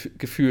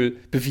Fingerspitzengefühl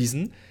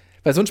bewiesen.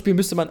 Weil so ein Spiel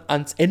müsste man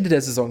ans Ende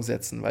der Saison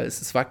setzen, weil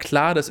es war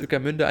klar, dass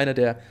Ueckermünde einer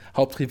der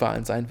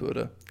Hauptrivalen sein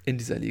würde in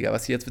dieser Liga,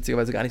 was sie jetzt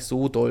witzigerweise gar nicht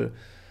so doll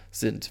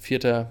sind.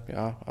 Vierter,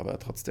 ja, aber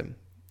trotzdem.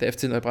 Der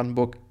FC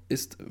Neubrandenburg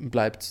ist und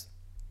bleibt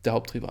der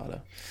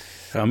Hauptrivale.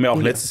 Wir haben ja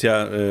auch letztes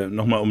Jahr,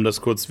 nochmal um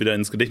das kurz wieder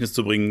ins Gedächtnis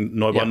zu bringen,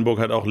 Neubrandenburg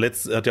hat ja auch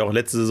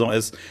letzte Saison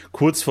erst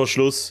kurz vor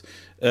Schluss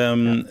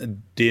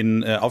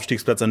den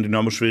Aufstiegsplatz an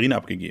Dynamo Schwerin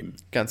abgegeben.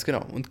 Ganz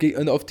genau.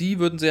 Und auf die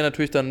würden sie ja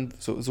natürlich dann,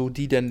 so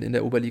die denn in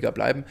der Oberliga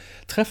bleiben,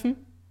 treffen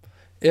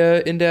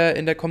in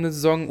der kommenden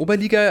Saison.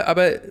 Oberliga,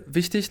 aber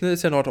wichtig,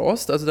 ist ja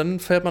Nordost, also dann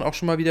fährt man auch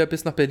schon mal wieder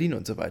bis nach Berlin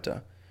und so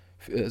weiter.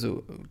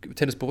 Also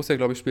Tennis Borussia,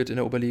 glaube ich, spielt in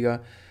der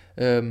Oberliga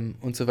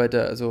und so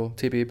weiter, also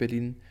TB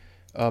Berlin.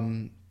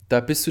 Da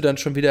bist du dann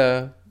schon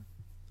wieder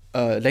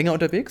länger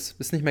unterwegs.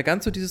 Ist nicht mehr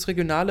ganz so dieses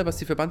Regionale, was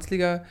die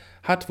Verbandsliga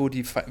hat, wo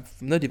die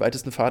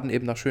weitesten Fahrten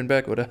eben nach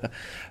Schönberg oder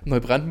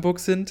Neubrandenburg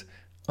sind.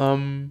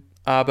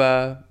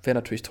 Aber wäre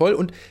natürlich toll.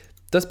 Und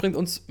das bringt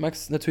uns,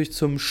 Max, natürlich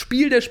zum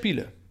Spiel der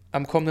Spiele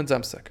am kommenden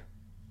Samstag.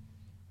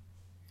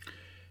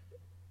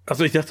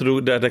 Achso, ich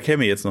dachte, da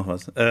käme jetzt noch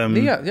was.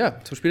 Nee, ja,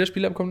 zum Spiel der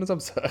Spiele am kommenden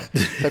Samstag.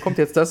 Da kommt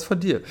jetzt das von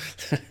dir.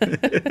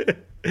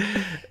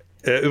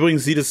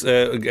 Übrigens sieht es,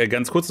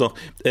 ganz kurz noch,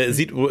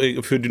 sieht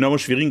für Dynamo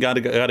Schwerin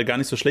gerade gar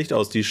nicht so schlecht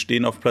aus. Die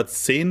stehen auf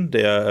Platz 10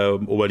 der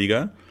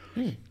Oberliga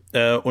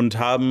und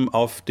haben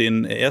auf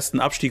den ersten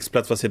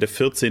Abstiegsplatz, was ja der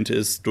 14.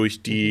 ist,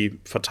 durch die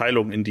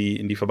Verteilung in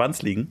die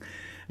Verbandsligen,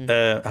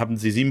 haben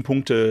sie 7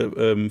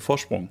 Punkte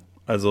Vorsprung.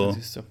 Also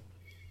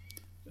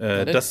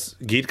das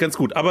geht ganz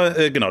gut.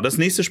 Aber genau, das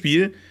nächste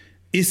Spiel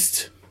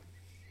ist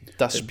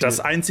das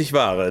einzig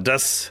wahre.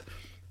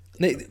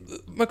 Nee,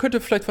 man könnte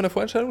vielleicht von der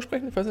Vorentscheidung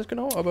sprechen, ich weiß nicht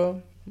genau,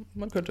 aber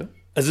man könnte.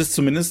 Es ist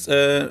zumindest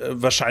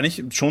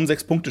wahrscheinlich schon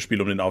 6-Punkte-Spiel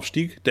um den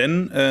Aufstieg,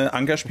 denn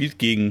Anker spielt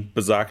gegen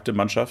besagte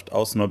Mannschaft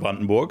aus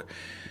Neubrandenburg.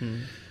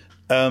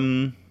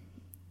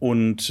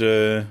 Und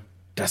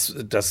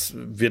das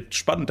wird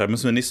spannend. Da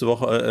müssen wir nächste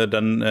Woche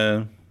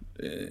dann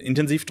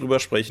intensiv drüber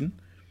sprechen.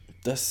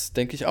 Das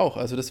denke ich auch.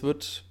 Also das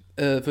wird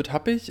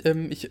happig.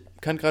 Ich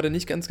kann gerade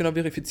nicht ganz genau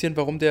verifizieren,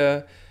 warum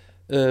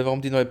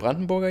die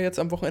Neubrandenburger jetzt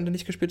am Wochenende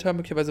nicht gespielt haben.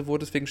 Möglicherweise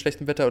wurde es wegen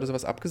schlechtem Wetter oder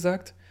sowas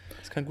abgesagt.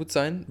 Das kann gut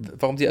sein.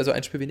 Warum die also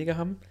ein Spiel weniger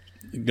haben?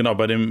 Genau,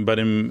 bei dem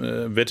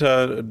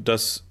Wetter,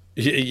 das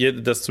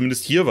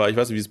zumindest hier war, ich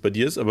weiß nicht, wie es bei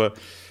dir ist, aber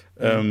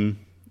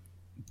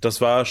das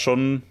war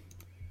schon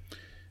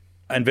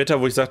ein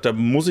Wetter, wo ich sage, da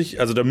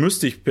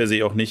müsste ich per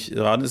se auch nicht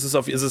ran. Es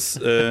ist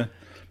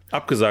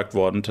abgesagt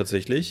worden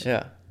tatsächlich.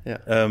 Ja.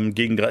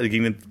 Gegen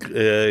den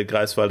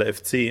Greifswalder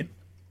FC.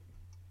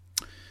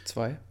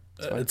 2,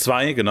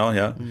 genau,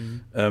 ja.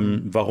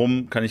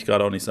 Warum, kann ich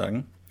gerade auch nicht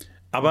sagen.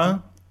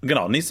 Aber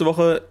genau, nächste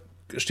Woche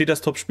steht das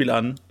Topspiel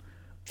an.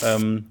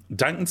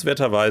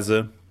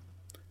 Dankenswerterweise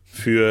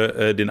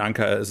für den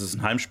Anker ist es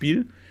ein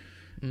Heimspiel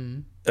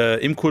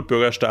im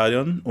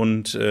Kurt-Bürger-Stadion.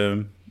 Und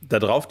da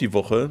drauf die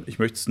Woche, ich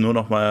möchte es nur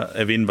noch mal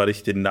erwähnen, weil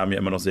ich den Namen ja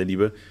immer noch sehr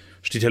liebe,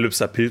 steht der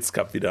Lübser Pilz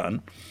Cup wieder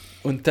an.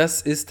 Und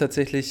das ist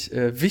tatsächlich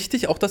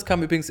wichtig. Auch das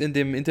kam übrigens in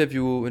dem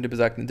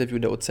besagten Interview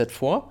in der OZ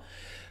vor,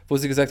 wo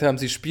sie gesagt haben,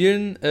 sie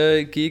spielen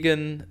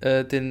gegen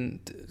den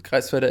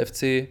Greifswalder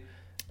FC.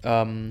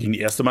 Gegen die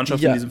erste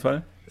Mannschaft in diesem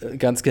Fall?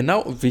 Ganz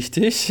genau,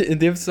 wichtig in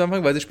dem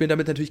Zusammenhang, weil sie spielen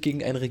damit natürlich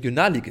gegen einen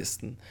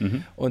Regionalligisten.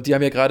 Und die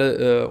haben ja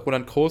gerade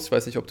Roland Kroos, ich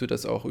weiß nicht, ob du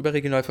das auch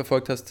überregional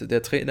verfolgt hast,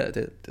 der Trainer,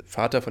 der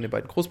Vater von den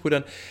beiden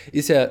Großbrüdern,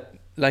 ist ja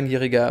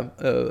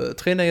langjähriger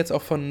Trainer jetzt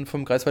auch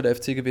vom Greifswalder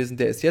FC gewesen.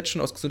 Der ist jetzt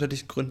schon aus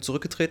gesundheitlichen Gründen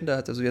zurückgetreten. Da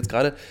hat also jetzt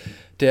gerade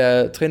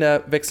der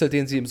Trainerwechsel,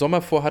 den sie im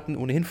Sommer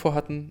ohnehin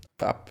vorhatten,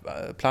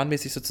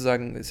 planmäßig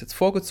sozusagen, ist jetzt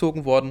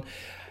vorgezogen worden.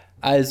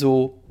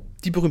 Also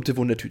die berühmte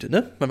Wundertüte,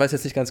 ne? Man weiß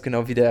jetzt nicht ganz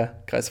genau, wie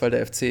der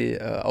Greifswalder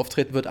FC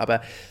auftreten wird,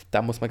 aber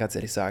da muss man ganz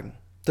ehrlich sagen,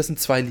 das sind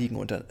 2 Ligen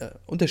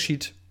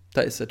Unterschied.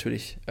 Da ist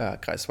natürlich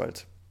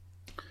Greifswald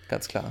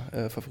ganz klar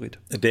Favorit.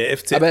 Der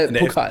FC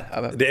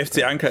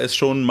Anker ist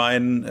schon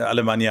mein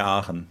Alemannia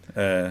Aachen,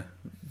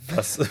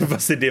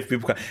 was den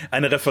DFB-Pokal.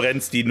 Eine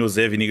Referenz, die nur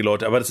sehr wenige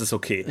Leute, aber das ist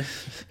okay.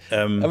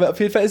 Aber auf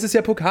jeden Fall ist es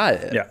ja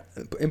Pokal. Ja.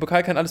 Im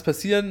Pokal kann alles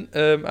passieren.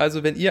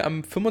 Also wenn ihr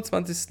am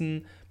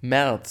 25.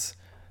 März,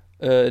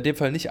 in dem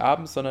Fall nicht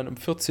abends, sondern um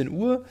 14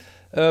 Uhr,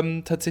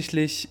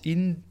 tatsächlich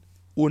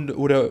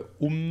oder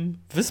um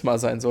Wismar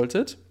sein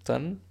solltet,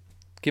 dann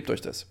gebt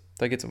euch das.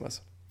 Da geht's um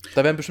was.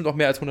 Da werden bestimmt auch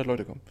mehr als 100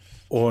 Leute kommen.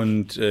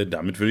 Und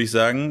damit würde ich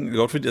sagen,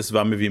 Gottfried, es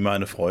war mir wie immer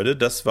eine Freude.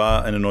 Das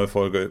war eine neue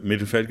Folge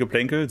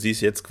Mittelfeldgeplänkel. Sie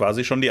ist jetzt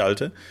quasi schon die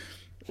alte.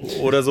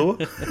 Oder so.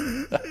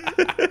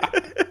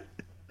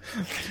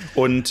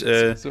 Und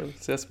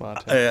sehr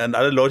smart. Ja. An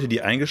alle Leute,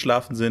 die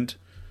eingeschlafen sind,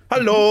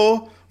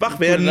 hallo, wach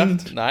werden. Gute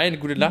Nacht. Nein,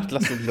 gute Nacht.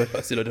 Lass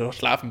die Leute doch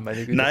schlafen,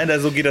 meine Güte. Nein,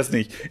 so geht das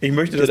nicht. Ich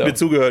möchte, dass mir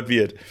zugehört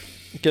wird.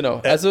 Genau,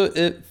 also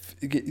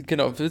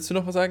genau, willst du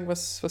noch mal sagen,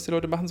 was die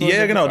Leute machen sollen?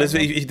 Ja, genau,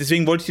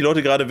 deswegen wollte ich die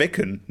Leute gerade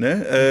wecken.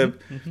 Ne?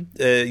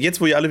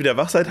 Jetzt, wo ihr alle wieder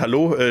wach seid,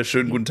 hallo,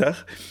 schönen guten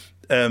Tag.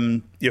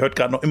 Ihr hört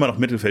gerade immer noch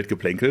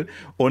Mittelfeldgeplänkel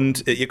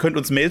und ihr könnt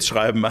uns Mails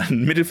schreiben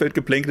an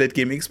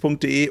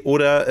mittelfeldgeplänkel@gmx.de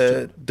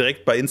oder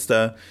direkt bei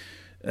Insta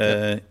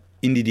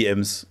in die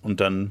DMs und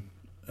dann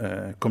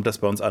kommt das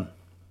bei uns an.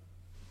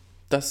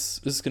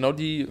 Das ist genau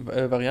die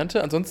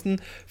Variante.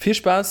 Ansonsten viel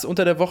Spaß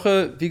unter der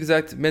Woche. Wie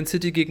gesagt, Man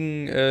City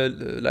gegen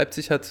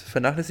Leipzig hat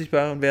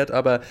vernachlässigbaren Wert,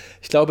 aber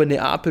ich glaube,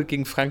 Neapel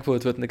gegen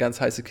Frankfurt wird eine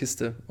ganz heiße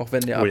Kiste. Auch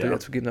wenn Neapel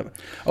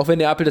auch wenn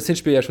Neapel das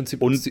Hinspiel ja schon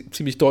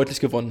ziemlich deutlich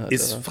gewonnen hat.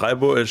 Ist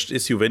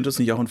Juventus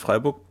nicht auch in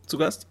Freiburg zu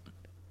Gast?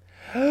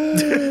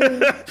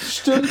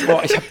 Stimmt.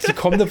 Boah, ich habe die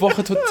kommende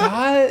Woche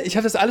ich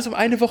habe das alles um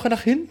eine Woche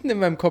nach hinten in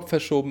meinem Kopf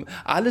verschoben.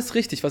 Alles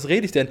richtig. Was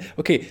rede ich denn?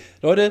 Okay,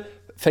 Leute,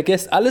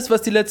 vergesst alles,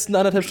 was die letzten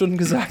 1,5 Stunden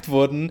gesagt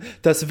wurden.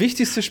 Das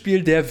wichtigste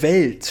Spiel der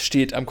Welt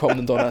steht am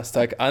kommenden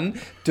Donnerstag an.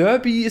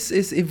 Derby ist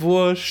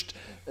wurscht.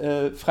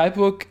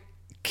 Freiburg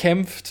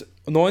kämpft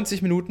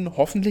 90 Minuten,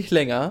 hoffentlich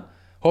länger,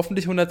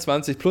 hoffentlich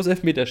 120 plus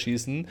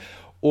Elfmeterschießen,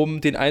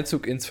 um den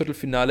Einzug ins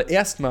Viertelfinale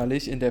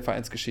erstmalig in der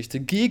Vereinsgeschichte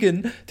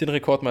gegen den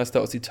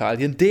Rekordmeister aus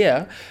Italien,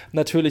 der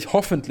natürlich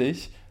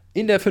hoffentlich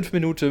in der 5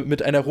 Minute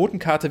mit einer roten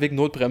Karte wegen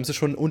Notbremse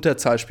schon in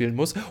Unterzahl spielen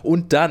muss.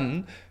 Und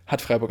dann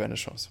hat Freiburg eine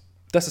Chance.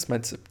 Das ist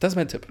mein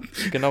Tipp.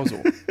 Genau so.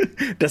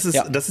 Das ist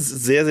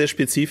sehr, sehr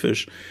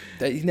spezifisch.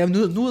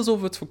 Nur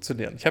so wird es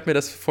funktionieren. Ich habe mir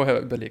das vorher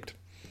überlegt.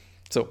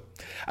 So,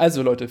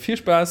 also Leute, viel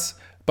Spaß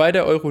bei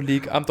der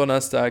Euroleague am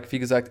Donnerstag. Wie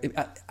gesagt,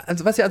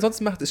 also was ihr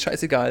ansonsten macht, ist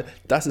scheißegal.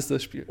 Das ist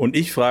das Spiel. Und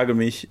ich frage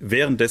mich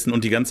währenddessen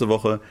und die ganze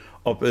Woche,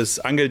 ob es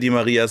Angel Di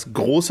Marias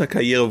großer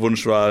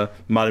Karrierewunsch war,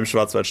 mal im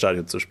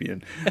Schwarzwaldstadion zu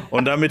spielen.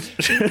 Und damit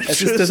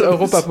es ist das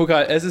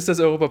Europapokal, es ist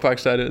das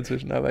Europaparkstadion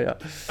inzwischen, aber ja.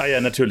 Ah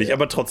ja, natürlich,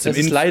 aber trotzdem. Es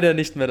ist leider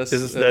nicht mehr das.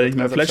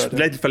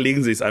 Vielleicht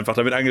verlegen sie es einfach,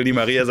 damit Angel Di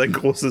Maria sein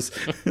großes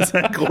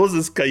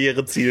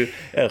Karriereziel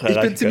erreicht.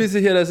 Ich bin ziemlich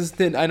sicher, dass es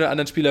den einen oder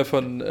anderen Spieler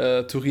von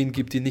Turin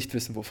gibt, die nicht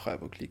wissen, wo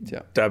Freiburg liegt,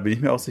 ja. Da bin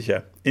ich mir auch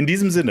sicher. In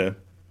diesem Sinne.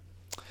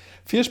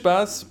 Viel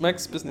Spaß,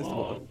 Max, bis nächste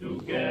Woche. All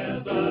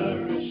together,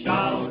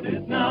 shout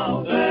it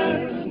now,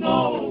 there's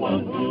no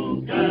one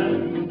who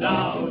can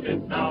doubt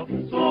it now.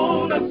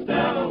 So let's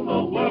tell the